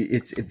okay.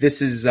 That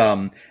this is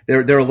they're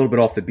a little bit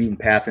off the beaten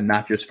path, and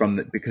not just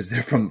because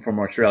they're from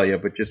Australia,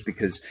 but just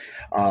because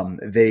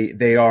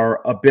they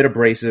are a bit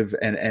abrasive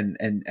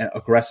and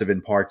aggressive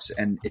in parts,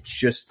 and it's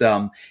just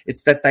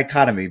it's that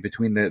dichotomy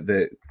between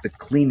the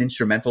clean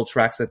instrumental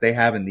tracks that they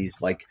have and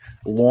these like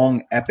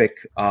long epic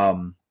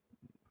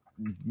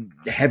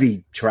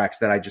heavy tracks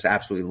that I just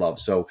absolutely love.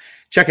 So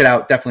check it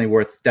out. Definitely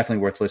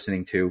worth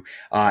listening to.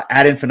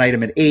 Ad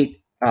Infinitum at 8,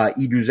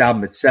 Ebu's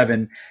album at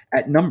 7.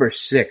 At number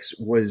 6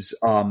 was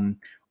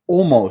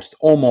almost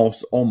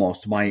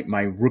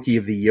my Rookie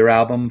of the Year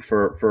album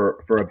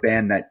for a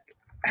band that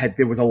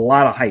there was a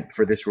lot of hype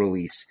for this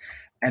release,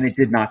 and it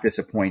did not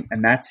disappoint.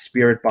 And that's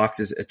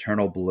Spiritbox's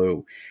Eternal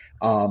Blue.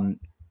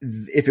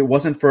 If it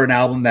wasn't for an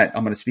album that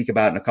I'm going to speak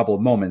about in a couple of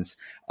moments,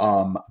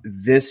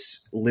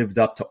 this lived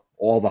up to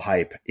all the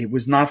hype. It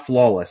was not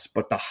flawless,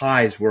 but the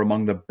highs were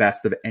among the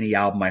best of any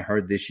album I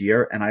heard this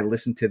year, and I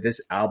listened to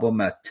this album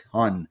a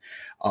ton.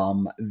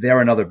 They're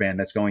another band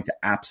that's going to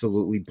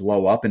absolutely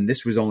blow up, and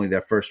this was only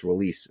their first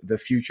release. The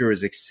future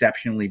is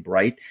exceptionally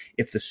bright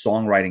if the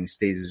songwriting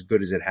stays as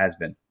good as it has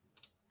been.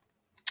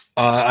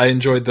 I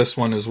enjoyed this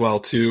one as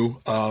well, too.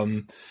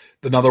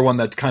 Another one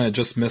that kind of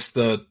just missed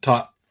the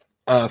top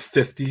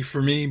 50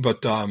 for me,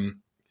 but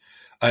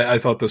I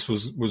thought this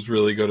was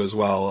really good as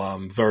well.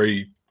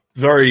 Very,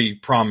 very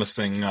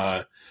promising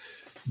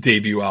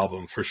debut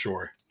album for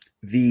sure.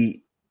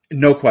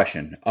 No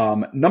question.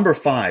 Number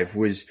 5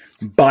 was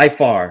by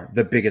far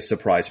the biggest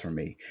surprise for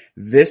me.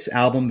 This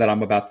album that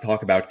I'm about to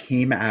talk about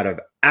came out of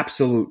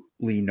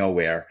absolutely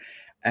nowhere.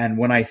 And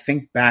when I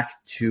think back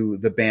to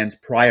the band's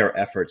prior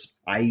efforts,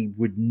 I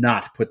would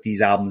not put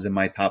these albums in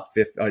my top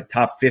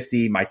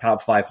 50, my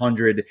top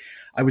 500.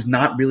 I was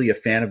not really a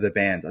fan of the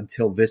band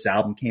until this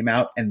album came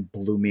out and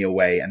blew me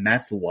away. And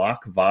that's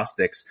Locke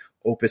Vostok's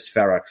Opus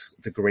Ferox,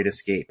 The Great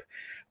Escape.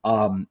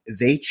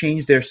 They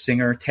changed their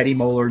singer, Teddy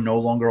Moeller, no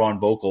longer on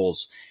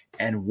vocals.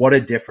 And what a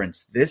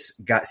difference.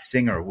 This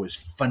singer was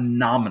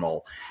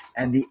phenomenal.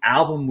 And the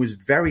album was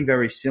very,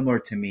 very similar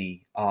to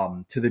me,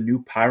 to the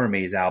new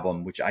Pyramaze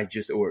album, which I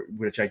just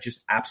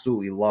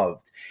absolutely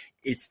loved.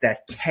 It's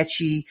that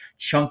catchy,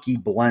 chunky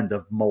blend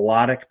of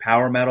melodic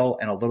power metal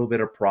and a little bit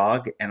of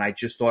prog. And I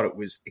just thought it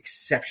was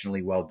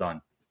exceptionally well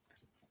done.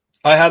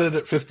 I had it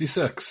at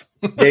 56.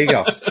 There you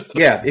go.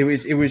 Yeah, it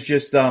was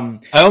just. I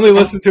only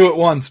listened to it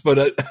once, but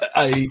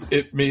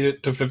it made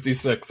it to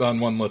 56 on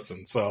one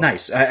listen. So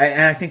nice,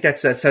 and I think that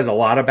says a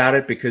lot about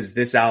it because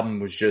this album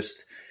was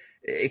just.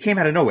 It came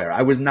out of nowhere.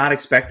 I was not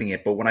expecting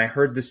it, but when I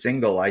heard the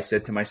single, I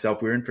said to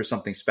myself, we're in for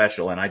something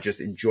special, and I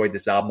just enjoyed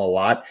this album a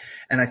lot.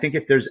 And I think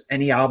if there's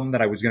any album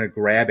that I was going to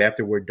grab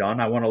after we're done,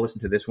 I want to listen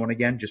to this one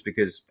again just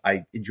because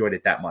I enjoyed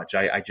it that much.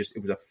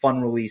 It was a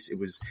fun release. It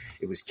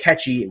was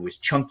catchy. It was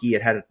chunky.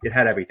 It had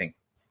everything.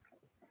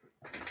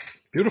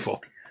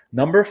 Beautiful.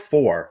 Number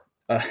 4.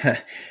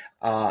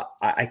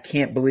 I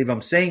can't believe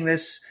I'm saying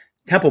this.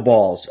 Temple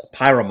Balls,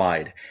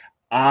 Pyramide.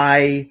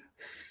 I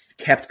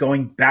kept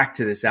going back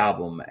to this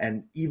album,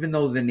 and even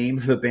though the name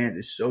of the band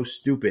is so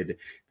stupid,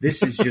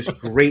 this is just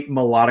great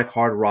melodic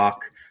hard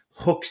rock,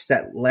 hooks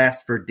that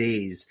last for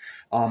days,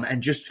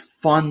 and just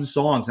fun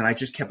songs. And I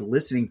just kept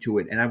listening to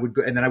it, and I would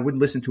go, and then I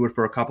wouldn't listen to it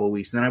for a couple of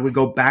weeks, and then I would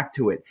go back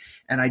to it,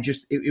 and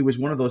it was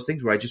one of those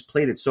things where I just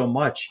played it so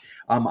much,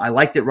 I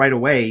liked it right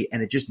away,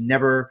 and it just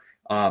never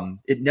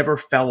it never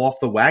fell off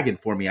the wagon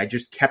for me. I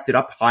just kept it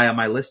up high on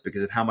my list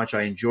because of how much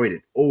I enjoyed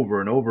it over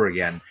and over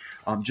again.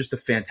 Just a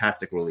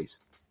fantastic release.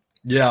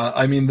 Yeah,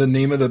 I mean, the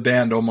name of the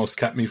band almost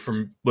kept me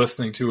from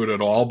listening to it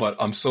at all, but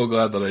I'm so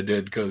glad that I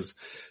did because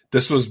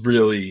this was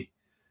really,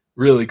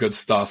 really good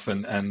stuff.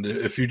 And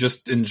if you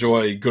just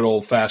enjoy good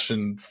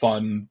old-fashioned,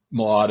 fun,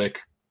 melodic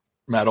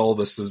metal,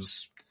 this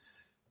is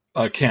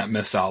a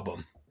can't-miss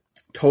album.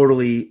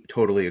 Totally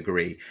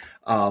agree.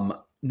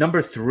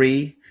 Number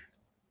 3,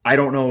 I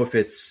don't know if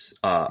it's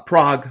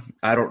prog.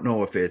 I don't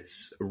know if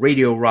it's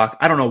radio rock.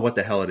 I don't know what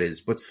the hell it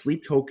is, but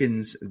Sleep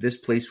Tokens, This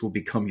Place Will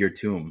Become Your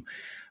Tomb.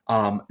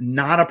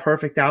 Not a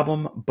perfect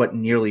album, but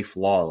nearly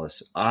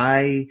flawless.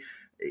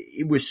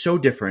 It was so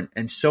different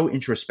and so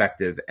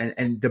introspective,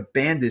 and the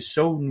band is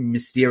so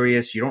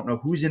mysterious. You don't know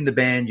who's in the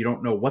band. You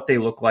don't know what they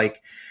look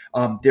like.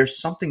 There's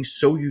something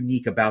so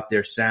unique about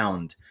their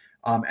sound.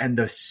 And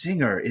the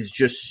singer is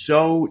just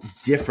so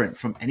different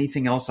from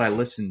anything else I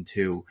listened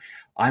to.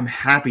 I'm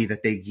happy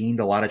that they gained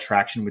a lot of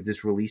traction with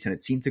this release, and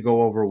it seemed to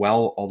go over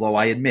well, although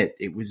I admit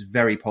it was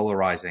very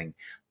polarizing.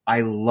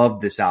 I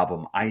love this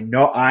album. I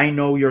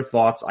know your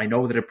thoughts. I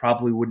know that it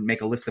probably wouldn't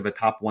make a list of a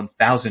top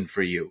 1,000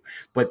 for you,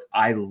 but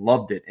I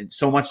loved it, and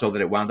so much so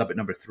that it wound up at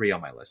number 3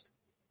 on my list.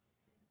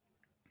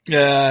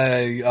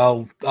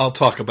 Yeah, I'll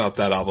talk about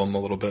that album a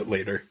little bit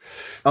later.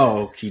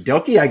 Okie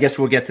dokie. I guess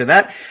we'll get to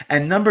that.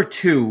 And number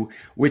 2,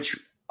 which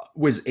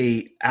was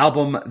a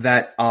album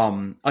that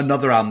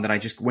another album that I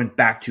just went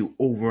back to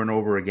over and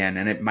over again,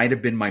 and it might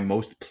have been my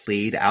most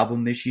played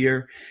album this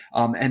year,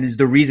 and is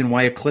the reason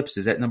why Eclipse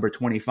is at number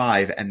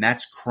 25, and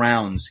that's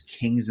Crown's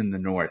Kings in the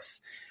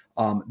North.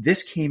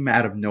 This came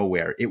out of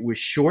nowhere. It was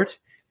short,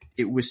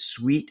 it was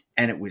sweet,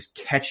 and it was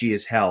catchy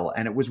as hell,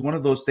 and it was one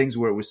of those things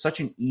where it was such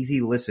an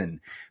easy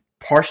listen,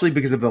 partially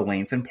because of the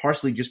length and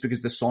partially just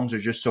because the songs are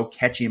just so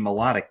catchy and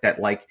melodic that,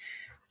 like,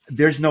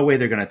 there's no way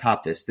they're going to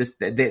top this.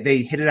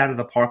 They hit it out of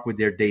the park with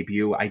their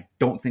debut. I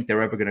don't think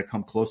they're ever going to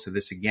come close to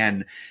this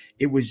again.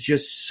 It was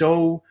just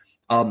so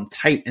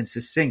tight and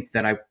succinct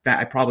that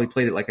I probably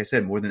played it, like I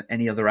said, more than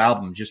any other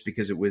album, just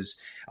because it was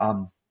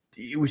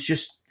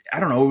just, I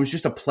don't know, it was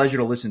just a pleasure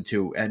to listen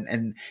to.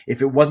 And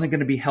if it wasn't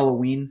going to be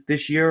Halloween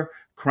this year,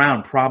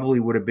 Crown probably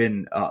would have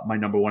been my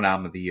number 1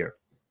 album of the year.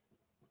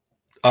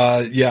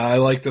 Yeah, I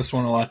like this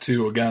one a lot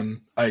too.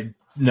 Again, I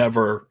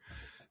never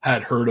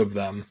had heard of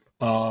them.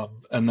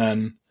 And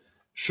then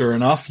sure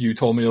enough, you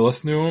told me to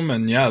listen to them,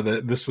 and yeah,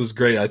 this was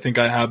great. I think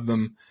I have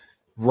them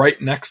right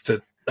next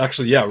to,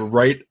 actually, yeah,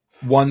 right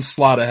one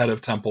slot ahead of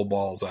Temple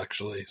Balls,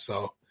 actually.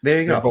 So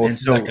there you go. Both and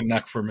so, neck and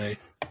neck for me.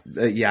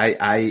 Yeah,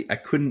 I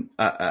couldn't,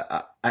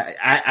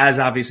 as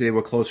obviously they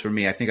were close for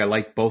me. I think I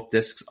liked both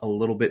discs a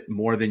little bit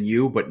more than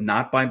you, but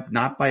not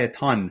by a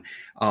ton.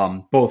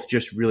 Both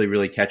just really,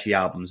 really catchy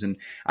albums. And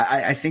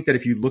I think that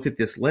if you look at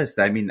this list,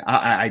 I mean,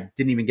 I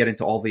didn't even get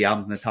into all the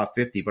albums in the top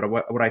 50, but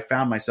what I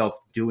found myself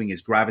doing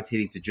is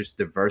gravitating to just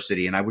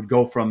diversity. And I would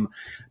go from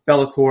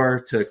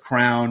Bellacore to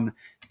Crown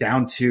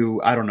down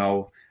to, I don't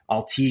know,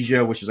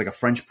 Altesia, which is like a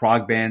French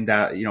prog band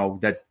that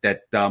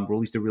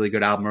released a really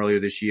good album earlier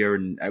this year.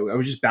 And I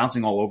was just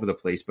bouncing all over the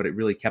place, but it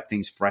really kept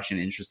things fresh and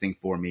interesting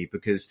for me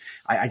because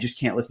I just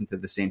can't listen to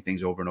the same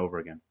things over and over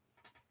again.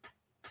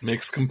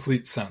 Makes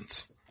complete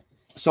sense.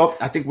 So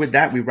I think with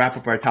that, we wrap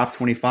up our top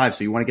 25.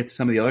 So you want to get to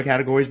some of the other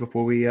categories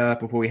before we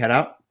head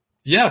out?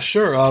 Yeah,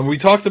 sure. We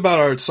talked about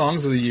our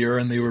songs of the year,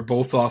 and they were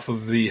both off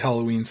of the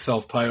Halloween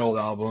self-titled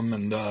album.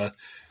 And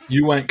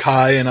you went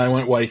Kai and I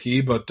went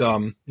Wyke, but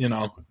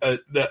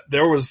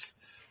there was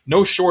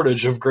no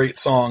shortage of great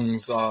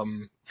songs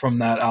from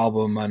that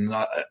album. And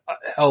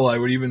hell, I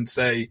would even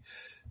say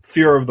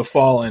 "Fear of the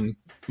Fallen"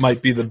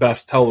 might be the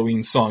best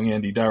Halloween song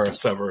Andy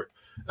Darris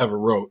ever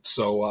wrote.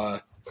 So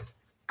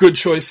good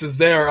choices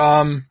there.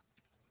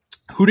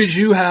 Who did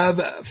you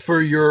have for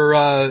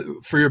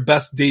your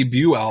best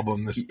debut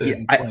album?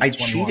 I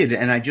cheated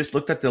and I just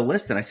looked at the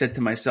list and I said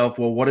to myself,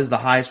 well, what is the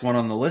highest one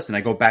on the list? And I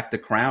go back to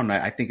Crown.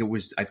 I thought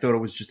it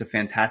was just a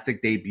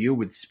fantastic debut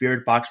with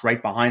Spirit Box right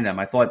behind them.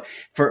 I thought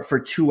for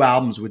 2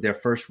 albums with their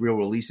first real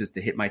releases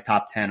to hit my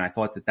top 10, I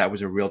thought that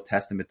was a real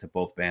testament to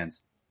both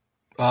bands.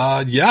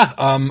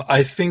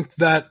 I think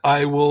that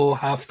I will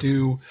have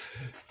to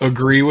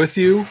agree with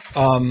you.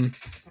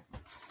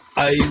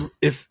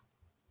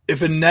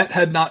 If Annette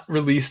had not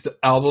released the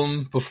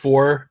album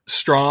before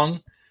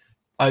Strong,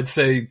 I'd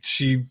say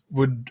she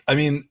would. I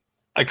mean,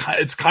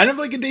 it's kind of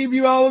like a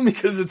debut album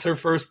because it's her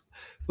first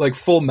like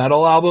full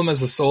metal album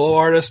as a solo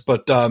artist.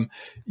 But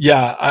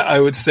I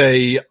would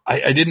say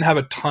I didn't have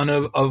a ton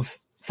of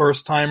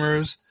first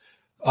timers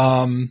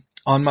on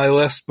my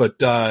list,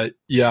 but I'm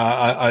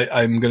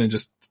gonna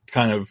just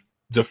kind of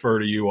defer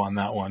to you on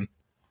that one.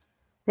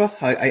 Well,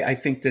 I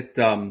think that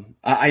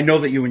I know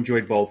that you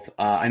enjoyed both.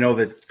 I know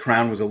that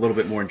Crown was a little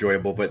bit more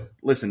enjoyable, but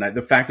listen,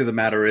 the fact of the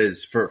matter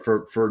is,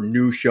 for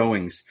new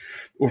showings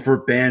or for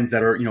bands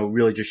that are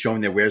really just showing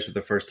their wares for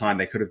the first time,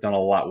 they could have done a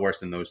lot worse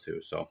than those two.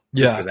 So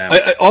yeah, for them.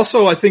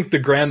 I think the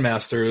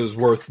Grandmaster is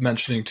worth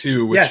mentioning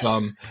too. Which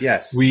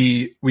yes.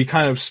 We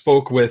kind of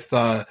spoke with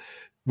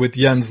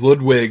Jens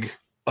Ludwig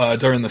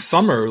during the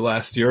summer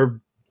last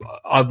year.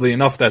 Oddly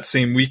enough, that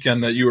same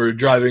weekend that you were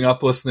driving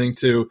up listening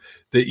to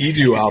the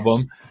Edu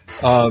album,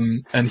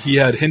 and he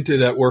had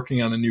hinted at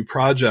working on a new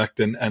project,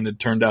 and it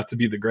turned out to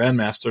be the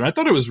Grandmaster. And I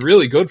thought it was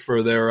really good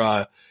for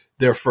their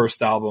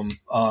first album.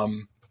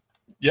 I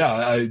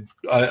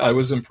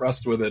was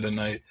impressed with it,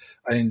 and I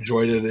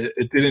enjoyed it.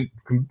 It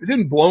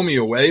didn't blow me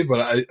away,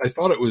 but I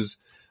thought it was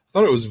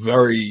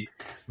very,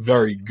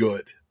 very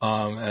good.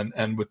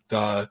 And with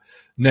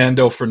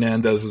Nando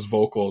Fernandez's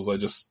vocals, I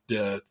just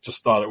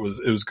thought it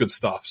was good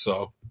stuff.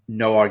 So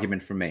no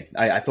argument from me.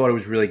 I thought it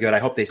was really good. I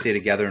hope they stay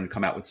together and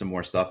come out with some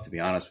more stuff, to be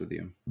honest with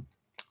you.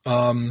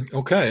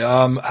 Okay.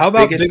 How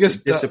about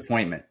biggest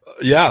disappointment?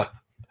 Yeah.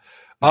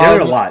 There are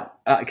a lot.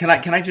 Can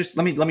I just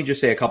let me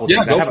just say a couple of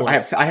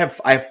things. I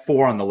have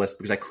 4 on the list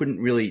because I couldn't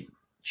really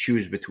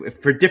choose between,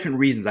 for different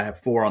reasons. I have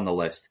 4 on the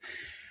list.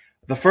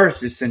 The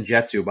first is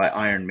Senjutsu by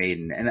Iron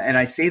Maiden, and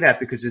I say that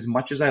because as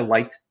much as I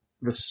liked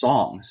the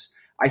songs,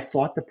 I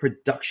thought the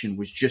production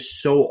was just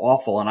so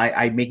awful, and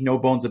I make no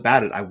bones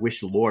about it. I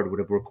wish Lord would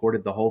have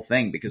recorded the whole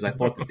thing because I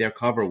thought that their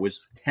cover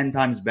was 10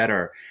 times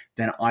better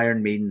than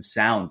Iron Maiden's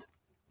sound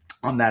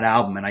on that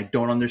album. And I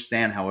don't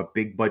understand how a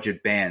big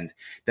budget band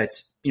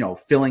that's,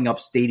 filling up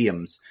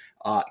stadiums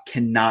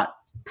cannot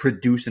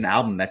produce an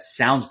album that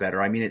sounds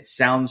better. I mean, it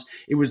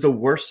was the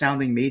worst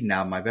sounding Maiden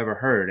album I've ever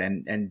heard.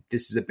 And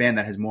this is a band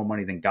that has more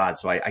money than God.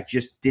 So I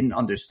just didn't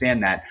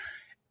understand that.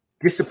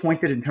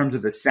 Disappointed in terms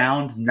of the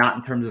sound, not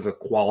in terms of the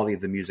quality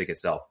of the music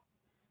itself.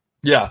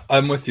 Yeah,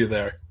 I'm with you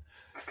there.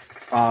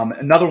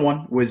 Another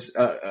one was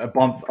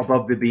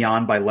Above the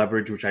Beyond by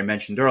Leverage, which I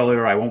mentioned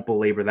earlier. I won't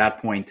belabor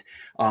that point,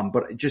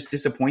 but just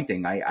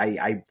disappointing.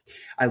 I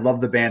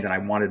love the band and I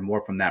wanted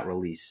more from that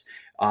release.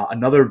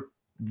 Another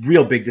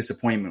real big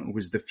disappointment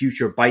was The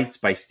Future Bites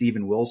by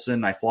Steven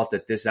Wilson. I thought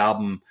that this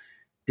album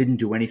didn't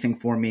do anything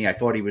for me. I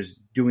thought he was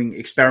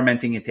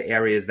experimenting into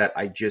areas that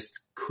I just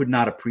could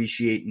not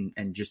appreciate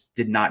and just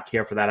did not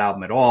care for that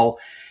album at all.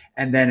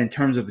 And then in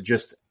terms of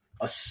just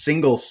a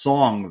single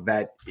song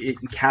that it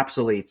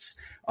encapsulates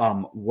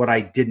what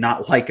I did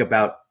not like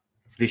about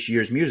this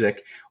year's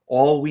music,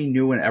 All We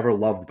Knew and Ever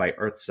Loved by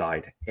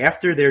Earthside.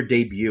 After their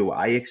debut,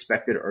 I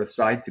expected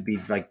Earthside to be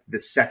like the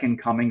second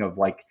coming of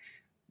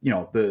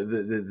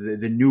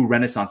the new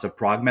renaissance of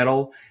prog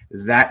metal.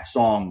 That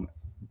song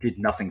did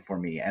nothing for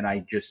me. And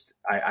I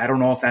don't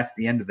know if that's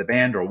the end of the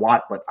band or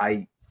what, but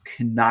I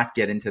cannot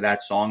get into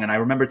that song. And I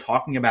remember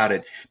talking about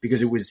it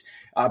because it was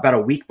about a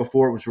week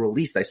before it was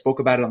released. I spoke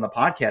about it on the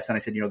podcast and I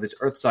said, this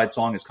Earthside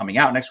song is coming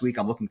out next week.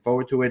 I'm looking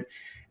forward to it.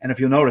 And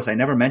if you'll notice, I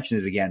never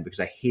mentioned it again because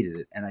I hated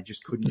it and I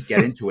just couldn't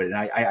get into it. And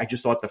I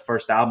just thought the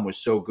first album was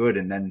so good.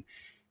 And then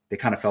they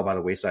kind of fell by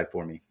the wayside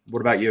for me.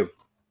 What about you?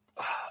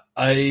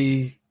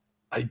 I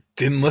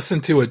didn't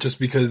listen to it just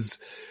because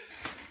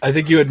I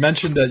think you had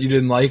mentioned that you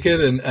didn't like it,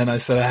 and I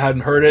said I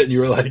hadn't heard it, and you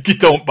were like,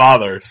 "Don't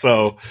bother."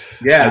 So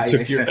yeah, I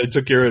took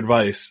your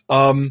advice.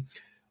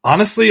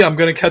 Honestly, I'm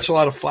going to catch a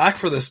lot of flack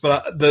for this,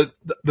 but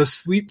the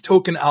Sleep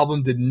Token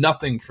album did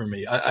nothing for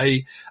me.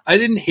 I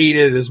didn't hate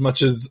it as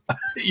much as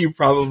you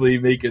probably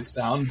make it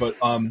sound, but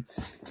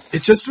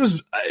it just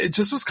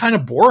was kind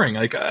of boring.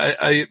 Like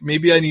I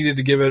maybe I needed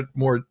to give it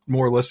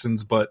more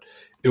listens, but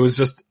it was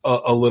just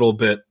a little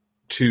bit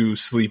too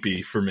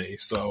sleepy for me.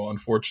 So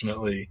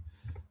unfortunately,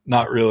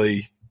 not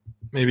really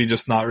my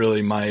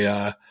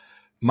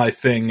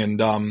thing.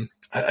 And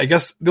I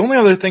guess the only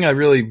other thing I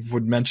really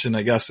would mention,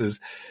 I guess, is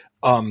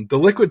the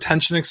Liquid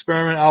Tension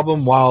Experiment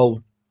album.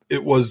 While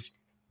it was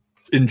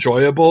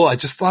enjoyable, I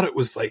just thought it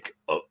was like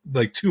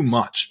too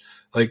much.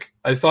 Like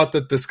I thought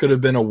that this could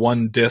have been a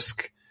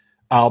 1-disc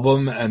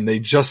album, and they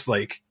just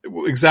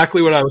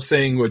exactly what I was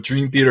saying, what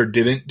Dream Theater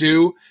didn't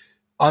do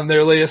on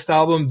their latest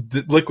album.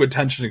 The Liquid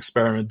Tension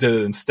Experiment did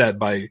it instead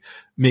by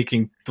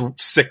making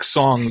 6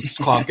 songs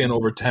clock in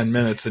over 10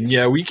 minutes. And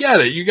yeah, we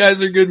get it. You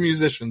guys are good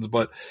musicians,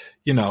 but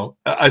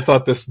I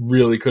thought this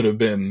really could have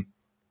been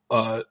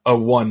a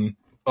one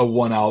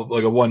album,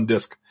 like a one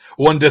disc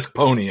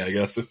pony, I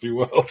guess, if you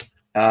will.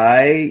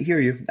 I hear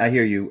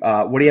you.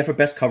 What do you have for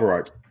best cover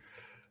art?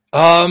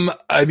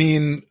 I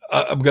mean,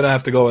 I'm going to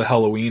have to go with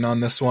Halloween on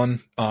this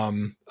one.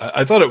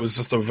 I thought it was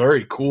just a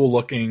very cool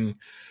looking,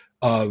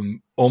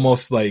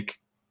 almost like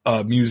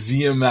a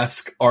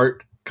museum-esque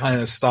art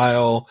kind of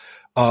style.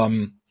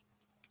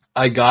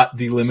 I got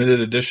the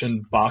limited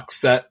edition box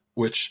set,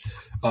 which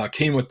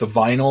came with the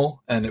vinyl,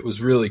 and it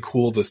was really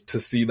cool to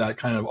see that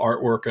kind of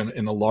artwork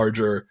in a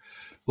larger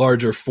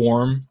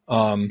form.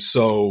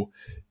 So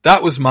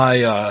that was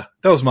my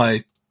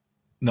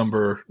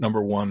number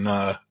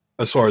one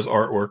as far as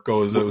artwork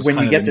goes. It was when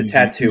you get the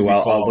tattoo,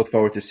 I'll look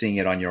forward to seeing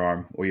it on your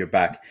arm or your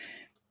back.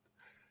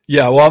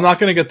 Yeah, well, I'm not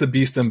going to get the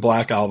Beast in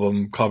Black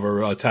album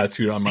cover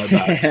tattooed on my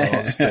back, so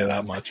I'll just say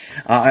that much.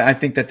 I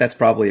think that's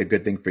probably a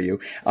good thing for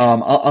you.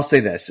 I'll say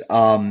this.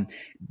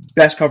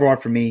 Best cover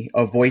art for me,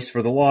 A Voice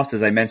for the Lost.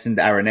 As I mentioned,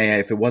 Aranea.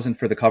 If it wasn't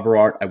for the cover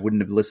art, I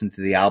wouldn't have listened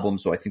to the album,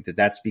 so I think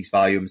that speaks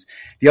volumes.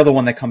 The other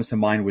one that comes to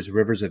mind was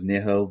Rivers of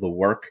Nihil, The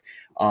Work.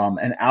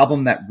 An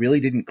album that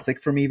really didn't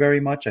click for me very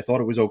much. I thought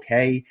it was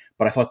okay,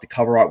 but I thought the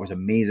cover art was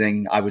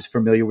amazing. I was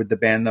familiar with the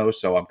band, though,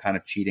 so I'm kind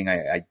of cheating.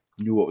 I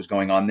knew what was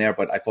going on there,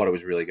 but I thought it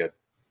was really good.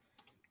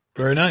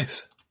 Very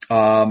nice.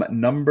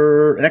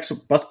 Next,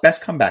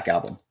 best comeback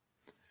album.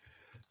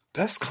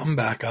 Best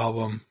comeback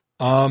album.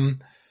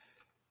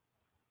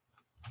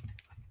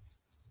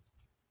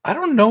 I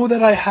don't know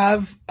that I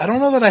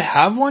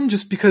have one,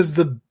 just because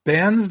the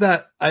bands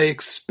that I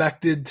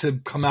expected to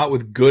come out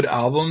with good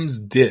albums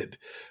did.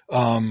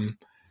 And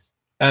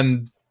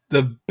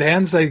the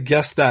bands, I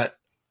guess, that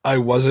I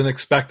wasn't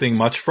expecting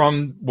much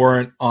from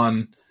weren't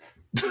on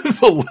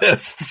the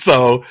list.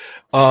 So,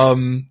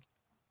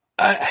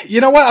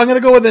 you know what? I'm going to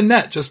go with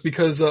Annette, just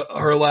because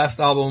her last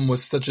album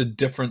was such a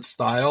different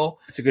style.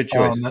 It's a good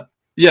choice.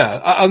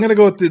 Yeah, I'm going to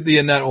go with the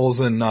Annette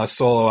Olsen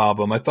solo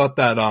album. I thought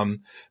that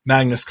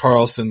Magnus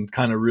Carlsen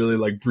kind of really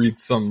like breathed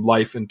some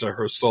life into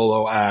her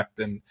solo act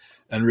and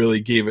really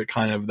gave it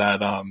kind of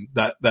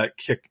that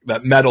kick,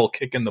 that metal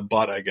kick in the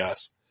butt, I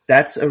guess.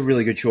 That's a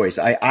really good choice.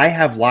 I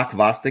have Lock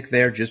Vostok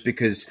there just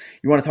because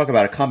you want to talk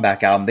about a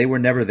comeback album. They were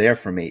never there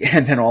for me.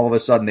 And then all of a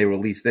sudden they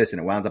released this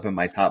and it wound up in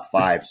my top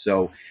 5.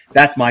 So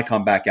that's my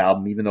comeback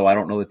album, even though I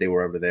don't know that they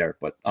were ever there,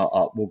 but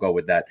we'll go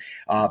with that.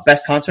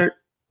 Best concert?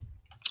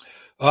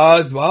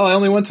 Well, I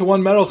only went to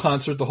one metal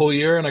concert the whole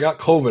year and I got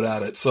COVID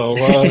at it. So,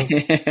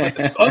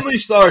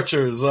 Unleash the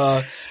Archers.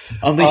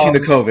 Unleashing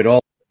the COVID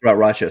all throughout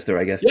Rochester,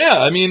 I guess.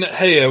 Yeah. I mean,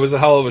 hey, it was a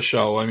hell of a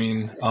show. I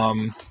mean,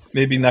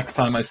 maybe next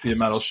time I see a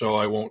metal show,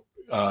 I won't,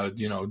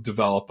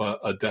 develop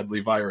a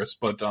deadly virus.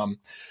 But,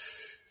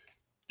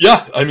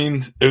 yeah, I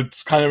mean,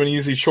 it's kind of an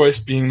easy choice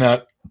being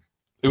that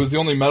it was the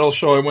only metal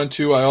show I went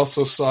to. I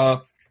also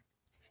saw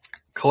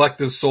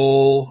Collective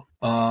Soul.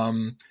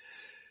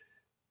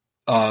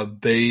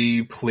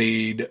 They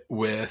played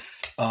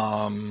with,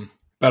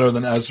 Better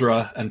Than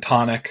Ezra and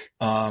Tonic.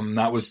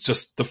 That was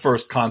just the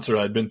first concert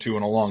I'd been to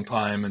in a long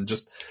time, and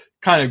just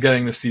kind of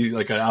getting to see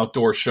like an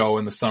outdoor show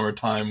in the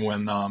summertime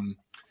when,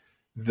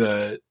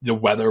 the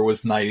weather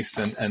was nice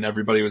and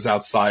everybody was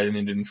outside and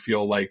it didn't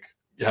feel like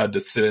you had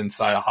to sit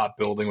inside a hot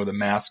building with a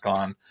mask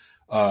on.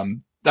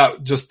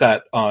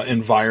 That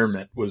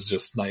environment was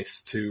just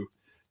nice to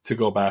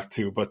go back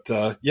to.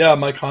 But, yeah,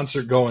 my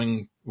concert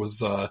going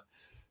was,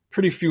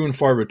 pretty few and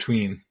far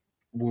between.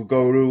 We'll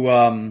go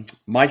to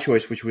my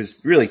choice, which was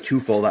really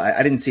twofold.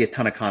 I didn't see a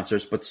ton of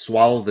concerts, but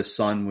Swallow the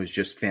Sun was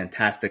just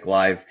fantastic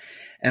live.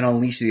 And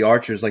Unleash the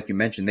Archers, like you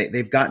mentioned,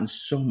 they've gotten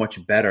so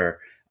much better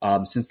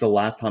since the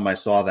last time I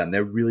saw them.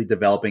 They're really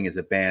developing as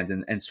a band,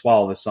 and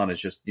Swallow the Sun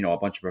is just, a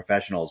bunch of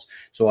professionals.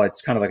 So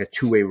it's kind of like a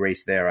two-way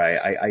race there.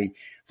 I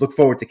look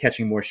forward to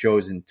catching more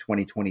shows in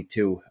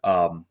 2022,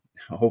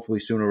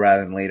 hopefully sooner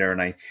rather than later.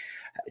 And I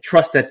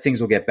trust that things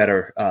will get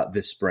better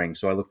this spring.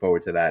 So I look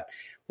forward to that.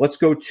 Let's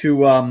go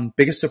to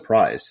biggest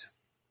surprise.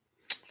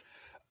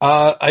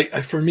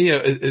 For me,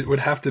 it would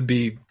have to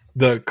be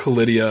the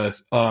Kalidia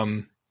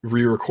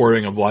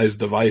re-recording of Lies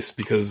Device,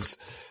 because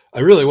I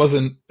really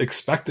wasn't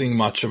expecting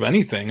much of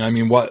anything. I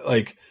mean, what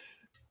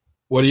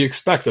do you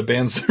expect? The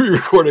band's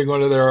re-recording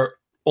one of their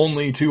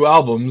only 2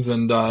 albums,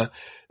 and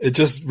it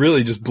just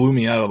really just blew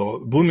me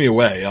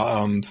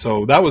away.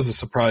 So that was a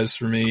surprise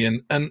for me.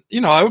 And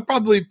I would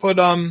probably put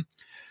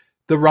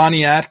the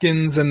Ronnie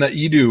Atkins and the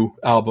Edu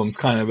albums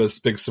kind of as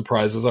big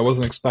surprises. I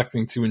wasn't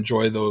expecting to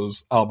enjoy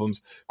those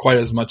albums quite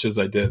as much as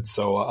I did.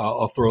 So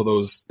I'll throw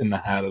those in the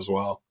hat as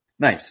well.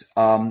 Nice.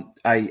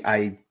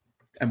 I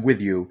am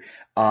with you.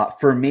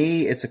 For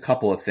me, it's a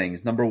couple of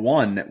things. Number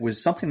one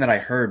was something that I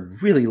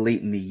heard really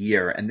late in the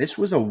year, and this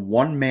was a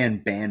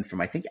one-man band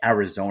from, I think,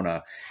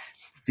 Arizona.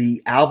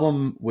 The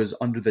album was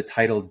under the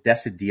title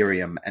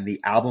Desiderium, and the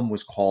album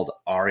was called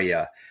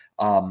Aria.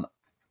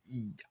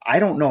 I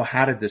don't know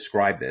how to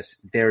describe this.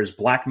 There's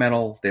black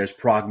metal, there's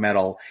prog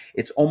metal.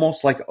 It's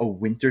almost like a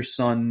Winter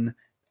Sun,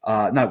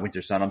 not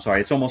Winter Sun, I'm sorry.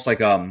 It's almost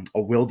like a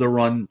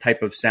Wilderun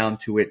type of sound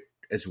to it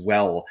as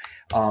well.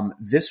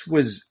 This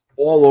was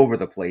all over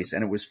the place,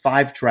 and it was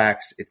 5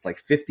 tracks. It's like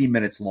 50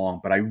 minutes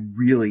long, but I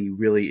really,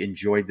 really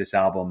enjoyed this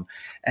album,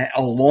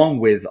 along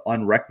with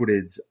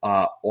Unrequited's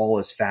All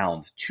Is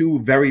Found. 2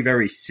 very,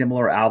 very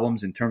similar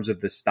albums in terms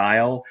of the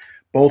style,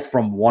 both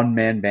from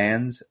one-man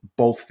bands,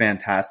 both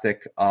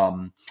fantastic,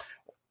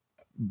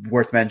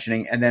 worth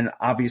mentioning. And then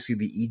obviously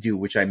the Edu,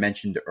 which I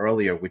mentioned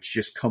earlier, which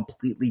just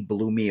completely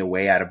blew me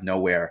away out of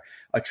nowhere.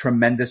 A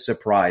tremendous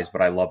surprise,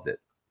 but I loved it.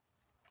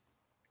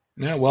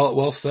 Yeah,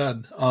 well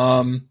said.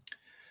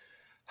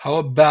 How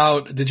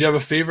about, did you have a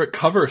favorite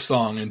cover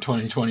song in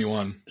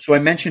 2021? So I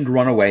mentioned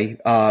Runaway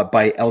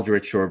by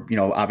Eldritch, or,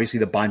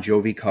 obviously the Bon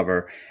Jovi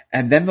cover.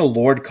 And then the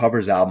Lorde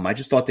covers album. I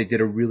just thought they did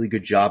a really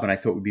good job, and I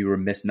thought we'd be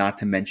remiss not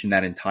to mention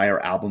that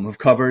entire album of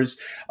covers.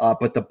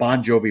 But the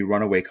Bon Jovi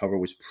Runaway cover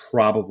was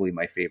probably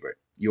my favorite.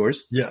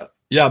 Yours? Yeah.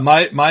 Yeah,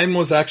 mine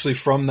was actually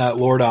from that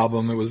Lorde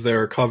album. It was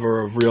their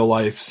cover of Real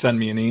Life, Send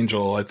Me an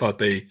Angel. I thought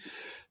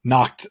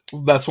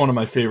that's one of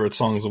my favorite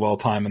songs of all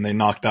time, and they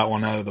knocked that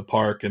one out of the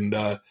park. And,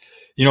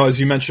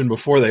 as you mentioned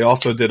before, they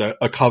also did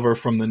a cover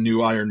from the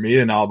new Iron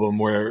Maiden album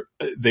where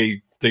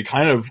they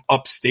kind of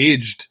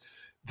upstaged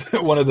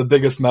one of the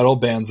biggest metal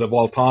bands of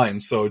all time.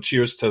 So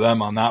cheers to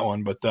them on that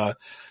one. But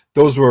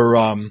those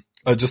were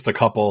just a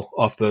couple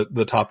off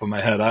the top of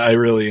my head. I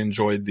really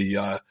enjoyed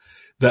the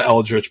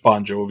Eldritch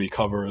Bon Jovi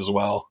cover as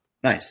well.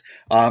 Nice.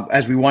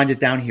 As we wind it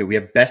down here, we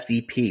have Best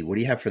EP. What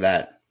do you have for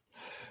that?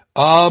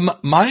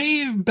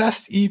 My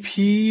Best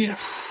EP,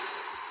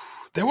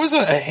 there was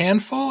a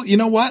handful. You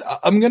know what?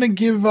 I'm gonna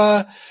give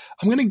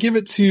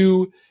it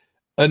to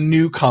a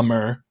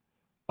newcomer,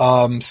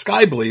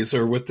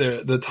 Skyblazer, with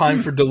the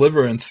Time for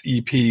Deliverance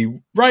EP,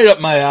 right up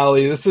my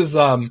alley. This is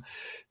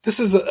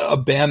a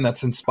band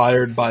that's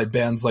inspired by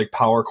bands like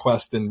Power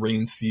Quest and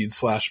Rainseed /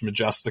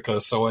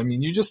 Majestica. So, I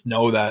mean, you just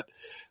know that,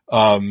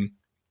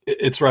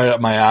 it's right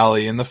up my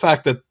alley. And the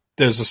fact that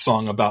there's a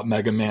song about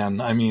Mega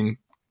Man, I mean,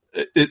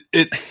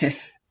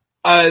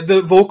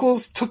 the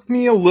vocals took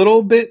me a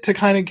little bit to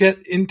kind of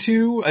get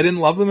into. I didn't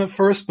love them at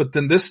first, but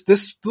then this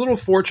little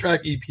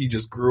 4-track EP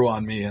just grew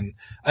on me, and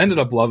I ended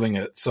up loving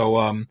it. So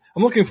I'm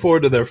looking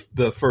forward to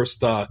the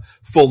first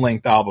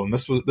full-length album.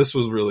 This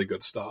was really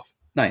good stuff.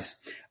 Nice.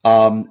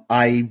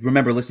 I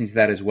remember listening to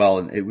that as well,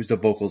 and it was the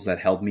vocals that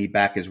held me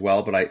back as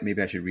well, but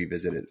maybe I should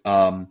revisit it.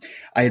 I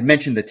had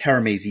mentioned the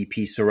Terra Maze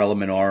EP, Sorella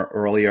Minar,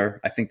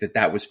 earlier. I think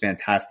that was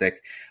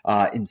fantastic.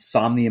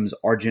 Insomnium's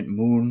Argent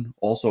Moon,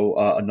 also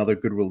another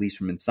good release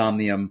from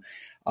Insomnium.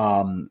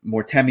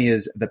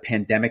 Mortemia's The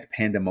Pandemic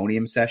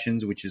Pandemonium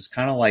Sessions, which is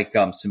kind of like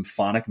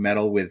symphonic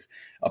metal with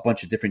a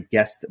bunch of different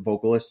guest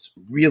vocalists.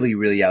 Really,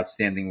 really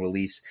outstanding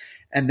release.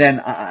 And then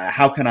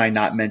how can I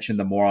not mention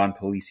the Moron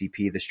Police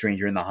EP, The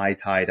Stranger in the High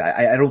Tide?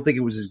 I don't think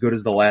it was as good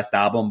as the last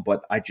album,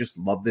 but I just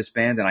love this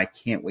band, and I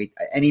can't wait.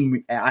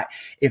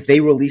 If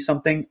they release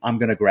something, I'm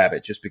going to grab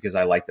it just because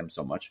I like them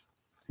so much.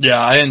 Yeah,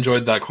 I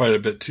enjoyed that quite a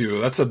bit too.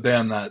 That's a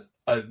band that,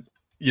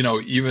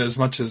 even as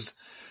much as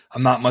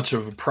I'm not much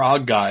of a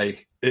prog guy,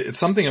 it's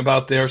something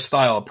about their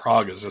style of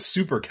prog is just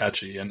super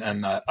catchy, and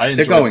I enjoyed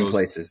They're going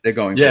places.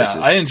 Yeah,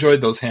 I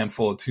enjoyed those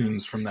handful of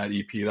tunes from that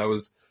EP.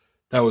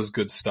 That was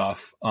good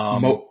stuff.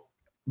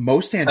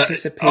 Most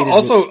anticipated.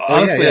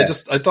 Honestly, yeah.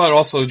 I thought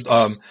also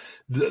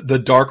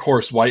the Dark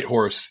Horse White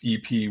Horse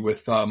EP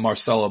with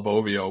Marcella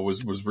Bovio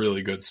was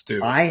really good too.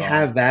 I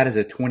have that as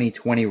a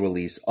 2020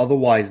 release.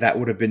 Otherwise, that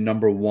would have been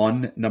number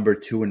 1, number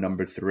 2, and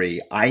number 3.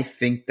 I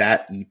think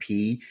that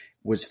EP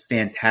was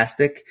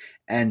fantastic,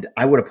 and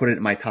I would have put it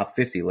in my top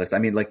 50 list. I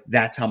mean,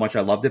 that's how much I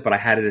loved it, but I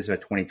had it as a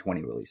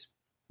 2020 release.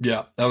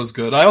 Yeah, that was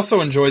good. I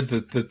also enjoyed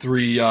the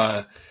 3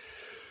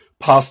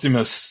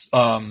 posthumous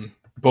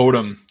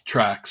Bodum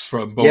tracks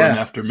from Bodum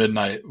After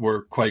Midnight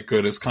were quite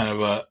good. It's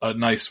kind of a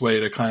nice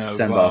way to kind of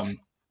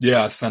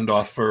send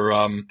off for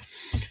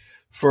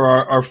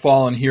our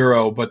fallen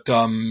hero. But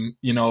a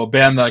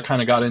band that I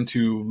kind of got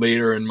into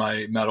later in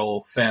my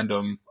metal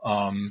fandom,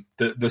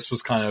 this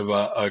was kind of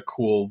a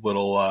cool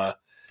little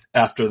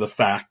after the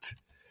fact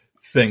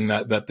thing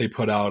that they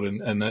put out,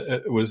 and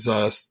it was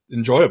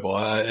enjoyable.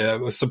 I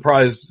was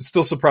surprised. It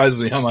still surprises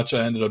me how much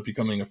I ended up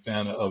becoming a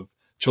fan of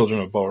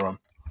Children of Bodom.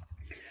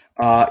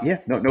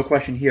 No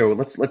question here.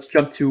 Let's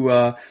jump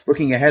to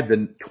looking ahead, the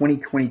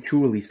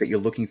 2022 release that you're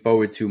looking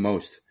forward to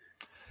most.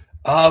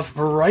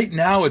 For right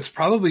now, it's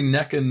probably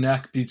neck and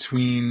neck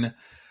between,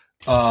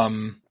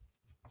 I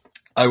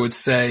would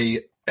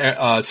say,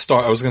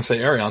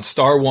 Ayreon,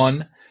 Star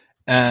One,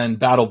 and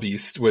Battle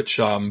Beast, which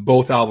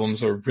both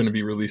albums are going to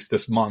be released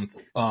this month.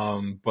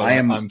 But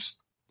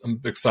I'm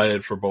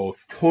excited for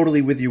both.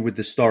 Totally with you with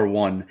the Star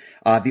One.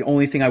 The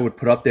only thing I would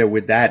put up there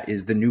with that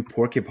is the new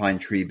Porcupine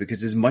Tree,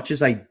 because as much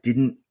as I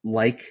didn't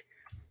like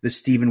the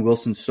Steven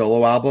Wilson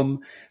solo album,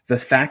 the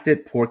fact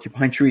that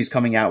Porcupine Tree is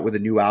coming out with a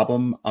new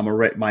album,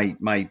 my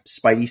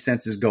spidey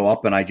senses go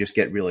up, and I just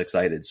get real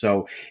excited.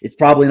 So it's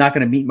probably not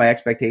going to meet my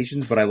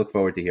expectations, but I look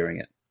forward to hearing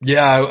it.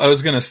 Yeah, I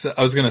was gonna say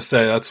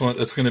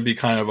it's going to be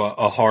kind of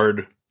a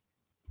hard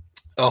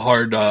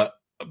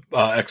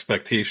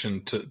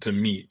expectation to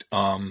meet.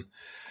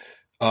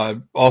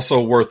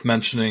 Also worth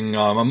mentioning,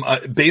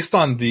 based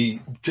on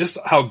just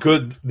how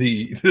good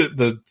the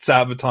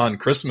Sabaton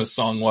Christmas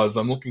song was,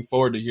 I'm looking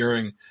forward to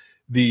hearing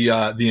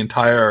the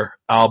entire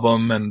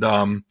album. And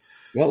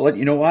well,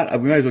 you know what?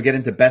 We might as well get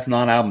into best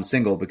non-album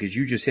single, because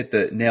you just hit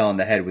the nail on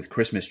the head with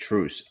Christmas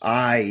Truce.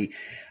 I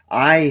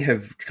I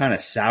have kind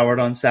of soured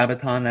on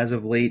Sabaton as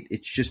of late.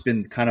 It's just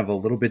been kind of a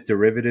little bit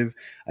derivative.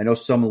 I know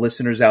some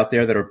listeners out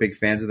there that are big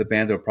fans of the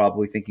band are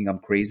probably thinking I'm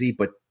crazy,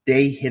 but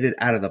they hit it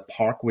out of the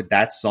park with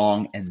that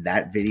song and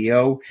that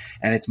video,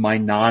 and it's my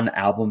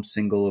non-album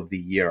single of the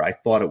year. I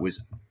thought it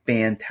was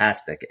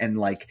fantastic, and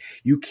like,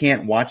 you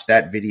can't watch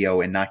that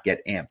video and not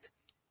get amped.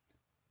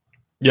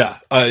 Yeah,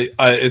 I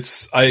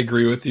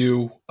agree with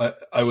you.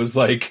 I was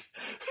like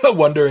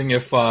wondering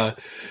if that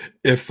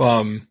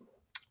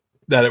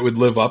it would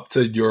live up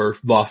to your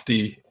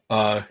lofty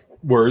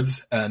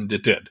words, and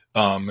it did.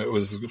 It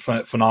was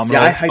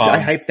phenomenal. Yeah, I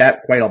hyped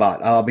that quite a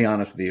lot. I'll be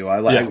honest with you.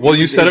 Well,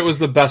 you said it was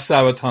the best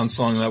Sabaton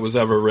song that was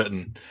ever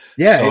written.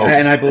 Yeah, so.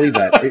 And I believe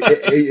that.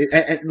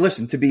 And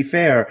listen, to be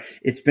fair,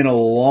 it's been a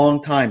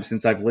long time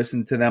since I've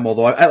listened to them,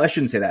 although I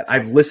shouldn't say that.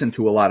 I've listened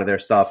to a lot of their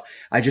stuff.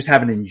 I just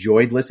haven't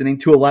enjoyed listening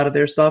to a lot of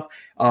their stuff.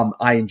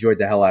 I enjoyed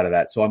the hell out of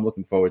that, so I'm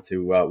looking forward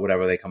to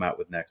whatever they come out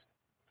with next.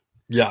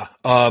 Yeah,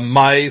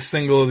 my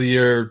single of the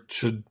year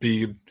should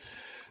be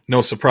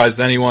no surprise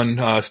to anyone.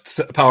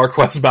 Power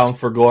Quest Bound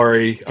for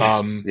Glory.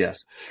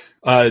 Yes.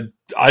 I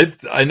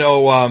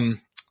know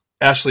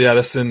Ashley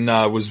Edison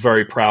was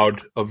very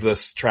proud of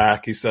this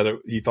track. He said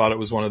he thought it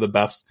was one of the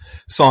best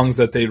songs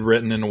that they'd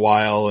written in a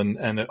while,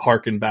 and it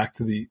harkened back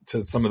to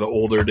some of the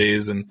older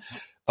days. And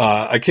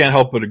I can't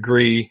help but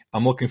agree.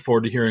 I'm looking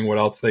forward to hearing what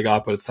else they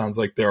got, but it sounds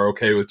like they're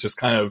okay with just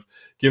kind of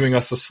giving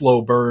us a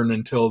slow burn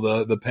until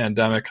the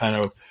pandemic kind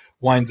of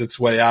winds its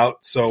way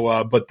out.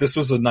 So, but this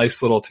was a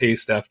nice little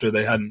taste after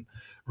they hadn't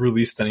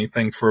released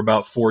anything for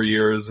about 4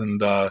 years,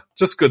 and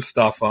just good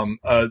stuff.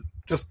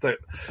 Just the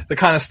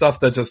kind of stuff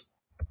that just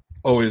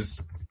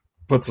always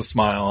puts a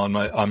smile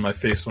on my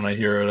face when I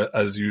hear it,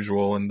 as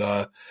usual. And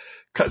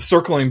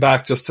circling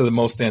back just to the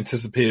most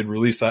anticipated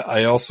release,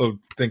 I also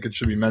think it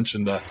should be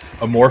mentioned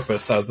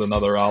Amorphous has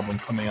another album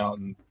coming out,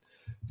 and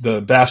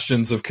the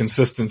Bastions of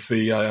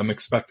Consistency. I'm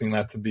expecting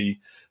that to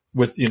be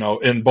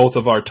in both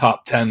of our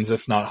top 10s,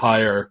 if not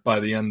higher,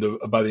 by the end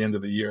of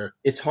the year.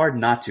 It's hard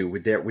not to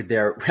with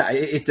their.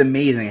 It's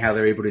amazing how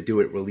they're able to do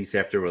it release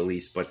after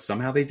release, but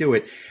somehow they do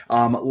it.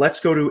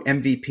 Let's go to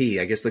MVP.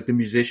 I guess like the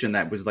musician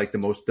that was like the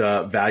most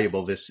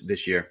valuable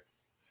this year.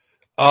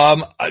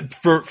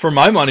 For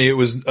my money, it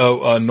was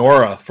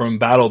Nora from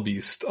Battle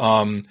Beast.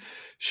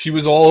 She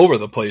was all over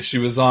the place. She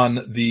was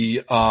on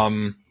the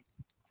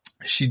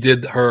she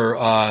did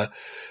her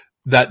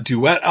that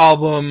duet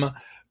album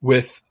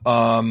with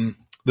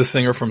the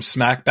singer from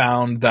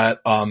Smackbound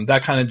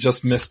that kind of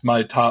just missed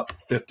my top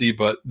 50,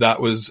 but that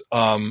was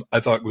I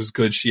thought was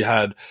good. She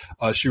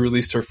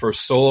released her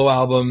first solo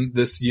album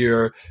this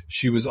year.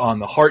 She was on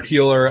the Heart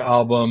Healer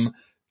album.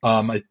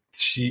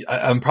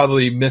 I'm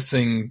probably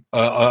missing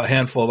a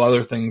handful of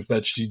other things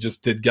that she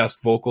just did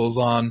guest vocals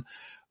on.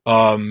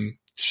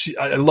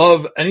 I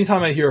love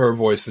anytime I hear her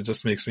voice, it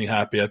just makes me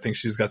happy. I think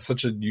she's got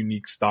such a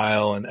unique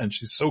style, and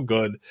she's so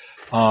good.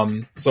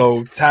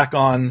 So tack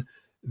on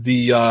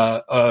the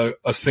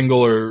a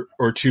single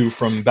or two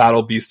from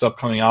Battle Beast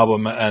upcoming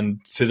album, and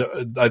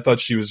I thought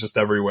she was just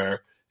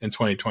everywhere in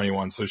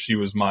 2021. So she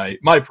was my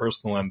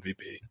personal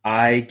MVP.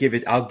 I'll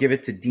give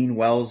it to Dean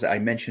Wells. I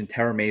mentioned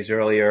Terra Maze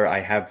earlier.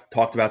 I have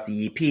talked about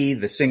the EP,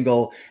 the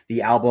single,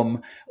 the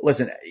album.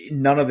 Listen,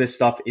 none of this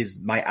stuff is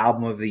my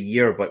album of the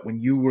year, but when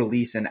you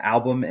release an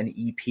album, an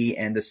EP,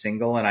 and a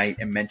single, and I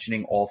am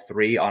mentioning all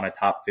three on a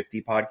top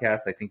 50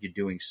 podcast, I think you're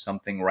doing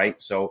something right.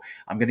 So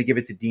I'm going to give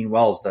it to Dean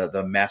Wells,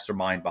 the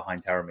mastermind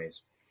behind Terra Maze.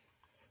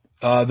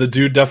 The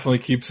dude definitely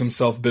keeps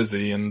himself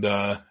busy, and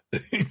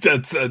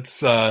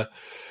that's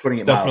putting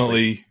it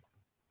definitely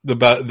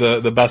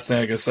the best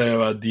thing I can say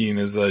about Dean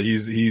is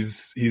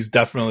he's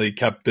definitely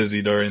kept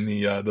busy during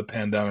the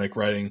pandemic,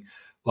 writing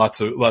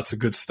lots of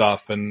good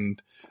stuff, and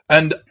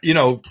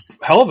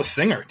hell of a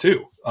singer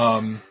too.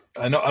 I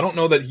don't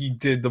know that he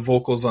did the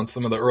vocals on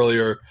some of the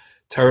earlier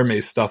Terra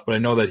Maze stuff, but I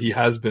know that he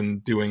has been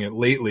doing it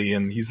lately,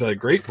 and he's a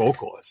great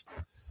vocalist.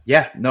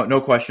 Yeah,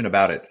 no question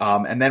about it.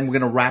 And then we're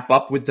going to wrap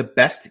up with the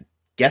best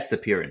guest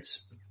appearance.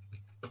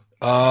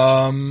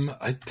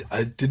 I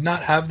did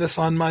not have this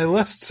on my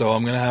list, so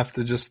I'm going to have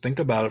to just think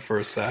about it for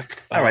a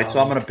sec. All right, so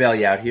I'm going to bail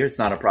you out here. It's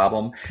not a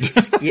problem.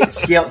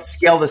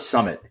 Scale the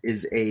Summit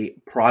is a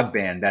prog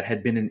band that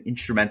had been an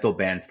instrumental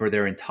band for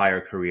their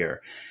entire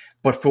career.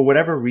 But for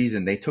whatever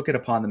reason, they took it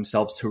upon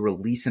themselves to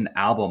release an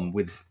album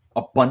with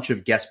a bunch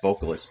of guest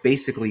vocalists,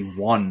 basically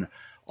one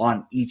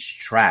on each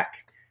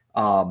track.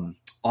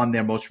 On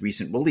their most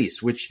recent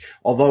release, which,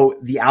 although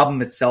the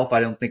album itself, I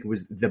don't think it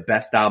was the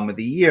best album of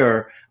the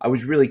year, I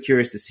was really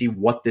curious to see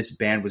what this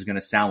band was going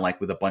to sound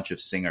like with a bunch of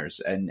singers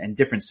and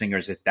different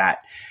singers at that.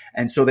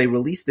 And so they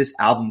released this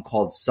album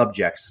called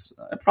Subjects,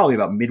 probably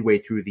about midway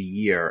through the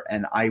year.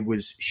 And I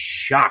was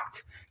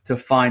shocked to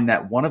find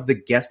that one of the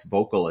guest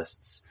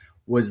vocalists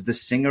was the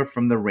singer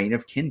from The Reign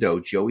of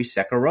Kindo, Joey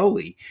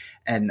Secaroli.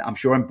 And I'm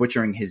sure I'm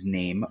butchering his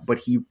name, but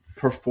he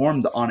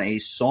performed on a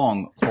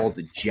song called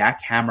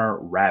Jackhammer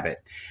Rabbit.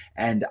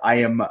 And I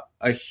am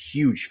a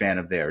huge fan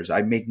of theirs.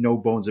 I make no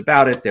bones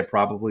about it. They're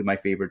probably my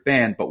favorite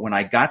band. But when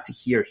I got to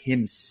hear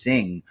him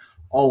sing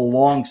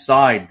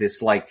alongside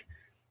this, like,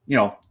 you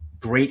know,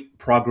 great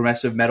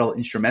progressive metal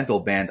instrumental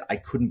band. I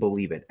couldn't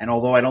believe it. And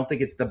although I don't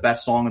think it's the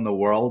best song in the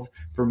world,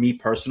 for me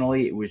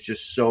personally, it was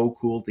just so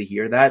cool to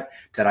hear that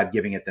I'm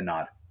giving it the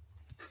nod.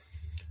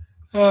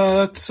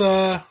 That's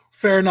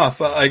fair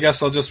enough. I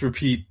guess I'll just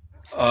repeat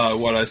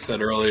what I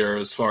said earlier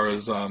as far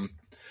as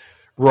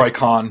Roy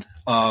Khan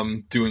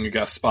doing a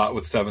guest spot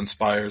with Seven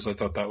Spires. I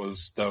thought that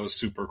was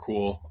super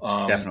cool.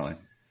 Definitely.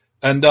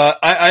 And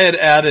I had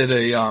added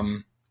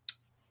a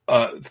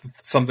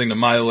something to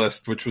my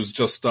list, which was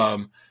just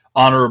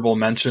honorable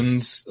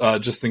mentions,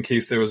 just in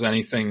case there was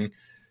anything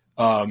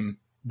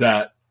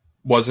that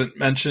wasn't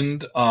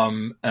mentioned.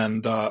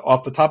 And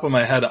off the top of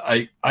my head,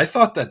 I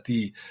thought that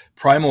the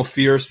Primal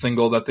Fear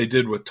single that they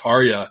did with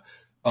Tarja,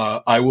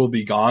 I Will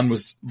Be Gone,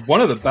 was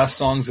one of the best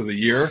songs of the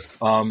year.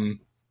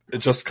 It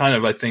just kind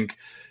of, I think,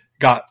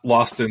 got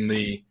lost in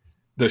the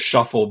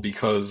shuffle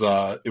because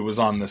it was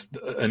on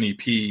an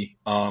EP.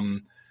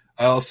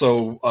 I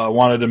also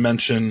wanted to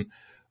mention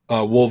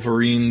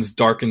Wolverine's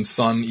Darkened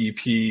Sun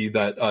EP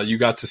that you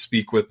got to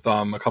speak with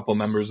a couple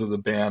members of the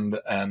band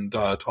and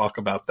talk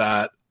about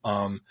that.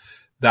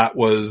 That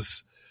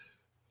was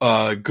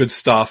good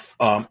stuff.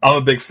 I'm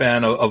a big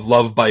fan of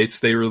Love Bites.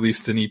 They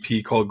released an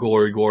EP called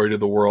Glory, Glory to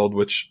the World,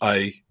 which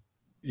I,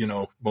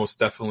 most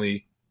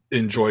definitely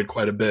enjoyed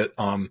quite a bit.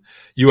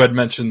 You had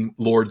mentioned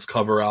Lord's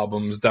cover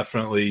albums,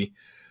 definitely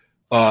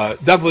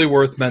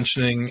worth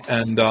mentioning.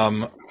 And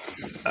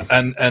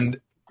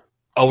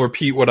I'll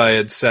repeat what I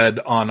had said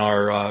on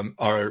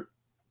our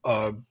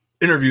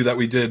interview that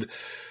we did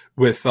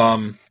with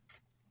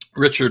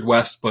Richard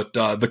West, but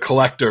The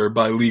Collector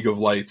by League of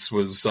Lights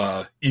was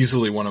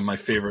easily one of my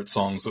favorite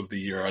songs of the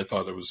year. I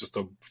thought it was just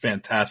a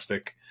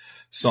fantastic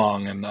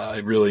song, and I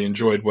really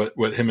enjoyed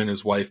what him and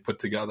his wife put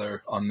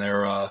together on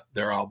their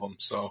album.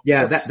 So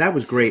yeah, that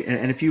was great.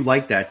 And if you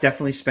like that,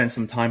 definitely spend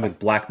some time with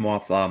Black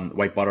Moth,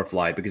 White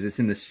Butterfly, because it's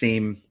in the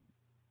same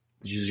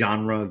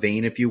genre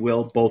vein, if you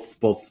will,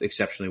 both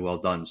exceptionally well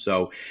done.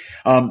 So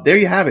there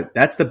you have it.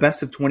 That's the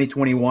best of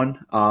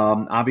 2021.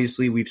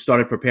 Obviously we've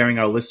started preparing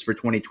our lists for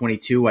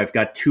 2022. I've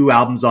got 2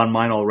 albums on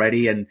mine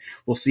already, and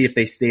we'll see if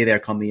they stay there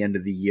come the end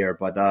of the year,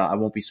 but I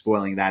won't be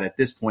spoiling that at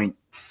this point.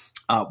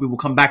 We will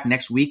come back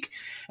next week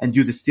and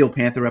do the Steel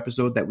Panther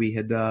episode that we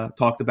had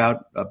talked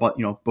about,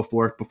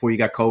 before you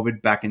got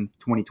COVID back in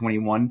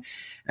 2021.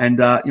 And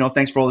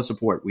thanks for all the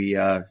support. We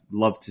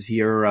love to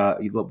hear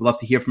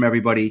from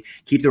everybody.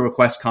 Keep the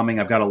requests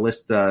coming. I've got a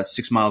list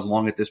 6 miles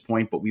long at this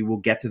point, but we will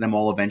get to them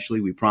all eventually.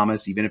 We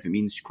promise, even if it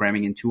means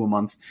cramming in 2 a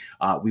month,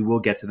 we will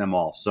get to them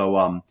all.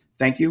 So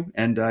thank you.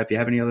 And if you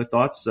have any other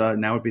thoughts,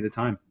 now would be the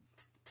time.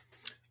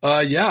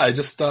 I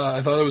just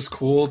I thought it was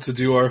cool to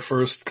do our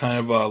first kind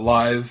of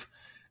live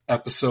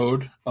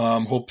episode.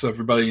 Hope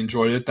everybody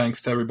enjoyed it.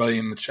 Thanks to everybody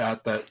in the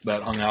chat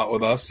that hung out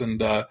with us,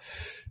 and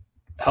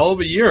hell of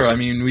a year. I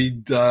mean,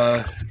 we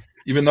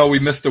even though we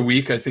missed a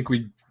week, I think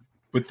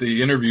with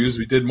the interviews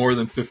we did more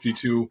than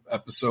 52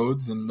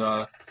 episodes, and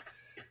the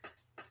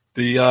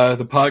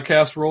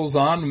podcast rolls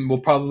on, and we'll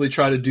probably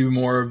try to do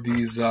more of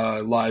these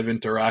live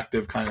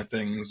interactive kind of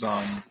things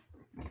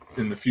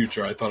in the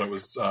future. I thought it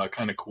was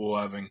kind of cool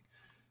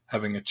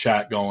having a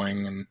chat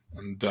going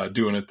and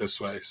doing it this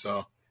way.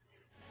 So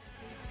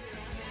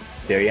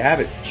there you have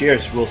it.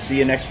 Cheers. We'll see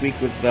you next week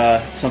with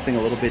something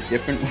a little bit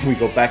different when we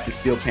go back to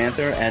Steel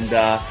Panther, and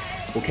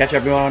we'll catch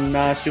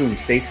everyone soon.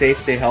 Stay safe,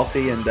 stay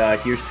healthy, and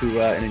here's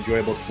to an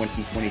enjoyable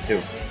 2022.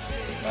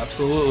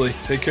 Absolutely.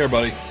 Take care,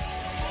 buddy.